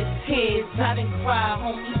swim in the tears, I didn't cry.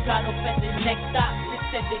 Homies got up at the next stop.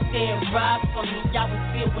 Said that they'd ride for me. I was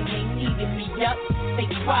there when they needed me, yup.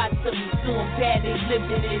 They cried to me, doing bad, they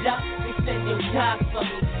living it up. They said they'll die for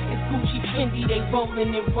me. It's Gucci Fendi, they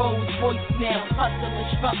rolling in Rolls Royce now.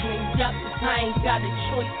 Hustling, struggling, yup, cause I ain't got a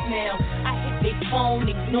choice now. I hit their phone,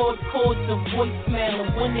 ignored calls to voicemail.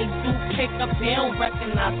 And when they do pick up, they don't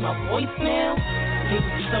recognize my voice now. It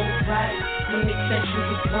was so right when they said you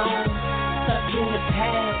was wrong. Stuck in the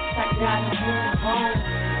past, I gotta move on.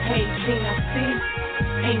 Everything I see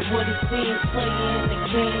ain't what it seems. Playing the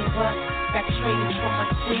game, but got traded for my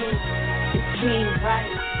team. It seemed right,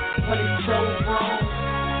 but it's so wrong.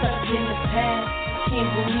 Stuck in the past, can't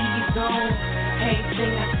believe you're gone.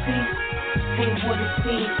 Everything I see ain't what it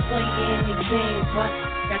seems. Playing the game, but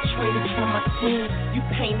got traded for my team. You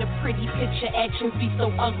paint a pretty picture, actions be so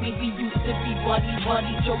ugly. We used to be buddy,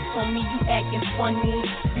 jokes on me, you acting funny.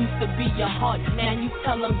 Used to be your heart, now you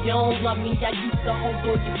tell them you don't love me. I used to hold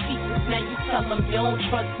all your secrets, now you tell them you don't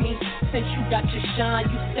trust me. Since you got your shine,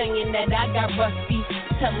 you saying that I got rusty.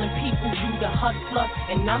 Telling people you the hustler,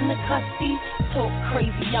 and I'm the cussy. Talk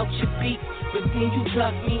crazy out your beat, but then you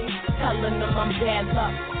duck me. Telling them I'm bad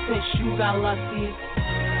luck, since you got lucky.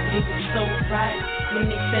 It was so right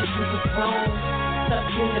when they said you was wrong. Stuck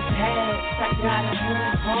in the past, I gotta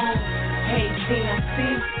move on. Everything I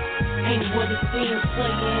see ain't what it seems.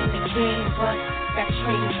 Playing the game, but got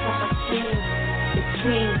traded for my team. It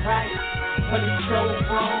seemed right, but it's so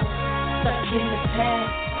wrong. Stuck in the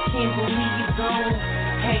past, can't believe you're gone.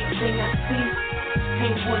 Everything I see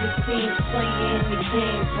ain't what it seems. Playing the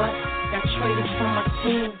game, but got traded for my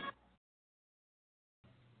team.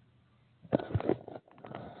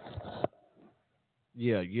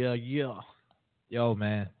 Yeah. Yo,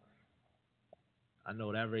 man. I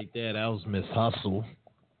know that right there. That was Miss Hustle.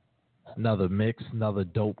 Another mix, another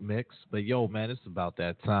dope mix. But, yo, man, it's about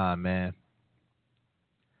that time, man.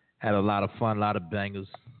 Had a lot of fun, a lot of bangers.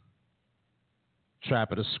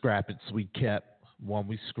 Trap it or scrap it, we kept. One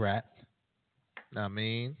we scrapped. I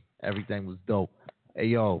mean, everything was dope. Hey,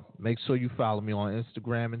 yo, make sure you follow me on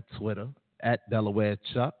Instagram and Twitter at Delaware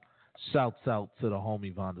Chuck. Shouts out to the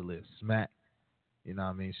homie Vondalia Smack. You know what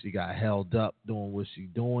I mean? She got held up doing what she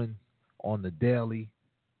doing on the daily,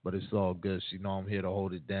 but it's all good. She know I'm here to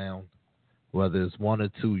hold it down. Whether it's one or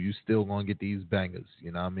two, you still going to get these bangers.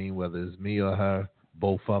 You know what I mean? Whether it's me or her,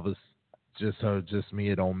 both of us, just her, just me,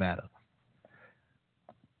 it don't matter.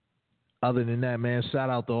 Other than that, man, shout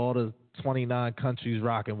out to all the 29 countries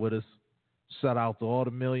rocking with us. Shout out to all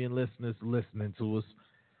the million listeners listening to us.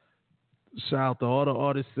 Shout out to all the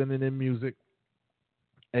artists sending in music.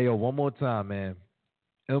 Hey, yo, one more time, man.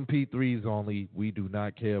 MP3s only. We do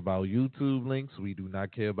not care about YouTube links. We do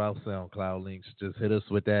not care about SoundCloud links. Just hit us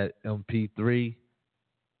with that MP3,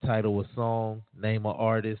 title a song, name an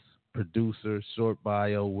artist, producer, short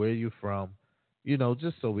bio, where you from, you know,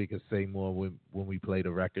 just so we can say more when we play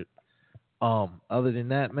the record. Other than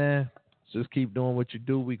that, man, just keep doing what you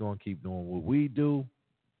do. We're going to keep doing what we do.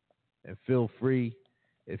 And feel free,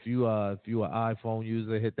 if you an iPhone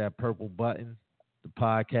user, hit that purple button, the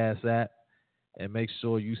podcast app, and make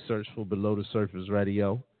sure you search for Below the Surface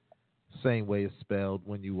Radio. Same way it's spelled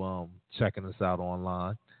when you checking us out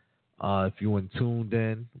online. If you in Tuned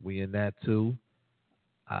In, we in that too.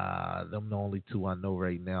 Them the only two I know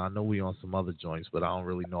right now. I know we on some other joints, but I don't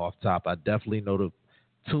really know off top. I definitely know the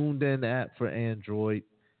Tuned In app for Android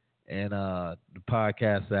and the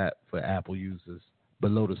podcast app for Apple users.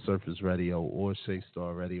 Below the Surface Radio or Shea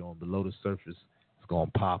Star Radio on Below the Surface. It's going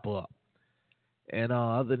to pop up. And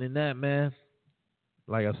other than that, man,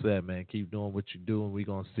 like I said, man, keep doing what you do, and we're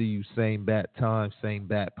going to see you same bat time, same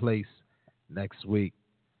bat place next week.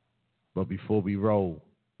 But before we roll,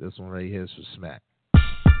 this one right here is for Smack.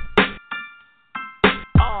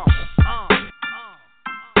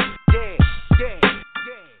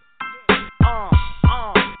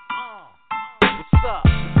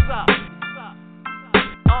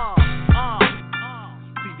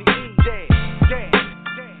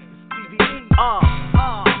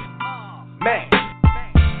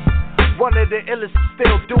 One of the illest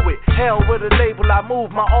still do it. Hell with a label, I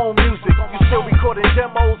move my own music. You still recording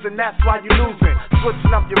demos and that's why you losing.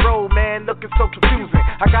 Switching up your road, man, looking so confusing.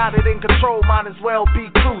 I got it in control, might as well be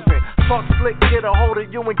cruising. Talk slick, get a hold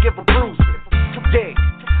of you and give a bruising. Yeah,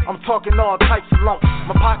 I'm talking all types of lumps.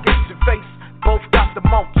 My pockets and face both got the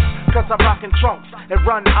mumps. Cause I'm rocking trunks and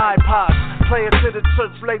run iPods. Play it to the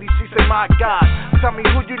church lady, she say, my God, tell me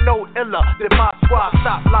who you know iller than my squad.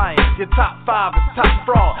 Stop lying, your top 5 is top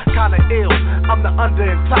fraud. Kinda ill, I'm the under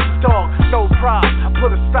and top dog. No pride, I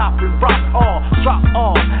put a stop and rock all. Drop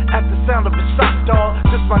all, at the sound of a shot dog.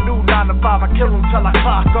 This my new 9 to 5, I kill them till I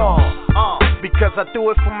clock off. Because I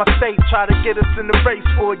do it for my state, try to get us in the race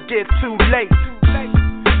before it get too late.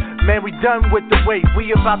 Man, we done with the wait.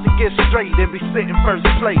 We about to get straight and be sitting first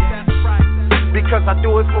place. Because I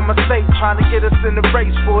do it for my state, trying to get us in the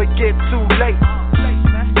race before it get too late.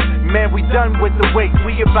 Man, we done with the wait.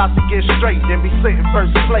 We about to get straight and be sitting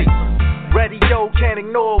first place. Radio can't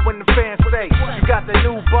ignore when the fans say you got the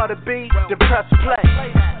new Butter B, then press play.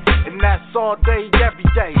 And that's all day, every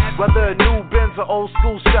day. Whether a new Benz or old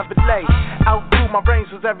school Chevrolet. Outgrew my range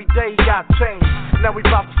cause every day got changed. Now we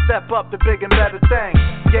about to step up to big and better things.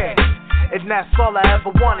 Yeah, and that's all I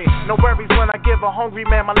ever wanted. No worries when I give a hungry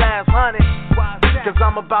man my last 100. Cause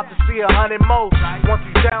I'm about to see 100 more. Once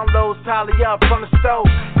these downloads tally up from the stove.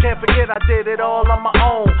 Can't forget I did it all on my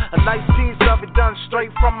own. A nice piece of it done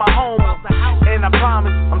straight from my home. And I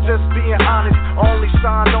promise, I'm just being honest. I only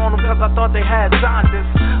signed on them cause I thought they had jaundice.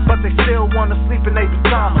 But they still wanna sleep in their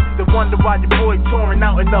pajamas. They wonder why your boy touring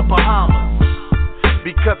out in the Bahamas.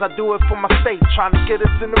 Because I do it for my state, trying to get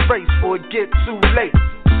us in the race before it get too late.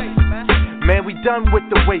 Man, we done with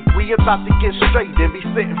the wait, we about to get straight and be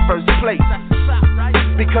sitting first place.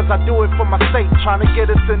 Because I do it for my state, trying to get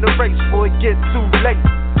us in the race before it get too late.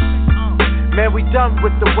 Man, we done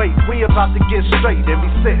with the wait, we about to get straight and be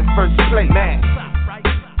sitting first place. Man,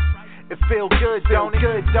 it feel good, don't it?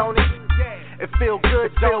 It feel good,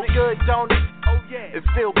 don't it? It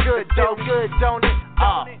feel good, don't it?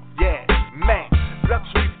 Yeah, man.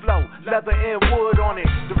 Luxury flow, leather and wood on it.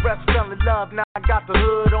 The rest fell in love, now I got the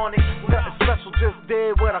hood on it. Nothing special, just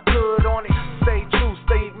did what I could on it. Stay true,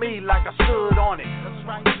 stayed me like I stood on it. That's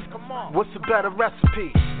right, come on. What's a better recipe?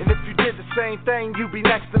 And if you did the same thing, you'd be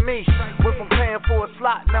next to me. Went from paying for a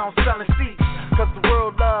slot, now I'm selling seats. Cause the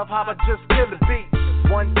world love how I just kill the beat.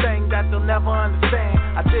 One thing that they'll never understand,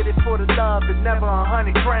 I did it for the love and never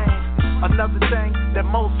 100 grand. Another thing that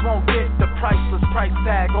most won't get, the priceless price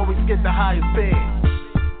tag, always get the highest bid.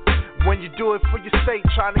 When you do it for your state,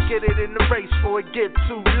 trying to get it in the race before it get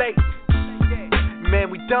too late. man,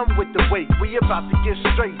 we done with the wait. We about to get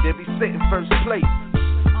straight, they be sitting first place.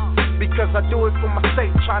 Because I do it for my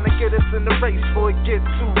sake, trying to get us in the race before it get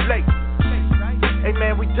too late. Hey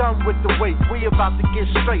man, we done with the wait. We about to get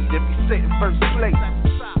straight, they be sitting first place.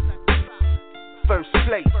 First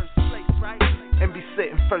place. And be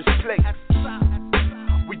sitting first place.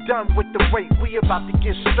 We done with the wait. We about to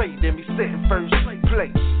get straight, and be sitting first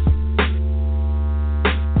place.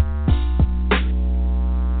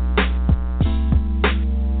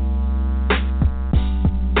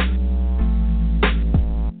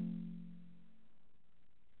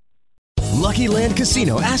 Lucky Land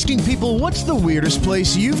Casino, asking people, what's the weirdest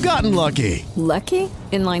place you've gotten lucky? Lucky?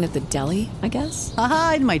 In line at the deli, I guess?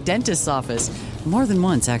 Aha, in my dentist's office. More than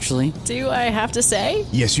once, actually. Do I have to say?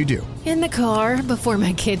 Yes, you do. In the car before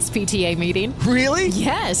my kids' PTA meeting. Really?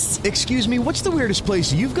 Yes. Excuse me, what's the weirdest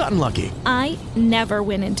place you've gotten lucky? I never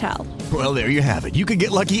win and tell. Well, there you have it. You can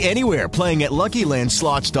get lucky anywhere, playing at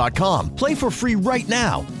LuckyLandSlots.com. Play for free right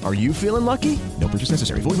now. Are you feeling lucky? No purchase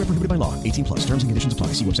necessary. Void where prohibited by law. 18+. Terms and conditions apply.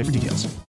 See website for details.